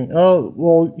amazing. Oh,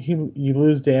 well, you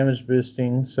lose damage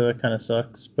boosting, so that kind of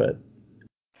sucks, but...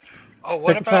 Oh,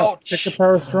 what about... Pick a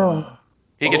power strong.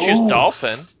 He could choose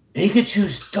Dolphin. He could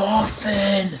choose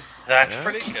Dolphin. That's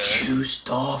pretty good. He could choose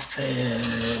Dolphin.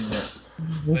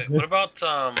 Wait, what about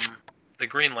the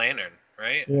Green Lantern,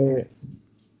 right? Yeah.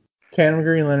 Canon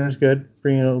Green Lantern's good.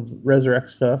 Bringing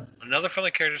resurrect stuff. Another friendly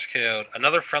character's KO'd.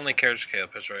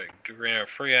 That's right. Green Arrow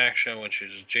free action when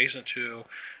she's adjacent to...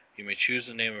 You may choose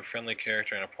the name of a friendly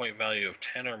character and a point value of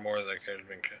 10 or more that character's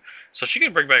been killed. So she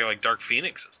can bring back like Dark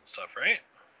Phoenixes and stuff, right?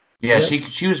 Yeah, yep.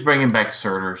 She was bringing back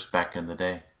Surters back in the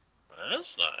day. That's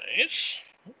nice.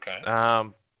 Okay.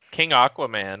 King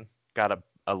Aquaman got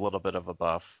a little bit of a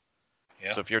buff.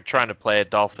 Yeah. So if you're trying to play a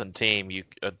Dolphin team,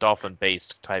 a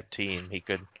Dolphin-based type team, he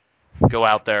could go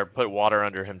out there, put water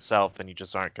under himself, and you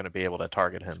just aren't going to be able to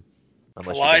target him.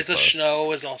 Eliza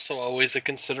Snow is also always a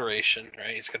consideration,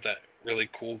 right? He's got that really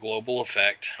cool global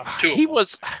effect.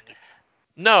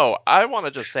 No, I want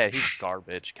to just say it. He's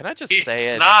garbage. Can I just say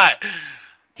it? He's not.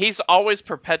 He's always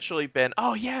perpetually been,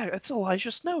 oh yeah, it's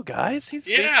Elijah Snow, guys. He's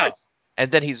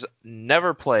and then he's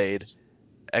never played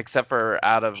except for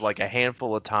out of like a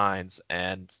handful of times,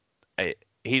 and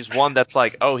he's one that's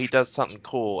like, oh, he does something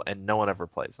cool, and no one ever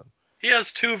plays him. He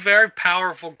has 2 very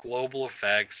powerful global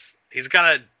effects. He's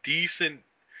got a decent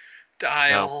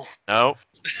Dial. No.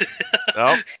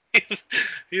 Nope.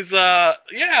 He's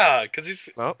yeah, because he's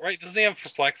Nope. right. Doesn't he have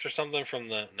perplex or something from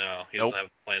the? No, he doesn't Nope. have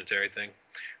the planetary thing.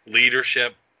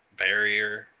 Leadership,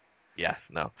 barrier. Yeah,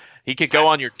 no. He could go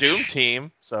on your Doom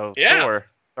team, so Yeah. sure.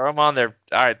 Throw him on there.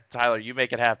 All right, Tyler, you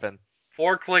make it happen.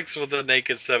 4 clicks with a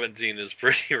naked 17 is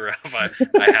pretty rough. I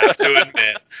have to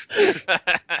admit.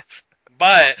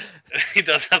 But he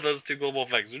does have those 2 global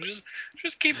effects. So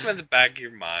just keep them in the back of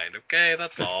your mind, okay?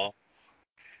 That's all.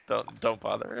 Don't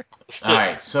bother. All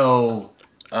right, so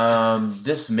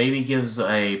this maybe gives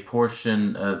a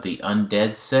portion of the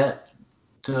undead set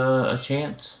a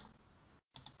chance,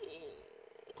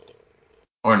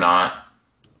 or not.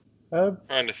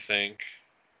 Trying to think.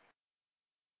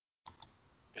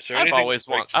 Is there I've anything always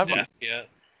that breaks death yet?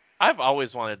 I've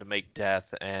always wanted to make Death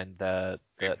and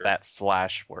that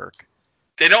Flash work.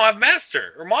 They don't have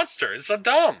Master or Monster. It's so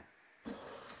dumb.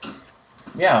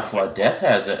 Yeah, Flood Death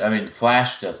has it. I mean,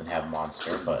 Flash doesn't have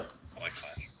Monster, but I like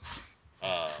Flash.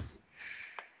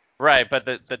 Right, but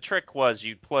the trick was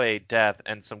you play Death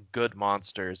and some good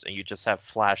monsters, and you just have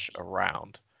Flash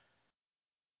around.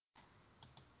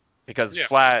 Because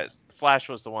Flash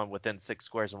was the one within 6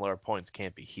 squares and lower points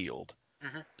can't be healed.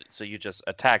 Mm-hmm. So you just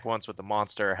attack once with the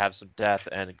monster, have some Death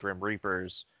and Grim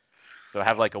Reapers. So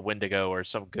have like a Wendigo or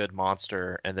some good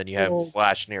monster, and then you have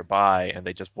Flash nearby, and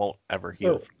they just won't ever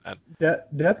heal from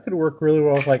that. Death could work really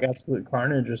well with like Absolute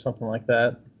Carnage or something like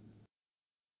that.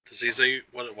 Does he say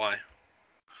why?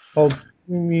 Well,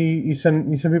 you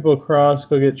send people across,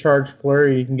 go get Charged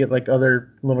Flurry. You can get like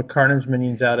other little Carnage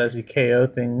minions out as you KO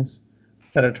things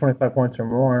that are 25 points or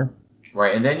more.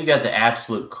 right, and then you got the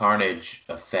Absolute Carnage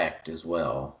effect as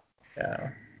well.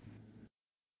 Yeah.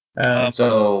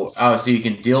 So obviously you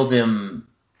can deal them.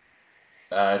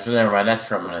 So never mind, that's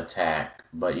from an attack,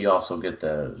 but you also get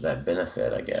that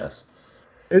benefit, I guess.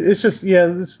 It's just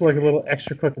it's like a little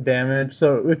extra click of damage.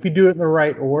 So if you do it in the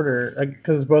right order,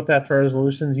 because both after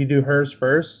resolutions, you do hers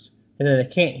first, and then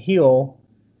it can't heal,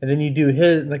 and then you do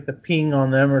his like the ping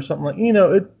on them or something like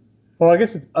Well, I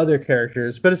guess it's other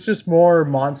characters, but it's just more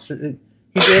monster.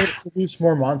 He's able to produce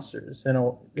more monsters,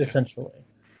 essentially.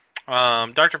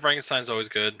 Dr. Frankenstein's always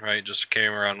good, right? Just carry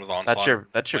him around with Onslaught.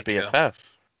 That's your BFF.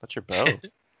 That's your bow.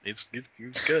 he's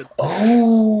good.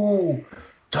 Oh,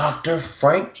 Dr.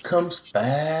 Frank comes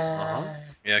back. Uh-huh.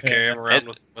 Yeah, carry him around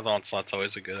with Onslaught's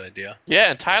always a good idea. Yeah,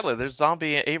 and Tyler, there's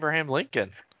zombie Abraham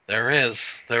Lincoln. There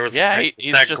was he's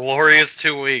that glorious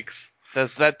 2 weeks.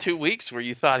 That 2 weeks where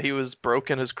you thought he was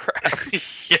broken as crap.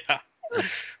 Yeah.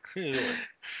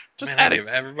 Just I give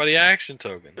everybody action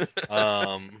tokens.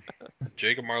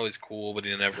 Jacob Marley's cool, but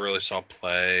he never really saw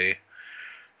play.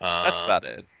 That's about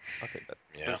it. I think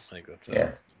that's it.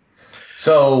 Yeah.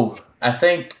 So I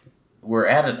think we're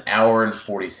at an hour and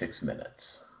 46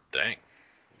 minutes. Dang.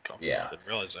 Yeah. Didn't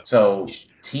realize that. So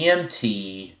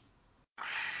TMT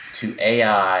to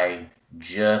AI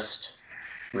just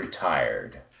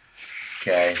retired.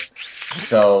 Okay.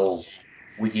 So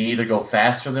we can either go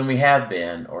faster than we have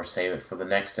been or save it for the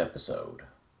next episode.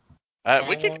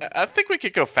 I think we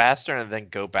could go faster and then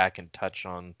go back and touch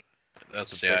on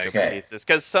pieces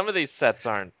because some of these sets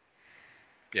aren't.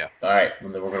 Yeah. All right.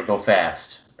 Well, then we're gonna go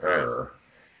fast.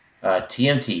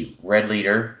 TMT Red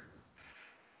Leader.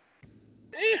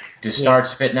 Just start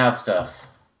spitting out stuff.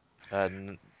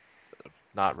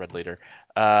 Not Red Leader.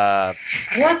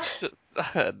 What?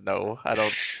 No, I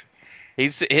don't.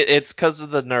 It's because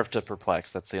of the nerf to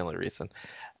Perplex. That's the only reason.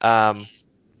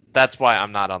 That's why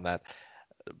I'm not on that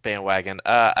bandwagon.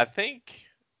 I think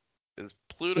is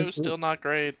Pluto still not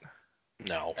great?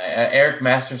 No. Eric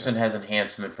Masterson has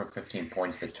enhancement for 15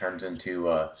 points that turns into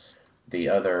the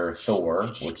other Thor,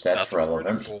 which that's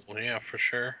relevant. Cool. Yeah, for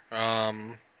sure.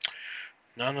 None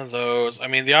of those. I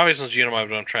mean, the obvious one's Unimind,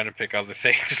 but I'm trying to pick other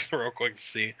things real quick to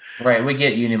see. Right, we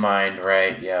get Unimind,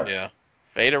 right? Yep. Yeah.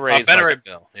 Beta Ray.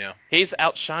 Bill. Yeah. He's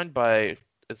outshined by.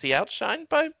 Is he outshined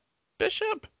by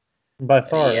Bishop? By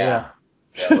far, yeah.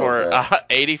 For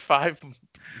 85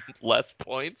 less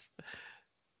points.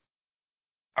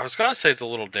 I was gonna say it's a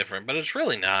little different, but it's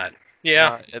really not.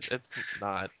 Yeah. It's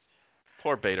not.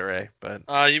 Poor Beta Ray, but.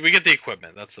 We get the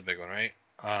equipment. That's the big one, right?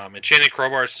 Enchanted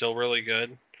Crowbar is still really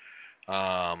good.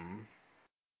 The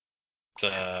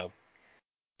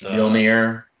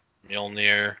Mjolnir.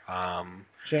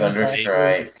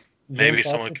 Thunderstrike. Maybe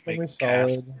someone can make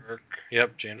gas work.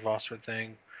 Yep, Jane Foster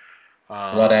thing.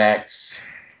 Blood Axe.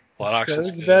 Blood Axe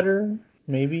is better,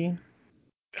 maybe.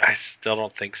 I still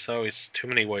don't think so. It's too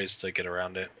many ways to get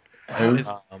around it. Who?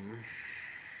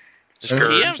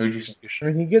 Scourge. I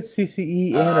mean, he gets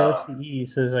CCE and RCE,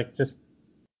 so it's like just,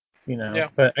 Yeah.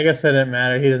 But I guess that didn't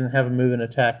matter. He doesn't have a move and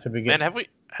attack to begin. Man,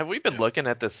 Have we been looking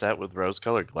at this set with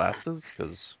rose-colored glasses?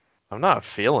 Because I'm not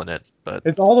feeling it. But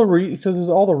it's all because it's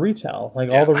all the retail. Like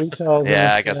all the retail is in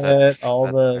I this guess set.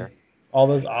 fair. All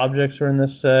those objects are in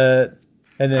this set.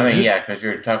 And then because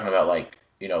you're talking about like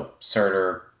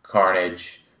Surtur,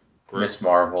 Carnage, Miss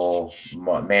Marvel,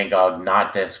 Mangog,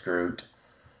 not Deathstroke,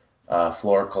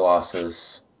 Floor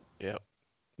Colossus. Yep.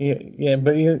 Yeah,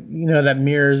 but that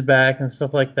mirrors back and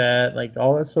stuff like that. Like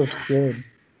all that stuff's good.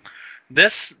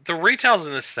 The retails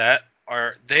in this set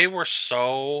they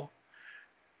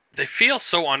feel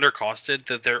so undercosted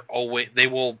that they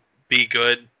will be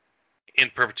good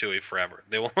in perpetuity forever.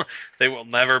 They will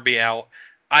never be out.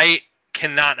 I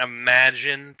cannot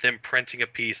imagine them printing a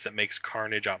piece that makes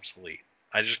Carnage obsolete.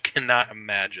 I just cannot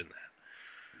imagine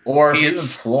that. Or even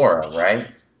Flora, right?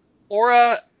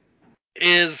 Flora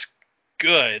is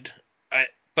good,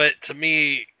 but to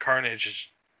me, Carnage is.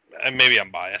 Maybe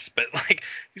I'm biased, but like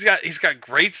he's got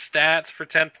great stats for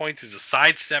 10 points. He's a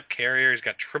sidestep carrier. He's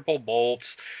got triple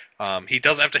bolts. He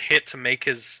doesn't have to hit to make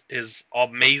his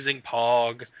amazing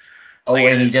pog. Oh,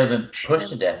 and he doesn't push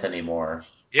to death anymore.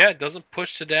 Yeah, it doesn't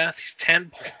push to death. He's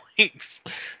 10 points.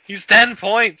 He's 10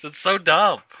 points. It's so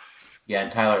dumb. Yeah,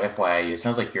 and Tyler, FYI, it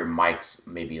sounds like your mic's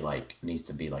maybe needs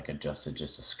to be adjusted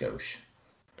just a skosh.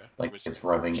 Like it's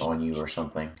rubbing on you or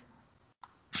something.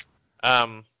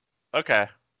 Okay.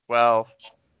 Well.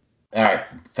 All right.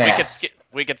 Fast.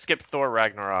 We could skip Thor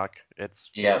Ragnarok.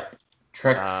 Yep.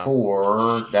 Trek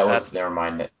 4. Never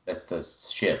mind. That's the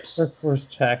ships. Trek 4's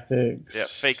Tactics. Yeah.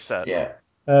 Fake set. Yeah.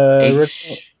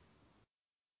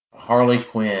 Harley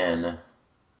Quinn.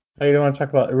 Oh, you don't want to talk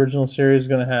about original series?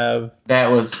 Going to have. That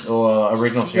was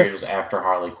original series was after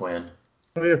Harley Quinn.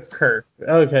 We have Kirk.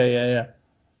 Okay. Yeah.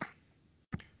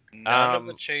 None of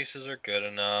the chases are good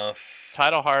enough.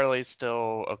 Title Harley's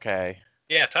still okay.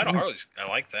 Yeah, Title Harley's. I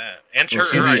like that. And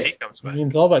her ID comes back.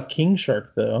 It's all about King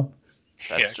Shark, though.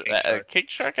 King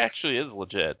Shark actually is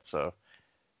legit. So,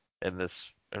 in this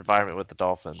environment with the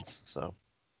Dolphins, so.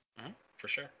 For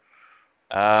sure.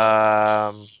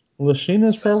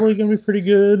 Lashina's probably gonna be pretty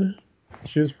good.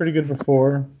 She was pretty good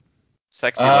before.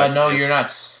 Sexy. No, you're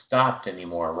not stopped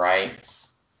anymore, right?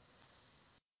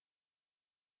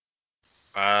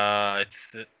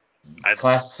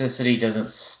 Classicity doesn't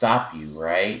stop you,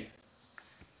 right?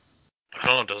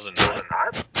 No, it doesn't not.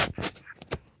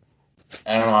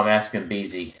 I don't know. I'm asking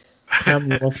BZ. I'm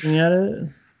looking at it.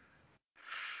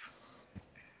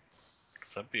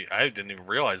 I didn't even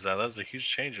realize that. That was a huge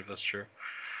change if that's true.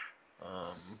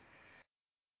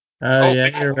 Yeah,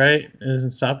 you're right. It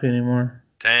doesn't stop you anymore.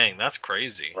 Dang, that's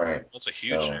crazy. Right. That's a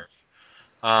huge nerf.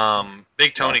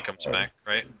 Big Tony comes back,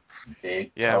 right?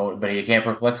 Tony, but he can't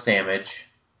perplex damage.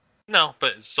 No,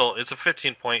 but still, it's a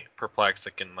 15-point perplex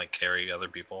that can carry other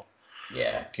people.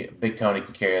 Yeah, Big Tony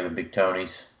can carry other Big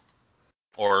Tonys.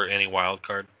 Or any wild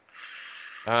card.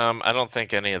 I don't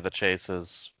think any of the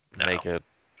chases make it.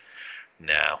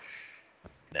 No,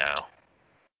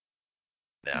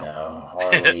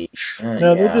 Harley.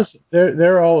 No,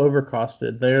 they're all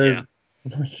overcosted.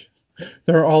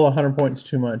 They're all 100 points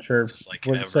too much, or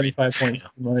 75 points too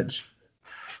much.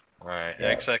 Right.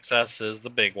 Yeah. XXS is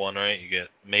the big one, right? You get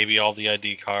maybe all the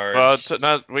ID cards.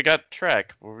 Well, we got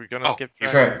Trek. Were we gonna skip Trek?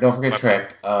 Trek. Don't forget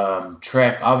Trek.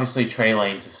 Trek. Obviously, Trey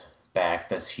Lane's back.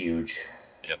 That's huge.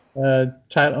 Yep. You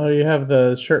have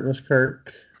the shirtless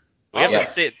Kirk.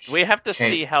 We have to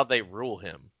see how they rule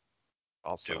him.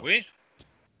 Also. Do we?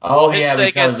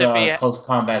 Because Close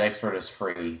Combat Expert is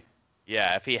free.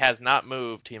 Yeah, if he has not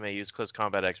moved, he may use Close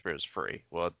Combat Expert as free.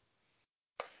 Well,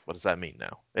 what does that mean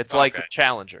now? It's like a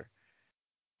Challenger.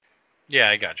 Yeah,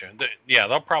 I got you.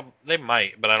 They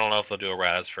might, but I don't know if they'll do a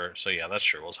Raz for. So yeah, that's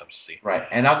true. We'll have to see. Right,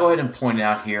 and I'll go ahead and point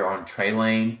out here on Trey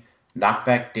Lane,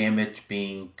 knockback damage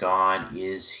being gone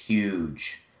is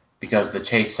huge because the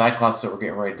Chase Cyclops that we're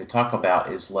getting ready to talk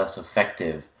about is less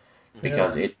effective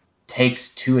because it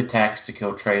takes 2 attacks to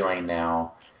kill Trey Lane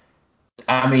now.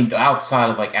 I mean, outside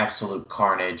of Absolute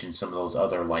Carnage and some of those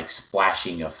other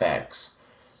splashing effects,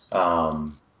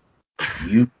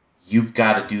 you've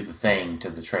got to do the thing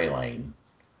to the Trey Lane.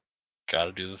 Got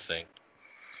to do the thing.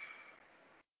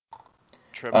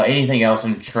 Anything else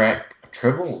in Trek?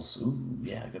 Tribbles? Ooh,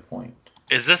 yeah, good point.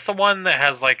 Is this the one that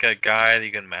has a guy that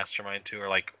you can mastermind to,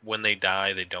 or when they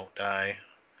die, they don't die?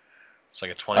 It's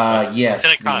like a 25. Yes.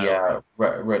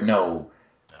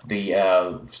 The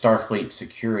Starfleet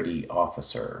security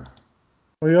officer.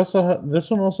 Well, you also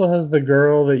this one also has the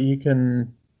girl that you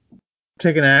can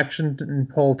take an action and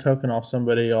pull a token off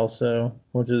somebody also,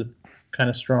 which is kind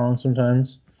of strong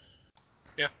sometimes.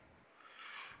 Yeah.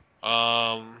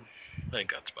 I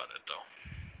think that's about it though.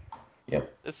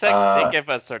 Yep. The second they gave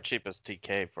us our cheapest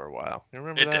TK for a while. You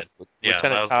remember that? Did. Yeah, Lieutenant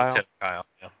that was Kyle? Lieutenant Kyle.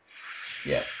 Yeah.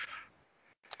 Yeah.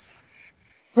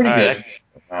 Pretty All good.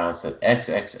 right. It's at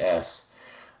XXS.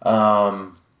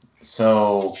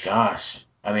 So, gosh.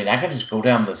 I mean, I could just go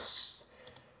down this.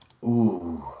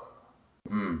 Ooh.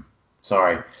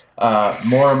 Sorry.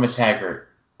 Mora Mataggart.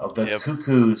 The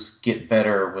Cuckoos get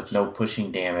better with no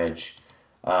pushing damage.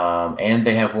 And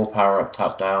they have willpower up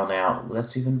top dial now.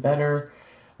 That's even better.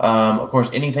 Of course,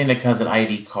 anything that has an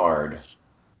ID card.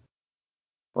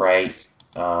 Right?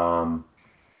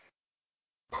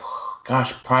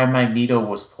 Gosh, Prime Magneto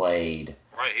was played.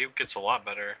 Right, he gets a lot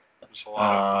better. There's a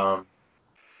lot of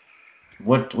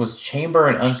what was Chamber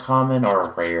an uncommon or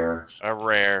a rare? A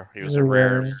rare. He was a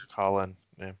rare Colin.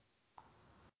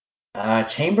 Yeah.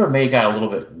 Chamber may got a little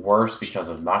bit worse because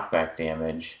of knockback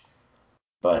damage,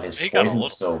 but his poison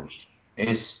still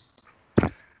is.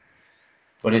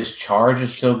 But his charge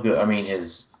is still good. I mean,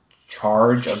 his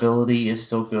charge ability is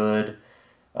still good.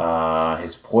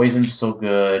 His poison's still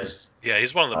good. Yeah,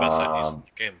 he's one of the best IDs in the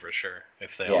game for sure.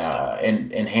 If they all stay.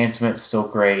 And enhancement's still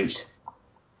great.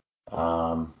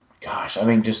 Gosh, I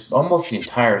mean, just almost the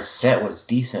entire set was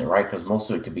decent, right? Because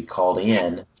most of it could be called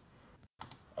in.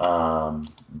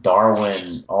 Darwin,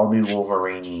 All New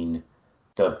Wolverine,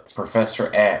 the Professor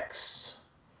X.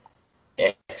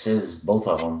 X is both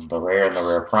of them, the rare and the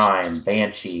rare prime.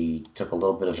 Banshee took a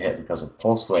little bit of hit because of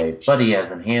Pulse Wave, but he has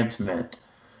enhancement.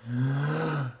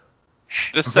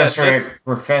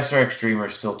 Professor X Dreamer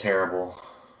is still terrible.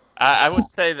 I would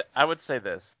say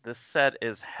this. This set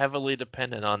is heavily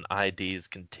dependent on IDs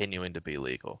continuing to be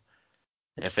legal.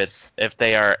 If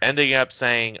they are ending up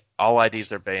saying all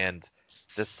IDs are banned,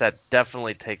 this set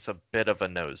definitely takes a bit of a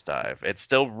nosedive. It's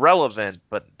still relevant,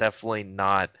 but definitely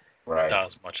not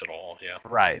as much at all. Yeah.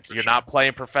 Right. You're not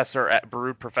playing Professor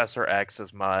X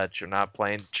as much. You're not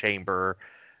playing Chamber.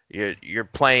 You're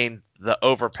playing the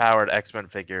overpowered X-Men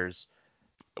figures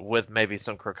with maybe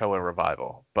some Krakoa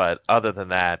revival. But other than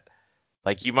that,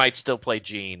 like, you might still play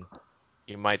Jean.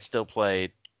 You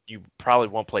probably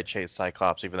won't play Chase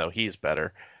Cyclops, even though he's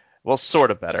better. Well,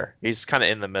 sort of better. He's kind of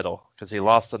in the middle because he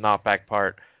lost the knockback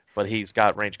part, but he's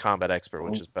got range combat expert,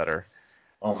 which is better.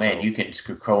 Oh man, you can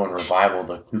Krakoa and revival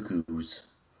the Cuckoos.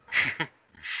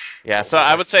 Yeah, so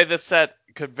I would say this set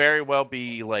could very well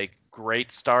be like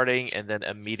great starting and then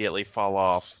immediately fall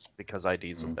off because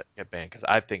IDs will get banned. Because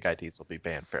I think IDs will be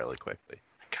banned fairly quickly.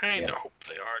 I kind of hope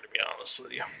they are, to be honest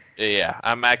with you. Yeah,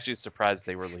 I'm actually surprised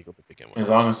they were legal to begin with. As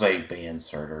long as they ban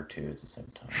Surtur too at the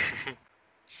same time.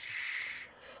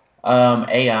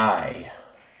 AI.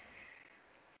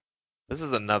 This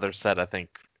is another set I think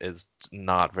is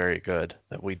not very good.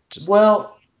 That we just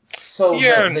the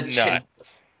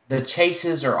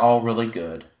chases are all really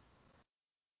good.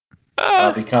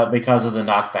 Because of the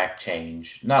knockback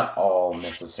change. Not all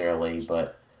necessarily,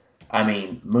 but I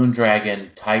mean,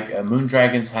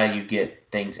 Moondragon's how you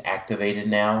get things activated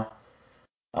now.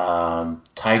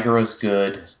 Tiger is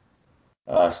good.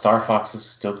 Star Fox is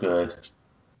still good.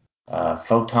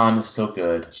 Photon is still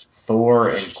good. Thor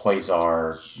and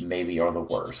Quasar maybe are the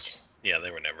worst. Yeah,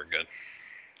 they were never good.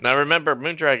 Now remember,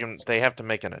 Moondragon, they have to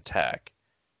make an attack.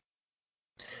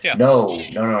 Yeah. No.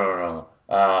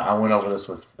 I went over this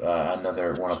with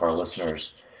another one of our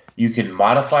listeners. You can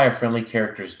modify a friendly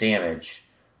character's damage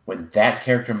when that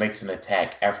character makes an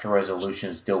attack after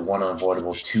resolutions deal one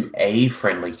unavoidable to a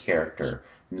friendly character,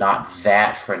 not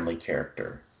that friendly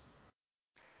character.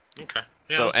 Okay.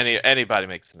 Yeah. So anybody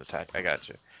makes an attack. I got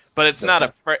you. But it's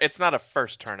not a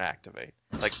first turn activate.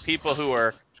 Like people who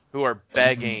are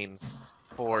begging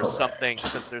for something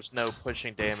since there's no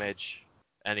pushing damage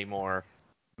anymore.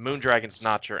 Moondragon's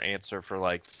not your answer for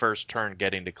like first turn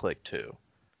getting to click 2.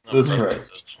 That's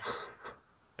right.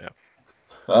 Yeah.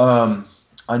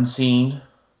 Unseen.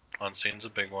 Unseen's a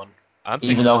big one.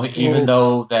 Even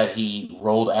though that he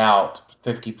rolled out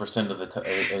 50% of the time,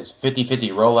 his 50-50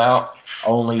 rollout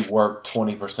only worked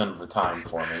 20% of the time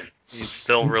for me. He's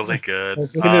still really good.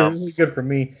 He did really good for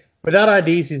me. Without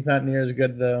IDs, he's not near as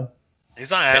good though.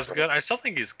 He's not as good. I still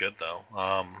think he's good though.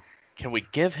 Can we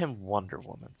give him Wonder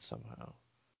Woman somehow?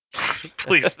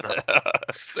 Please no.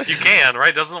 You can,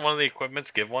 right? Doesn't one of the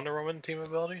equipments give Wonder Woman team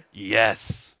ability?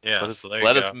 Yes. Yeah.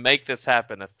 Let us make this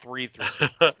happen. A 3 through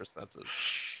 6%,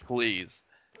 please.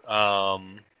 Yeah,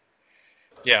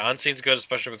 Unseen's good,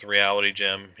 especially with Reality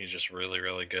Gem. He's just really,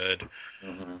 really good.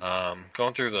 Mm-hmm.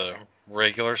 Going through the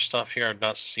regular stuff here, I'm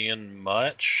not seeing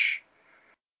much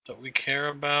that we care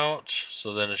about.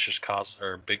 So then it's just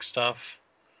big stuff.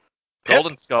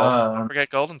 Golden Skull. Don't forget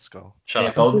Golden Skull. Shut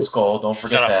up. Golden Skull. Don't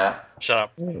forget that. Shut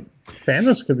up.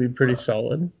 Thanos could be pretty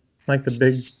solid. Like the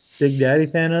big Daddy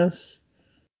Thanos.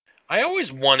 I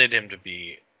always wanted him to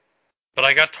be, but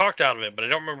I got talked out of it, but I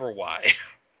don't remember why.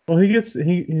 Well, he's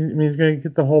gonna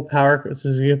get the whole power, so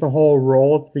he's gonna get the whole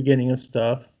roll at the beginning of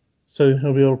stuff, so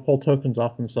he'll be able to pull tokens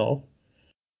off himself.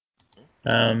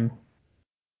 Do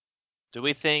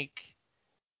we think?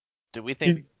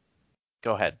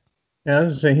 Go ahead. Yeah, I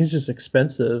was just saying he's just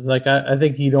expensive. Like I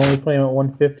think you'd only play him at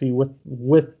 150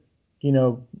 with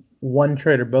one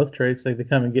trade or both trades, like they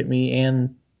come and get me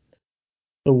and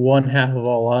the one half of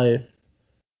all life.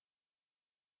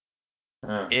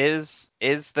 Is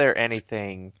there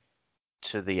anything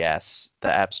to the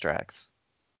abstracts?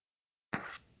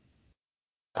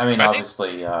 I mean,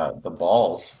 obviously, the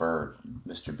balls for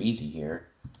Mr. Beasy here.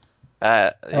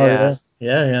 Yeah.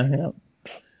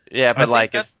 Yeah, but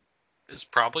like it's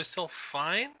probably still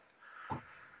fine.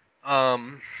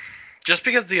 Just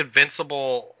because the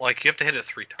invincible, like, you have to hit it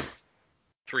 3 times.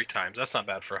 3 times. That's not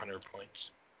bad for 100 points.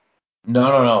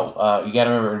 No. You got to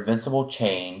remember, invincible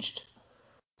changed,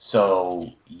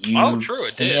 so you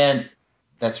it did.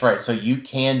 That's right. So you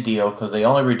can deal, because they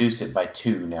only reduce it by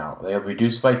 2 now. They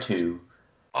reduce by 2. To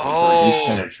reduce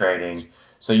penetrating.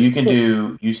 So you can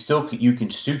you can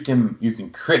shoot them, you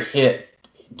can crit hit,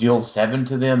 deal 7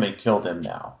 to them, and kill them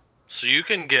now. So you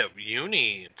can get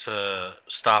Uni to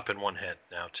stop in 1 hit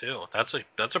now too. That's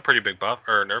a pretty big buff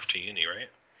or nerf to Uni, right?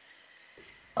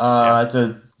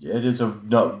 It is a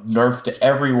nerf to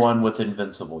everyone with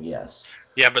invincible, yes.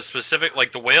 Yeah, but specific,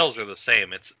 like the whales are the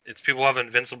same. It's people who have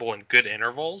invincible in good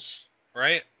intervals,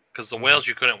 right? Because the whales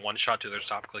you couldn't one shot to their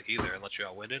stop click either unless you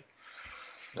outwitted.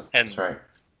 That's right.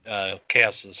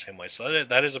 Chaos is the same way, so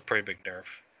that is a pretty big nerf.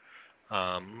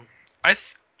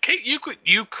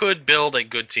 You could build a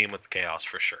good team with Chaos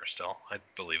for sure. Still, I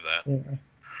believe that. Yeah.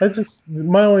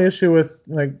 My only issue with,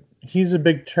 like, he's a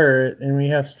big turret, and we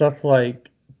have stuff like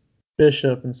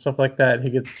Bishop and stuff like that. He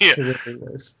gets severely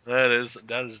worse. That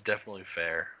is definitely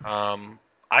fair. To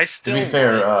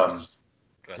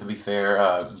be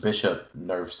fair, Bishop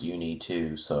nerfs Uni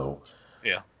too, so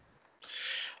yeah.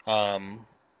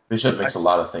 Bishop makes a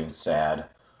lot of things sad.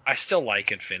 I still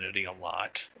like Infinity a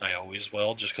lot. I always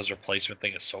will, just because replacement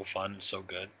thing is so fun and so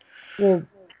good. Well,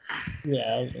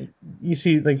 yeah, you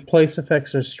see, like, place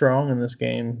effects are strong in this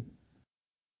game.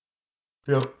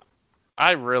 Yep.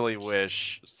 I really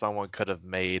wish someone could have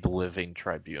made Living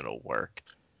Tribunal work.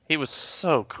 He was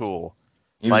so cool.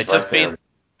 He was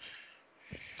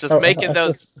making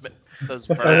those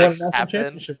murders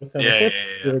happen. Yeah.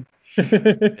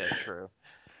 Yeah, true.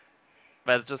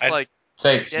 But just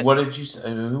what did you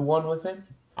say? Who won with him?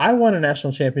 I won a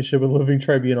national championship with Living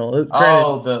Tribunal.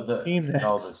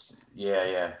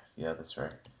 Yeah, that's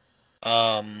right.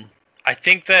 I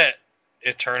think that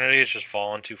Eternity has just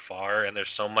fallen too far, and there's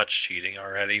so much cheating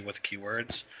already with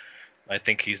keywords. I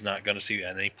think he's not going to see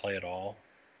any play at all.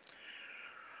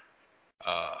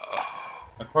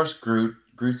 Of course,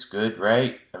 Groot's good,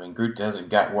 right? I mean, Groot hasn't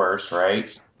got worse,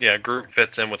 right? Yeah, Groot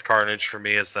fits in with Carnage for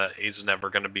me, is that he's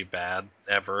never going to be bad,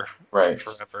 ever. Right.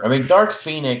 Forever. I mean, Dark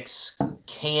Phoenix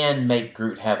can make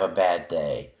Groot have a bad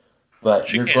day,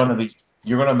 but you're probably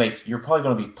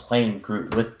going to be playing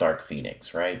Groot with Dark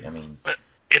Phoenix, right? I mean, but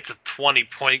it's a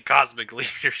 20-point cosmic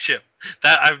leadership.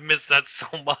 That I've missed that so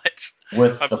much.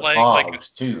 With the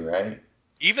Pogs too, right?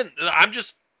 Even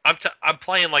I'm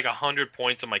playing like 100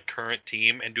 points on my current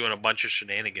team and doing a bunch of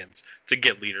shenanigans to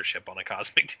get leadership on a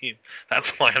cosmic team. That's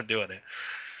why I'm doing it.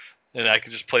 And I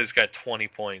can just play this guy 20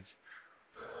 points.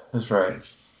 That's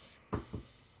right.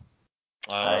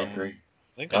 I agree.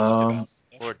 I think that's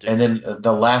and then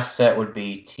the last set would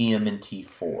be TMNT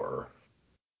 4.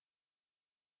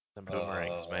 The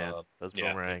boomerangs, man. Those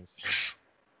boomerangs.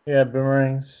 Yeah,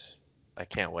 boomerangs. I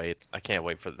can't wait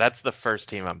for that's the first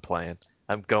team I'm playing.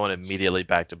 I'm going immediately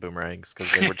back to boomerangs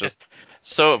because they were just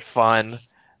so fun.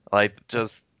 Like,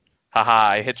 just, haha,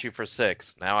 I hit you for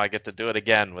 6. Now I get to do it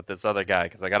again with this other guy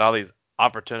because I got all these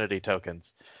opportunity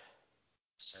tokens.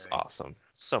 It's just awesome.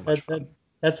 So much fun.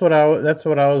 That's what I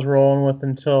was rolling with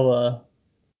until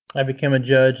I became a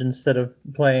judge instead of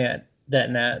playing at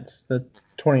that Nats, the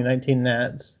 2019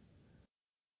 Nats.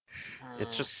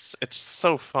 It's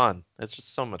so fun. It's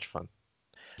just so much fun.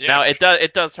 Yeah. Now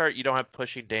it does hurt. You don't have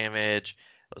pushing damage,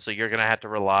 so you're gonna have to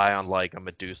rely on like a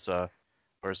Medusa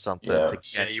or something to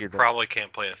get you. You probably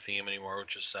can't play a theme anymore,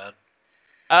 which is sad.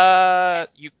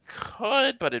 You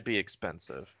could, but it'd be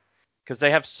expensive because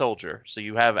they have Soldier, so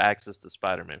you have access to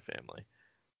Spider-Man family.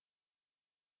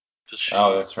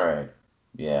 Oh, that's right.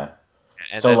 Yeah.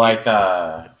 And so like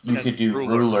you could do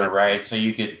ruler, right? So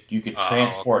you could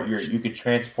transport your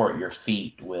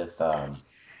feet with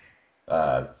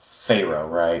Pharaoh,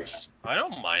 right? I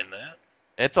don't mind that.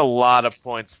 It's a lot of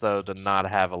points though to not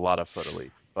have a lot of foot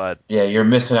elite. But yeah, you're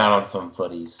missing out on some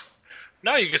footies.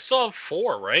 No, you could still have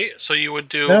 4, right? So you would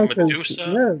do No,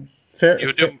 Medusa. You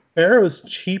would do Pharaoh's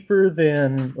cheaper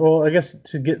than. Well, I guess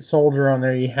to get Soldier on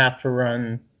there, you have to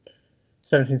run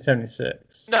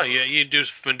 1776. no, you do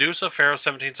Medusa. Pharaoh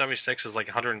 1776 is like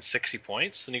 160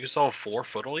 points, and you can still have 4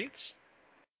 foot elites.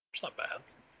 It's not bad.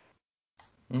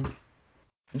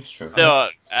 That's true. Still,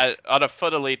 on a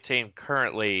foot elite team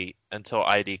currently, until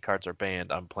ID cards are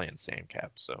banned, I'm playing Sandcap.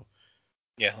 So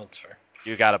yeah, that's fair.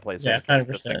 You got to play Sandcap. Yeah,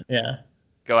 100%. Yeah.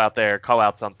 Go out there, call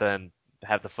out something,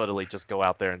 have the foot elite just go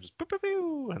out there and just boop,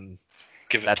 and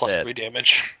give it plus 3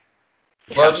 damage.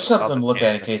 Well, just something to look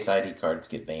at in case ID cards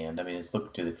get banned. I mean, it's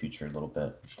looking to the future a little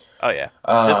bit. Oh yeah.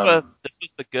 This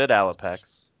was the good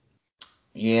Alapex.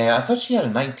 Yeah, I thought she had a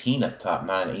 19 up top,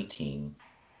 not an 18.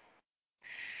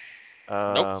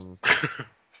 Nope.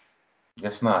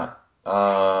 Guess not.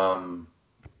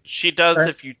 She does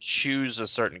if you choose a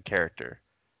certain character.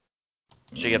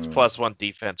 She gets +1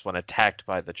 defense when attacked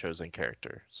by the chosen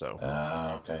character. So.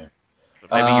 Okay.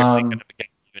 But maybe you're thinking of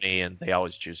against Uni, and they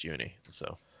always choose Uni.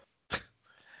 So.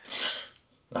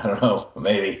 I don't know.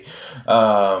 Maybe.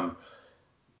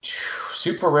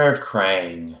 Super rare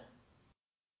Krang.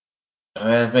 I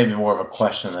mean, that's maybe more of a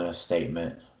question than a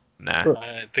statement. Nah.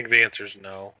 I think the answer is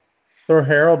no. Throw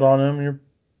Herald on him.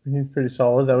 He's pretty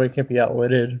solid. That way he can't be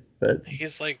outwitted. But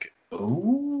he's like.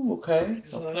 Ooh, okay.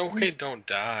 He's okay, don't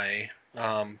die.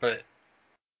 But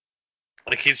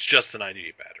like he's just an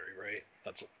ID battery, right?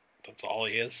 That's all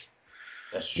he is.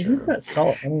 That's true. He's got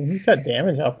solid. I mean, he's got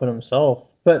damage output himself.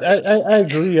 But I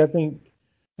agree. I think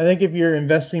if you're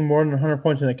investing more than 100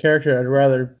 points in a character, I'd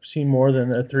rather see more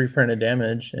than a 3 printed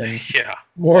damage and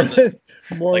more than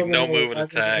no move and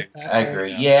attack. I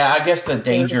agree. Yeah, I guess the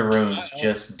danger runes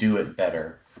just do it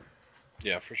better.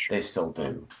 Yeah, for sure. They still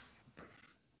do.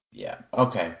 Yeah.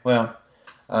 Okay. Well,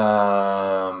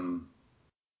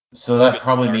 so that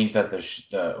probably means that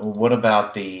what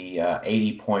about the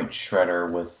 80-point shredder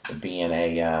with being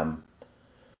a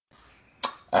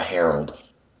herald?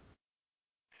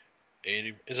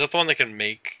 80. Is that the one that can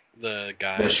make the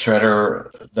guy? The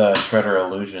shredder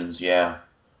illusions, yeah.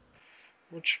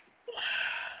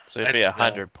 So it'd be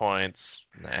 100 points.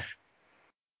 Nah.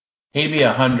 He'd be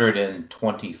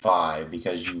 125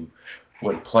 because you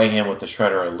would play him with the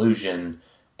shredder illusion,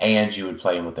 and you would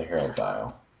play him with the herald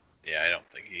dial. Yeah, I don't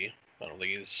think he's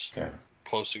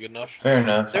close to good enough. Fair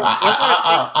enough.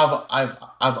 I've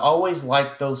always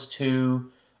liked those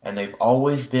two, and they've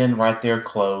always been right there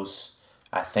close.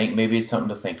 I think maybe it's something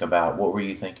to think about. What were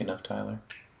you thinking of, Tyler?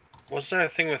 Was there a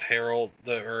thing with Herald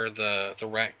the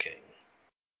Rat King?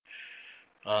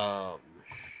 The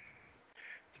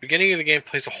beginning of the game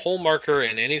places a hole marker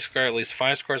in any square at least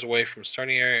 5 squares away from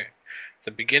starting area. At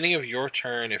the beginning of your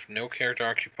turn, if no character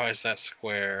occupies that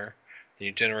square, then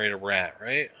you generate a rat,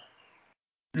 right?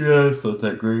 Yeah, it's not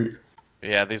that great.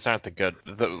 Yeah, these aren't the good.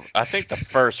 I think the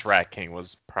first Rat King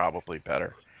was probably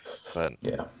better, but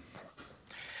yeah.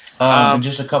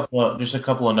 Just a couple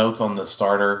of notes on the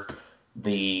starter.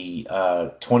 The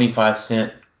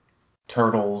 25-cent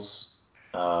turtles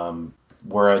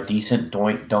were a decent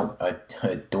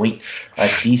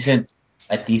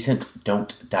a decent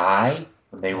don't die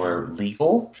when they were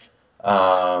legal.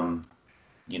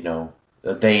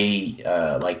 They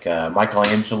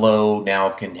Michelangelo now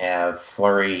can have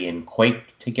Flurry and Quake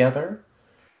together.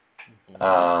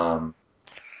 So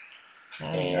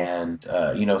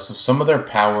some of their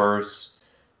powers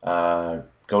go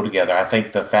together. I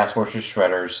think the Fast Forces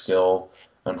Shredder still,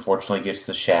 unfortunately, gets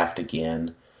the shaft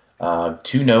again.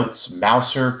 2 notes.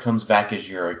 Mouser comes back as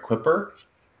your equipper.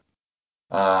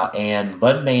 And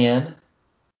Mudman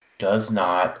does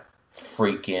not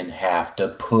freaking have to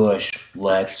push.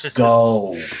 Let's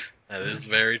go. That is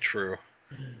very true.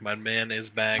 Mudman is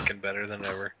back and better than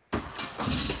ever.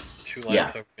 2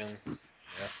 life tokens.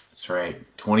 Yeah. That's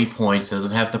right. 20 points,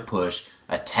 doesn't have to push.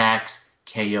 Attacks,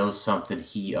 KOs something,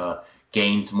 he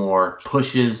gains more.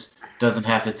 Pushes, doesn't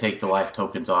have to take the life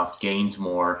tokens off, gains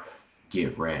more.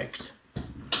 Get wrecked.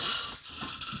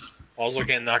 Also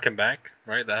can't knock him back,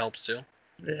 right? That helps too.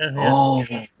 Yeah. Oh,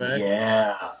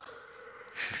 yeah.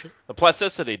 The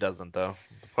plasticity doesn't, though.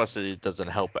 The plasticity doesn't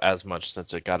help as much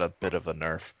since it got a bit of a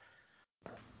nerf.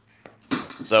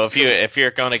 So if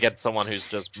you're going to get someone who's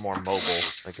just more mobile,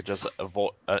 they could just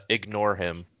ignore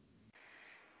him,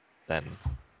 then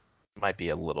it might be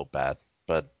a little bad.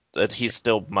 But he's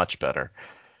still much better.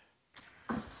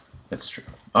 That's true.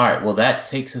 All right, well, that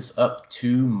takes us up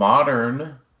to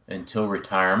Modern until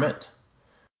retirement.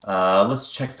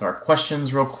 Let's check our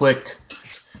questions real quick.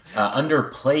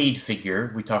 Underplayed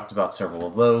figure, we talked about several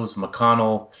of those.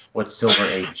 McConnell, what Silver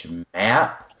Age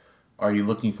map? are you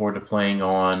looking forward to playing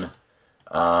on?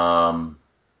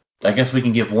 I guess we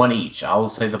can give one each. I will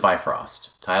say the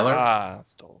Bifrost. Tyler?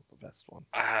 Stole the best one.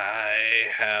 I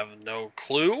have no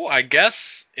clue. I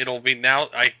guess it'll be now.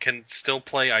 I can still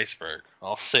play Iceberg.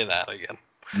 I'll say that again.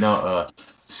 No,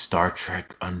 Star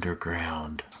Trek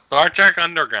Underground. Star Trek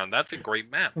Underground. That's a great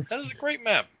map. That is a great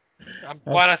map. I'm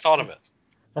glad I thought of it.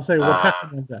 I'll say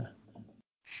Wakanda.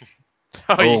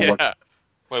 Yeah.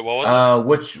 Wait, what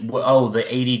was it? The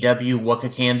ADW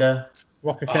Wakanda?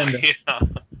 Wakanda. yeah.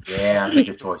 Yeah, that's a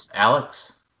good choice.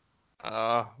 Alex?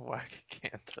 Wakanda.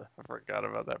 I forgot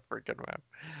about that freaking map.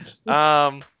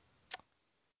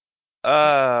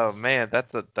 Oh man,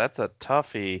 that's a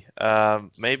toughie.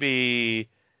 Maybe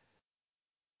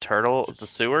Turtle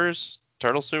Sewers.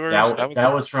 That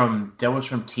was from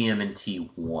TMNT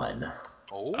 1.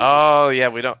 Oh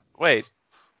yeah, we don't wait.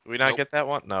 Do we not get that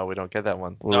one? No, we don't get that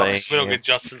one. No, we don't get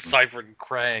Justin Seifert and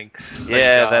Krang.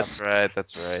 Yeah, that's right.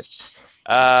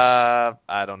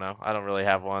 I don't know. I don't really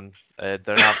have one. They're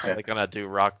not really gonna do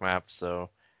rock maps, so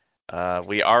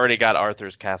we already got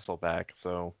Arthur's Castle back,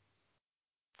 so.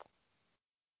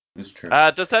 It's true.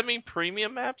 Does that mean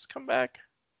premium maps come back?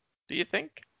 Do you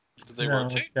think? Did they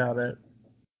rotate? Got it.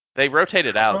 They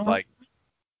rotated out like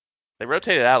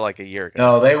a year ago.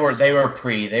 No, they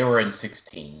were in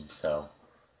 16, so.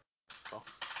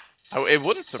 It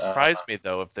wouldn't surprise me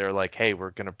though if they're like, hey,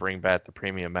 we're gonna bring back the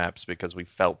premium maps because we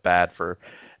felt bad for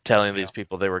telling these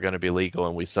people they were gonna be legal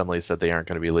and we suddenly said they aren't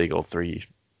gonna be legal 3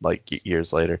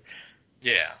 years later.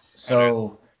 Yeah.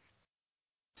 So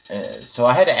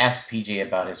I had to ask PJ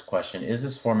about his question. Is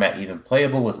this format even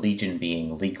playable with Legion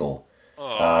being legal?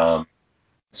 Oh.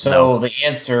 No.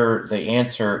 The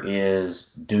answer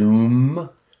is Doom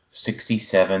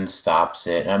 67 stops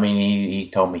it. I mean, he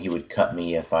told me he would cut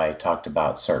me if I talked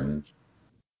about certain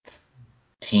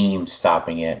teams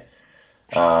stopping it.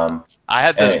 I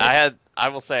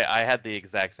will say I had the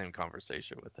exact same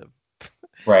conversation with him.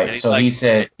 Right. So he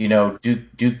said,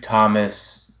 Duke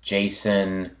Thomas,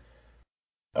 Jason,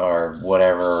 or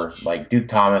whatever, like Duke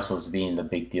Thomas was being the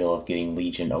big deal of getting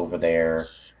Legion over there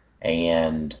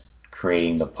and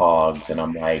creating the Pogs, and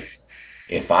I'm like,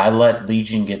 if I let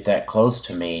Legion get that close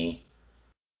to me,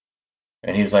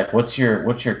 and he was like, what's your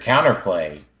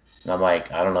counterplay? And I'm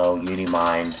like, I don't know,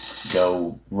 Unimind,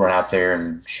 go run out there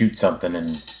and shoot something and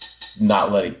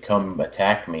not let it come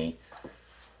attack me.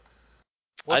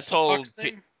 What's the Pogs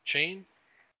name? Chain?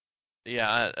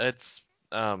 Yeah, it's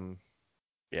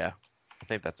yeah, I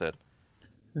think that's it.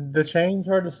 The chain's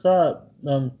hard to stop,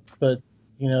 but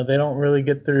they don't really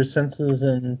get through senses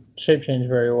and shape change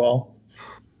very well.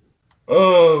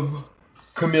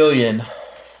 Chameleon.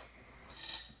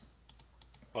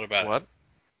 What about what?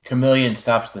 Chameleon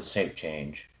stops the shape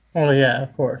change. Oh yeah,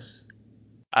 of course.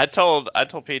 I told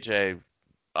PJ,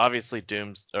 obviously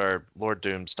Lord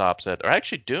Doom stops it, or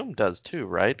actually Doom does too,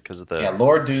 right? Because of the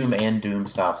Lord Doom and Doom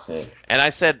stops it. And I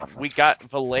said we got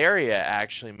Valeria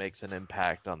actually makes an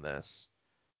impact on this,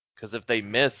 because if they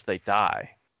miss, they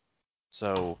die.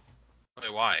 So.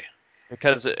 Wait, why?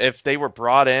 Because if they were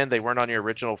brought in, they weren't on your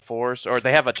original force, or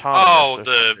they have autonomous. Oh,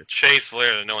 the Chase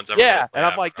Valeria that no one's ever. Yeah, and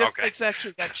I'm like, this makes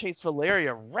actually that Chase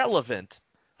Valeria relevant.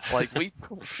 Like we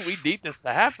need this to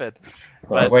happen.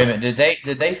 But wait a minute,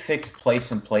 did they fix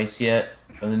place in place yet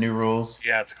in the new rules?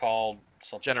 Yeah, it's called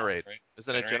something Generate. Else, right?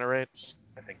 Isn't it Generate?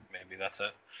 I think maybe that's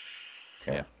it.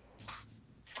 Okay.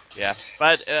 Yeah,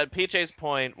 but PJ's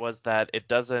point was that it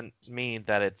doesn't mean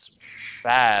that it's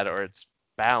bad or it's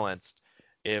balanced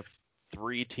if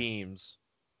 3 teams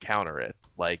counter it.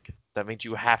 Like, that means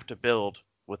you have to build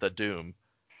with a Doom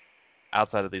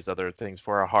outside of these other things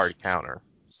for a hard counter.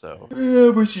 So.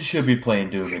 Yeah, but you should be playing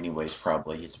Doom anyways,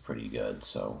 probably. It's pretty good,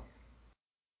 so.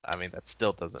 I mean, that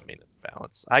still doesn't mean it's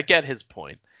balanced. I get his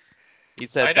point. He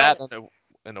said that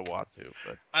in a Watu,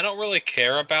 but. I don't really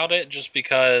care about it just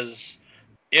because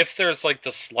if there's like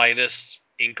the slightest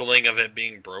inkling of it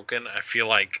being broken, I feel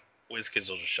like WizKids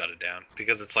will just shut it down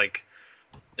because it's like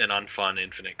an unfun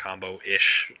infinite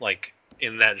combo-ish, like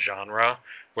in that genre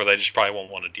where they just probably won't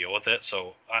want to deal with it.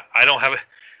 So I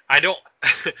don't.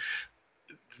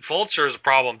 Vulture is a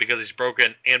problem because he's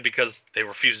broken and because they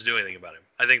refuse to do anything about him.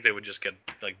 I think they would just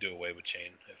do away with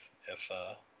Chain if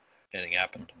anything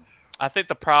happened. I think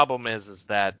the problem is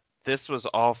that this was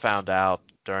all found out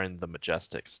during the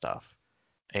Majestic stuff,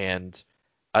 and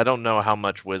I don't know how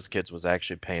much WizKids was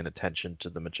actually paying attention to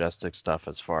the Majestic stuff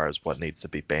as far as what needs to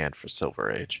be banned for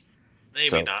Silver Age.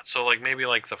 Maybe not. So maybe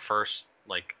the first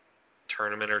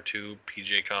tournament or two,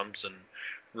 PJ comes and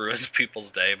ruins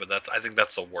people's day, but I think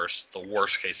that's the worst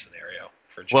case scenario.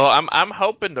 Well, I'm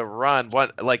hoping to run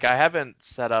what I haven't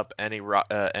set up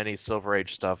any Silver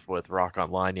Age stuff with Rock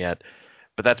Online yet,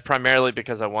 but that's primarily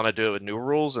because I want to do it with new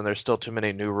rules, and there's still too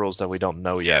many new rules that we don't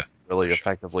know yet really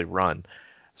effectively run.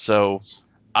 So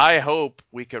I hope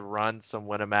we could run some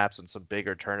Winamaps and some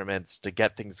bigger tournaments to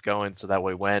get things going, so that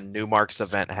way when Newmark's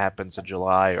event happens in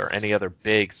July or any other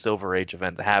big Silver Age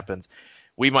event that happens,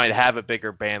 we might have a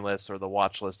bigger ban list, or the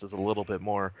watch list is a little bit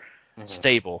more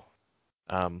stable.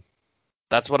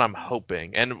 That's what I'm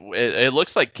hoping. And it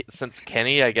looks like since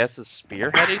Kenny, I guess, is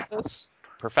spearheading this,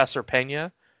 Professor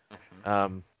Pena.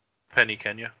 Penny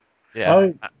Kenya.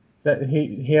 Yeah. That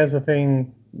he has a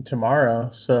thing tomorrow,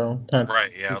 so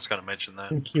right. Yeah, I was gonna mention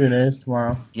that. Q&As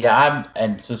tomorrow. Yeah,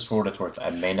 and just for what it's worth, I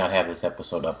may not have this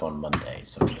episode up on Monday,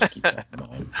 so just keep that in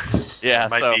mind. Yeah,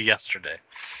 it might be yesterday.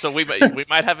 So we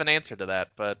might have an answer to that,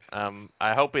 but I'm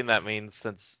hoping that means,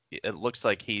 since it looks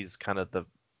like he's kind of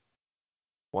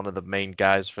one of the main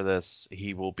guys for this,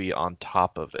 he will be on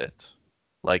top of it,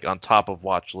 on top of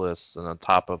watch lists and on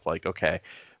top of okay,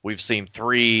 we've seen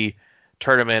 3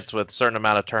 tournaments with a certain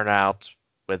amount of turnout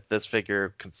with this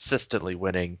figure consistently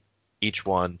winning each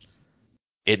one.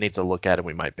 It needs a look at it.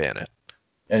 We might ban it.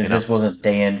 And it just wasn't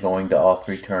Dan going to all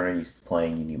 3 tournaments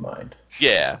playing Unimind.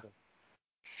 Yeah.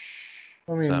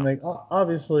 I mean,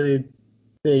 obviously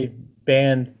they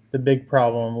banned the big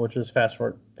problem, which is Fast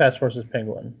Force's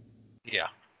Penguin. Yeah,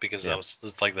 because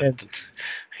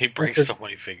he brings so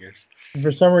many figures.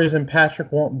 For some reason,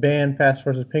 Patrick won't ban Fast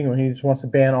Force's Penguin. He just wants to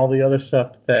ban all the other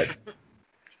stuff that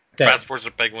Fast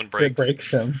Force's Penguin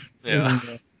breaks him. Yeah.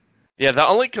 Yeah, the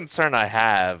only concern I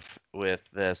have with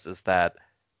this is that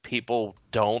people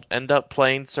don't end up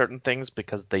playing certain things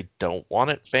because they don't want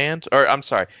it banned. Or, I'm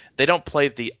sorry, they don't play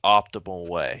the optimal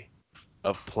way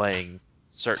of playing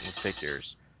certain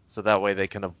figures, so that way they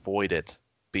can avoid it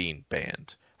being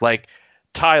banned. Like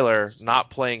Tyler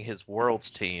not playing his Worlds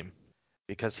team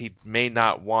because he may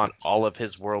not want all of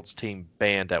his Worlds team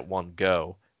banned at one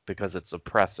go because it's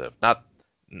oppressive.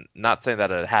 Not saying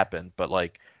that it happened, but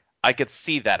I could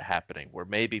see that happening, where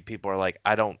maybe people are like,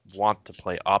 I don't want to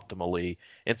play optimally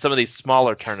in some of these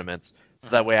smaller tournaments, so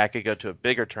that way I could go to a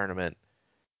bigger tournament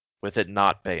with it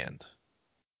not banned.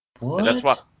 What? That's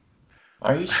what.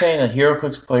 Are you saying that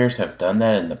HeroClix players have done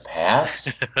that in the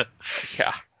past?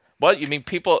 Yeah. What? You mean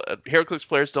HeroClix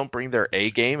players don't bring their A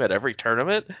game at every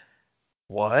tournament?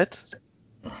 What?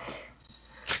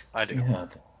 I do. Yeah.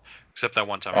 Except that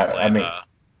one time I played.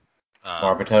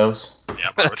 Barbatos?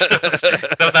 Yeah,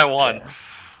 Barbatos. Except that one.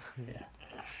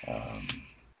 Yeah.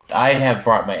 I have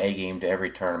brought my A game to every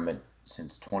tournament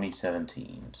since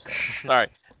 2017. So. All right.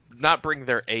 Not bring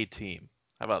their A team.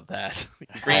 How about that?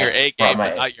 You bring your A game,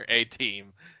 but not your A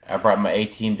team. I brought my A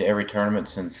team to every tournament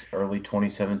since early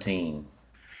 2017.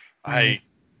 I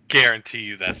guarantee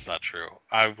you that's not true.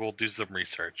 I will do some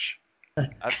research.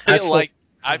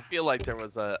 I feel like there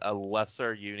was a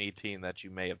lesser uni team that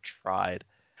you may have tried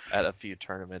at a few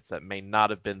tournaments that may not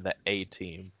have been the A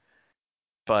team,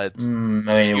 but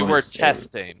you were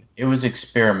testing. It was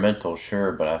experimental,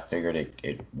 sure, but I figured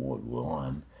it would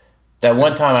win. That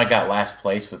one time I got last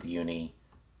place with uni,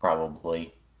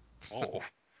 probably. Oh.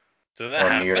 Did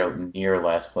that happen? Near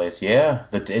last place, yeah.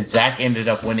 Zach ended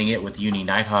up winning it with Uni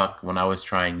Nighthawk when I was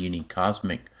trying Uni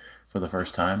Cosmic for the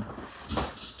first time.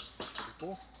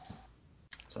 Cool.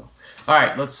 So, all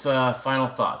right, let's final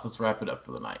thoughts. Let's wrap it up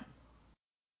for the night.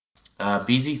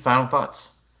 BZ, final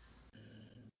thoughts.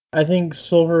 I think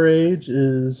Silver Age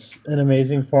is an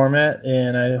amazing format,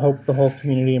 and I hope the whole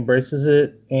community embraces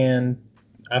it, and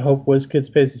I hope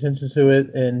WizKids pays attention to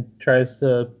it and tries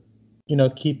to,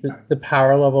 keep the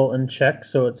power level in check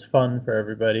so it's fun for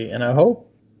everybody. And I hope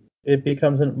it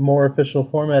becomes a more official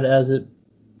format as it,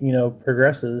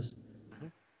 progresses.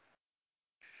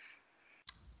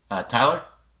 Tyler?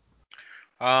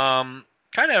 Kind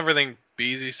of everything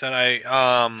BZ said.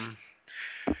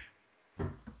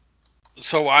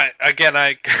 So I kind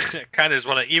of just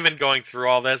want to, even going through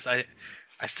all this, I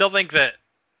still think that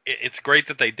it's great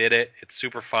that they did it. It's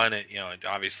super fun. It it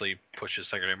obviously pushes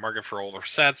secondary market for older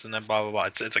sets and then blah blah blah.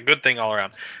 It's a good thing all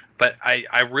around. But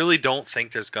I really don't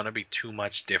think there's going to be too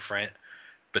much different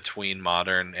between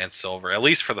modern and silver, at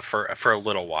least for a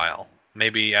little while.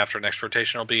 Maybe after next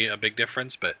rotation will be a big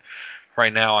difference, but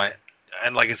right now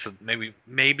and like I said,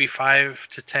 maybe 5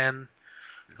 to 10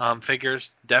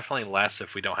 figures. Definitely less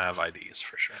if we don't have IDs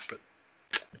for sure. But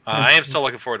I am still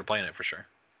looking forward to playing it for sure.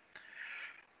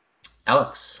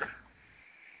 Alex?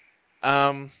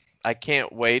 I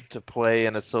can't wait to play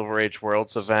in a Silver Age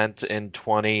Worlds event in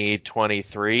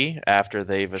 2023 after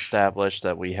they've established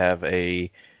that we have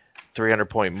a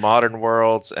 300-point Modern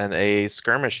Worlds and a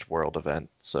Skirmished World event.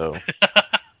 So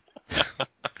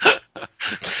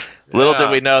Little did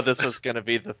we know this was going to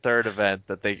be the third event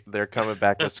that they're coming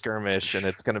back with Skirmish, and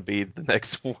it's going to be the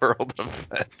next World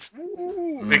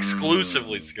event.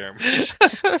 Exclusively Skirmish.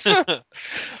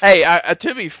 Hey,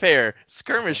 to be fair,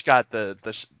 Skirmish got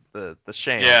the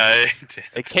shame. Yeah,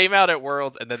 it came out at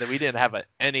Worlds, and then we didn't have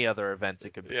any other events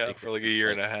it could be. Yeah, for like a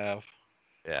year and a half.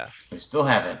 Yeah. We still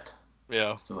haven't.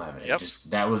 Yeah. Still haven't. Yep.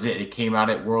 That was it. It came out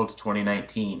at Worlds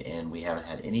 2019, and we haven't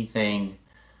had anything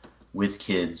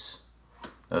WizKids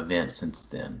event since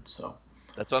then. So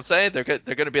that's what I'm saying. They're going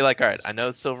to be like, all right, I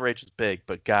know Silver Age is big,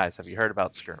 but guys, have you heard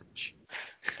about Skirmish?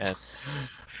 And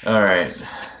all right.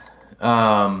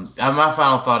 My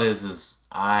final thought is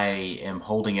I am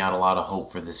holding out a lot of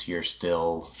hope for this year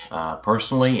still,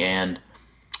 personally, and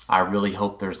I really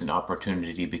hope there's an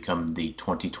opportunity to become the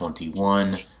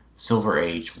 2021 Silver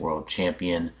Age World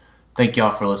Champion. Thank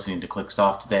y'all for listening to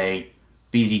ClickSoft today.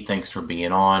 BZ, thanks for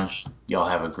being on. Y'all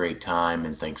have a great time,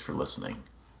 and thanks for listening.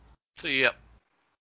 See ya.